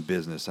in the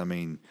business. I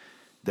mean,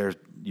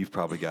 you've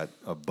probably got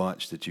a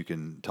bunch that you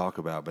can talk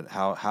about, but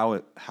how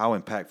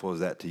impactful is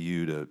that to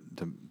you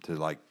to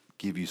like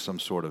give you some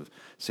sort of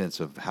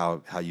sense of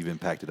how you've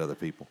impacted other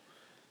people?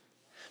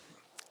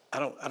 I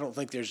don't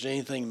think there's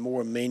anything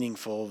more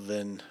meaningful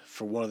than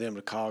for one of them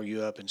to call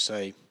you up and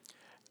say,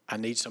 I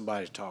need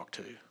somebody to talk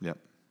to. Yep.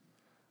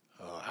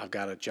 I've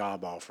got a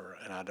job offer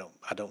and I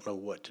don't know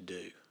what to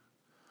do.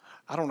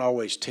 I don't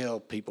always tell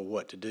people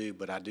what to do,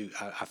 but I do.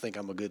 I think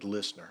I'm a good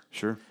listener.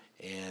 Sure.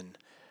 And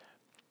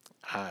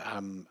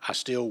I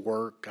still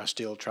work. I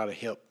still try to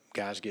help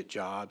guys get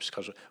jobs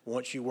because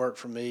once you work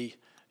for me,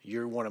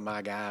 you're one of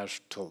my guys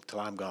till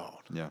I'm gone.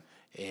 Yeah.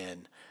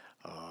 And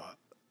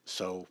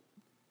so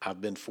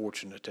I've been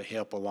fortunate to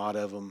help a lot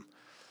of them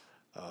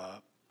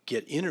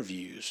get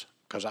interviews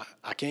because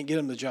I can't get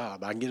them the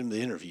job. I can get them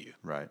the interview.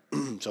 Right.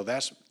 So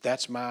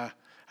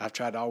I've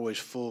tried to always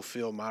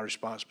fulfill my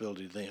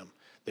responsibility to them.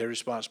 Their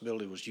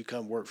responsibility was you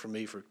come work for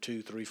me for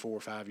 2, 3,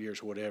 4, 5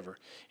 years, whatever,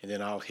 and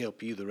then I'll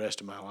help you the rest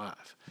of my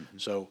life. Mm-hmm.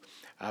 So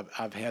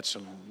I've had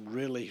some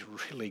really,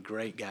 really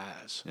great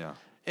guys. Yeah.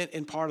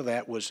 And part of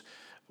that was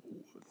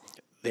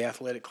the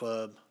athletic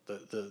club,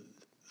 the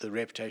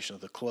reputation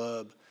of the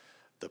club,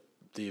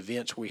 the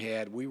events we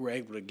had. We were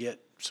able to get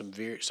some of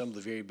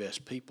the very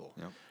best people.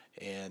 Yep.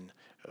 And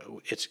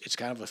it's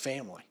kind of a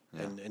family.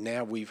 Yeah. And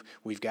now we've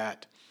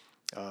got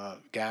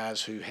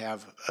guys who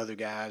have other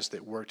guys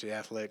that worked at the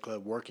athletic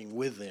club working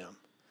with them,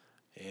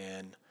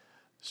 and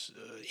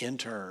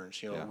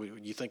interns. You know,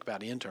 you think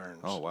about interns.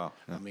 Oh wow!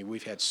 Yeah. I mean,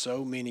 we've had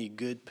so many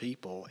good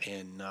people,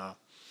 and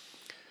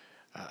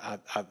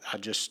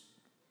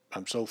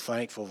I'm so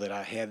thankful that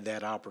I had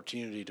that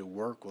opportunity to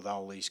work with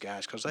all these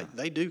guys because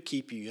they do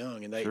keep you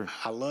young, and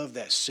I love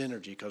that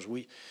synergy because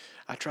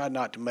I tried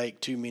not to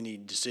make too many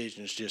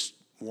decisions just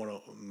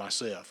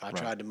myself. I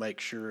tried to make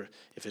sure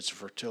if it's a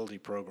fertility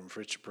program, if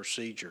it's a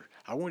procedure,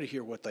 I want to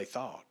hear what they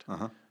thought.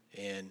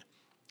 And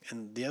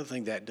the other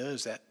thing that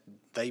does that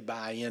they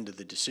buy into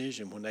the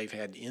decision when they've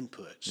had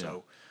input.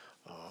 So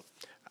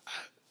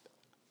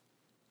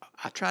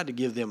I tried to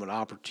give them an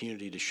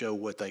opportunity to show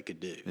what they could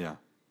do. Yeah.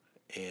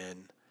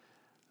 And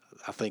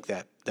I think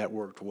that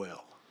worked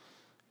well.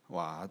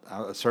 Wow.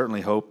 I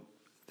certainly hope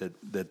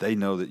that they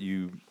know that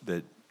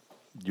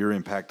your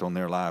impact on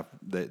their life,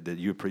 that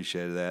you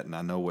appreciated that, and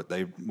I know what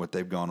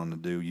they've gone on to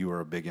do. You are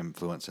a big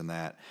influence in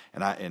that,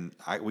 and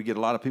we get a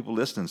lot of people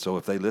listening. So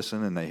if they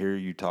listen and they hear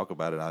you talk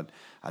about it,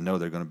 I know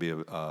they're going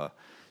to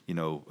be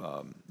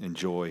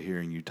enjoy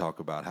hearing you talk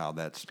about how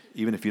that's,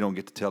 even if you don't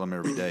get to tell them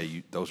every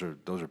day, those are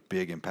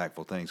big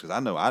impactful things. Because I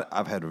know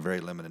I've had a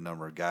very limited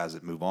number of guys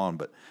that move on,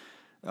 but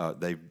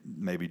they've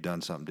maybe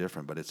done something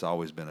different. But it's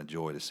always been a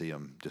joy to see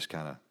them just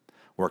kind of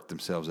work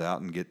themselves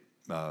out and get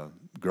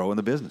grow in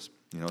the business.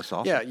 You know, it's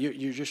awesome. Yeah,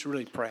 you're just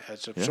really proud.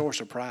 It's a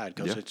source of pride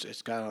because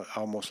it's kind of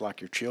almost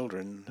like your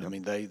children. Yep. I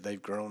mean,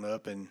 they've grown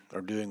up and are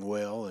doing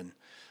well, and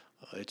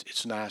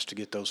it's nice to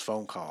get those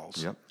phone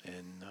calls. Yep.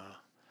 And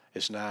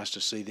it's nice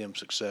to see them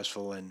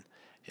successful and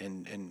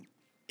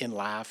in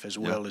life as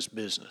well as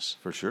business.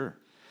 For sure.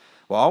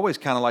 Well, I always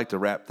kind of like to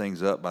wrap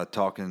things up by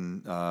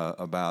talking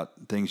about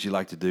things you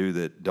like to do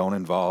that don't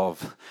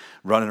involve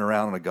running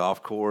around on a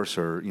golf course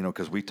or,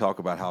 because we talk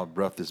about how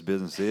rough this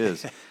business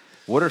is.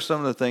 What are some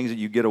of the things that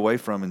you get away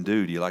from and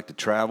do? Do you like to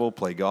travel,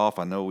 play golf?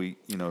 I know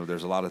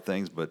there's a lot of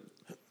things, but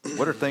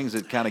what are things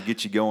that kind of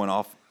get you going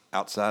off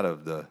outside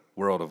of the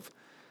world of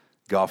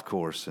golf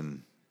course?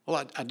 And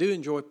well, I do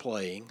enjoy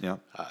playing. Yeah.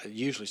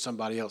 Usually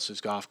somebody else's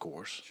golf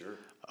course. Sure.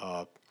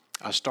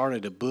 I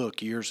started a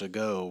book years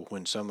ago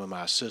when some of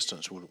my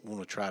assistants would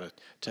want to try to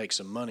take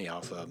some money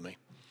off of me.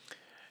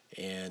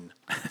 And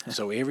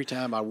so every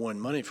time I won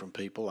money from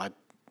people, I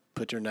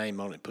put their name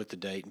on it, put the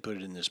date, and put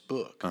it in this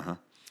book.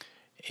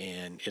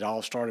 And it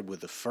all started with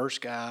the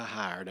first guy I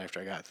hired after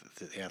I got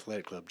to the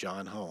athletic club,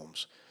 John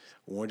Holmes,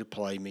 wanted to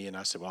play me, and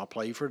I said, well, I'll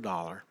play you for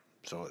 $1.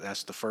 So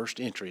that's the first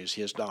entry is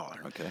his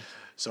 $1. Okay.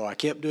 So I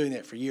kept doing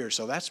that for years.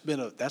 So that's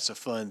a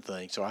fun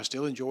thing. So I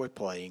still enjoy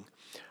playing.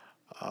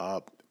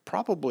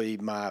 Probably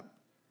my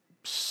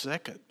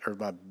second or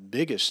my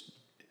biggest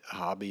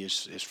hobby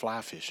is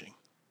fly fishing.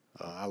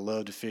 I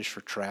love to fish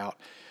for trout.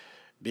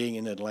 Being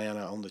in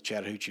Atlanta on the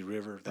Chattahoochee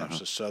River, that's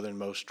the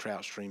southernmost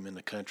trout stream in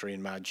the country,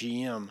 and my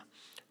GM,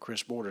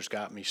 Chris Borders,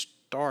 got me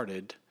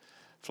started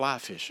fly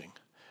fishing.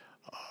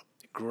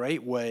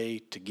 Great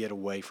way to get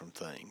away from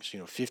things.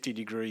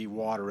 50-degree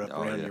water up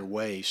around your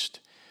waist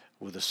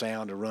with the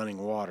sound of running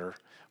water,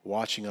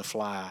 watching a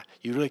fly.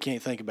 You really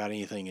can't think about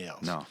anything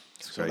else. No.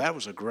 So that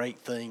was a great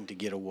thing to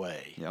get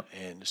away. Yep.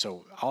 And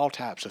so all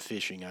types of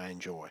fishing I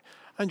enjoy.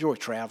 I enjoy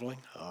traveling.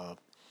 I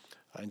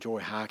enjoy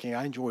hiking.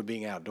 I enjoy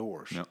being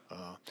outdoors. Yep.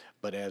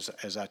 But as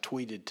I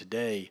tweeted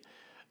today,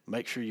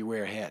 make sure you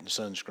wear a hat and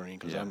sunscreen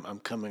because I'm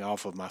coming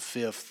off of my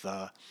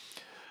 5th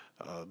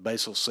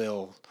basal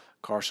cell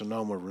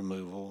carcinoma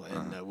removal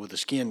and with a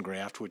skin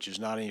graft, which is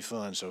not any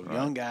fun. So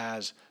young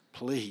guys,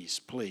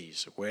 please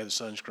wear the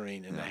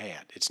sunscreen and the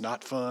hat. It's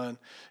not fun.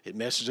 It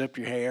messes up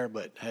your hair,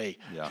 but hey,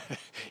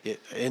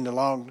 in the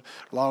long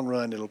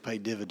run, it'll pay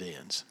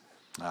dividends.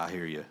 I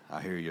hear you.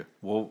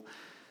 Well,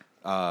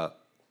 I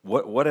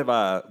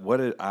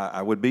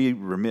would be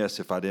remiss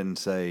if I didn't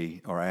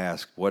say or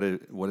ask what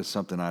is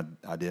something I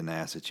didn't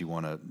ask that you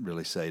want to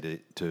really say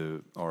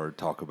to or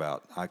talk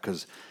about?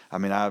 Because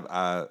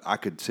I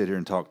could sit here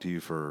and talk to you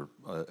for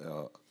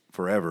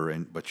forever,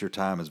 but your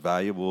time is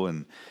valuable,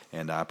 and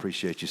I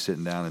appreciate you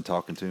sitting down and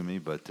talking to me.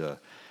 But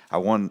I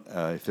want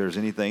if there's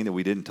anything that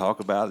we didn't talk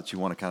about that you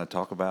want to kind of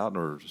talk about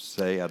or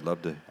say, I'd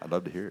love to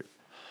hear it.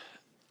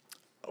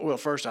 Well,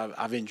 first,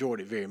 I've enjoyed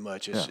it very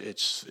much.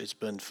 It's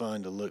been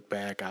fun to look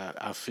back.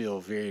 I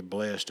feel very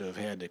blessed to have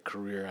had the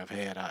career I've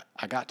had.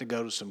 I got to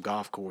go to some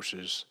golf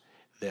courses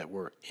that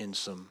were in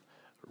some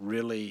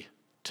really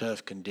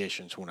tough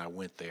conditions when I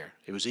went there.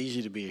 It was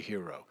easy to be a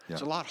hero. Yeah.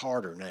 It's a lot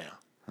harder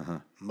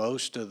now.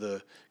 Most of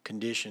the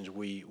conditions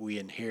we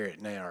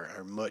inherit now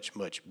are much,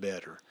 much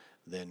better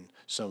than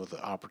some of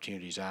the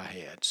opportunities I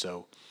had.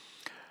 So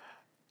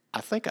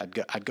I think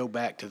I'd go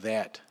back to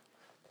that.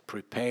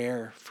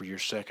 Prepare for your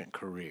second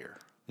career.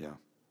 Yeah.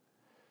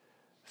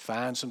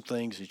 Find some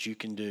things that you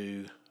can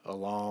do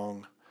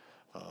along.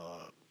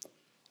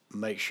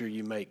 Make sure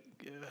you make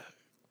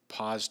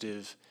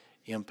positive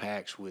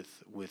impacts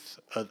with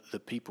the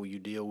people you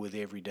deal with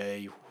every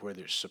day,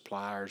 whether it's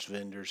suppliers,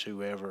 vendors,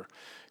 whoever.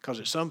 Because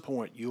at some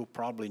point you'll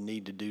probably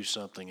need to do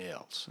something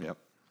else. Yep.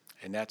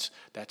 And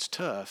that's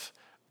tough.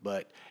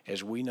 But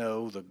as we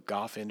know, the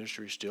golf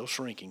industry is still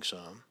shrinking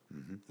some.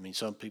 I mean,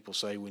 some people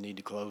say we need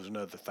to close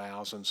another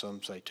 1,000.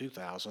 Some say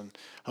 2,000.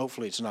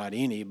 Hopefully, it's not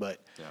any, but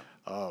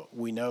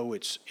we know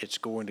it's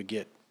going to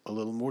get a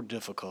little more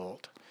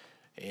difficult,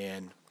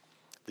 and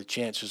the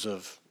chances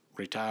of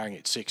retiring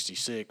at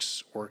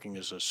 66, working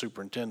as a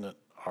superintendent,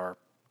 are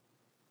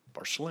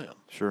slim.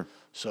 Sure.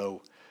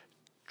 So,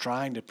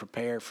 trying to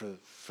prepare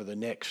for the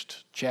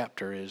next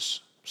chapter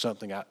is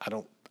something I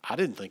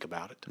didn't think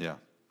about it. Yeah.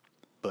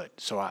 But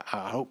so I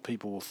hope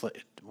people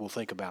will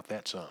think about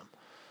that some.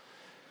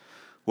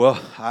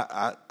 Well,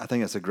 I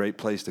think that's a great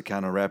place to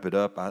kind of wrap it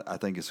up. I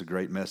think it's a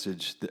great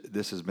message.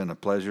 This has been a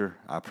pleasure.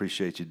 I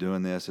appreciate you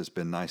doing this. It's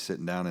been nice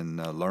sitting down and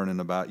learning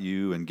about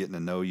you and getting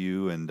to know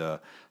you, and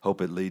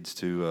hope it leads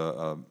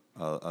to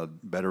a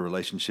better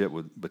relationship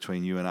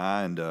between you and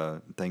I, and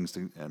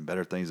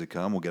better things to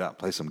come. We'll get out and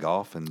play some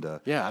golf, and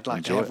I'd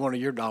like to have one of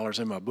your dollars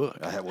in my book.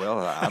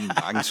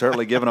 I can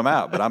certainly give them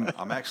out, but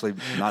I'm actually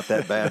not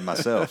that bad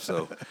myself.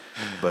 So,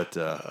 but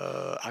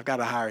I've got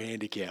a higher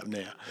handicap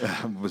now.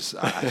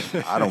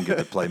 I don't get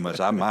to play much.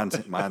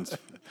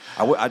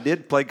 I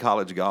did play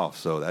college golf,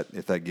 so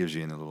if that gives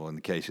you a little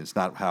indication. It's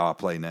not how I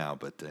play now,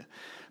 but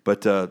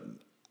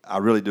I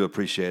really do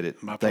appreciate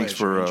it. My Thanks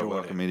pleasure. for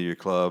welcoming me to your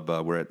club.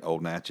 We're at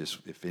Old Natchez.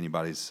 If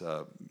anybody's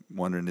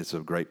wondering, it's a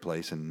great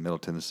place in Middle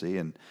Tennessee,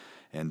 and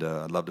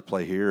I'd love to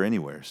play here or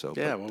anywhere. So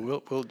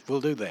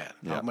we'll do that.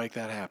 Yeah. I'll make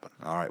that happen.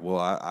 All right. Well,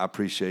 I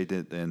appreciate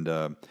it, and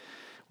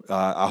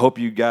I hope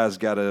you guys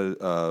got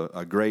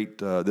a great.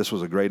 This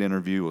was a great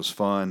interview. It was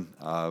fun.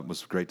 It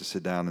was great to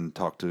sit down and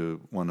talk to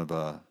one of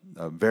a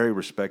very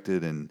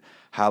respected and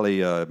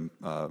highly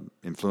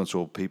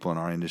influential people in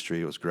our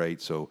industry. It was great.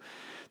 So.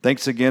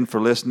 Thanks again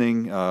for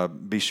listening.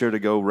 Be sure to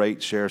go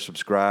rate, share,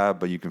 subscribe.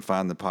 But you can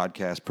find the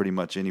podcast pretty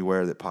much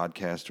anywhere that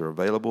podcasts are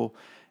available.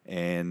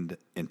 And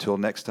until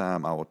next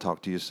time, I will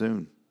talk to you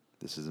soon.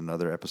 This is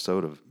another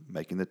episode of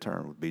Making the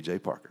Turn with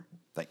BJ Parker.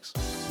 Thanks.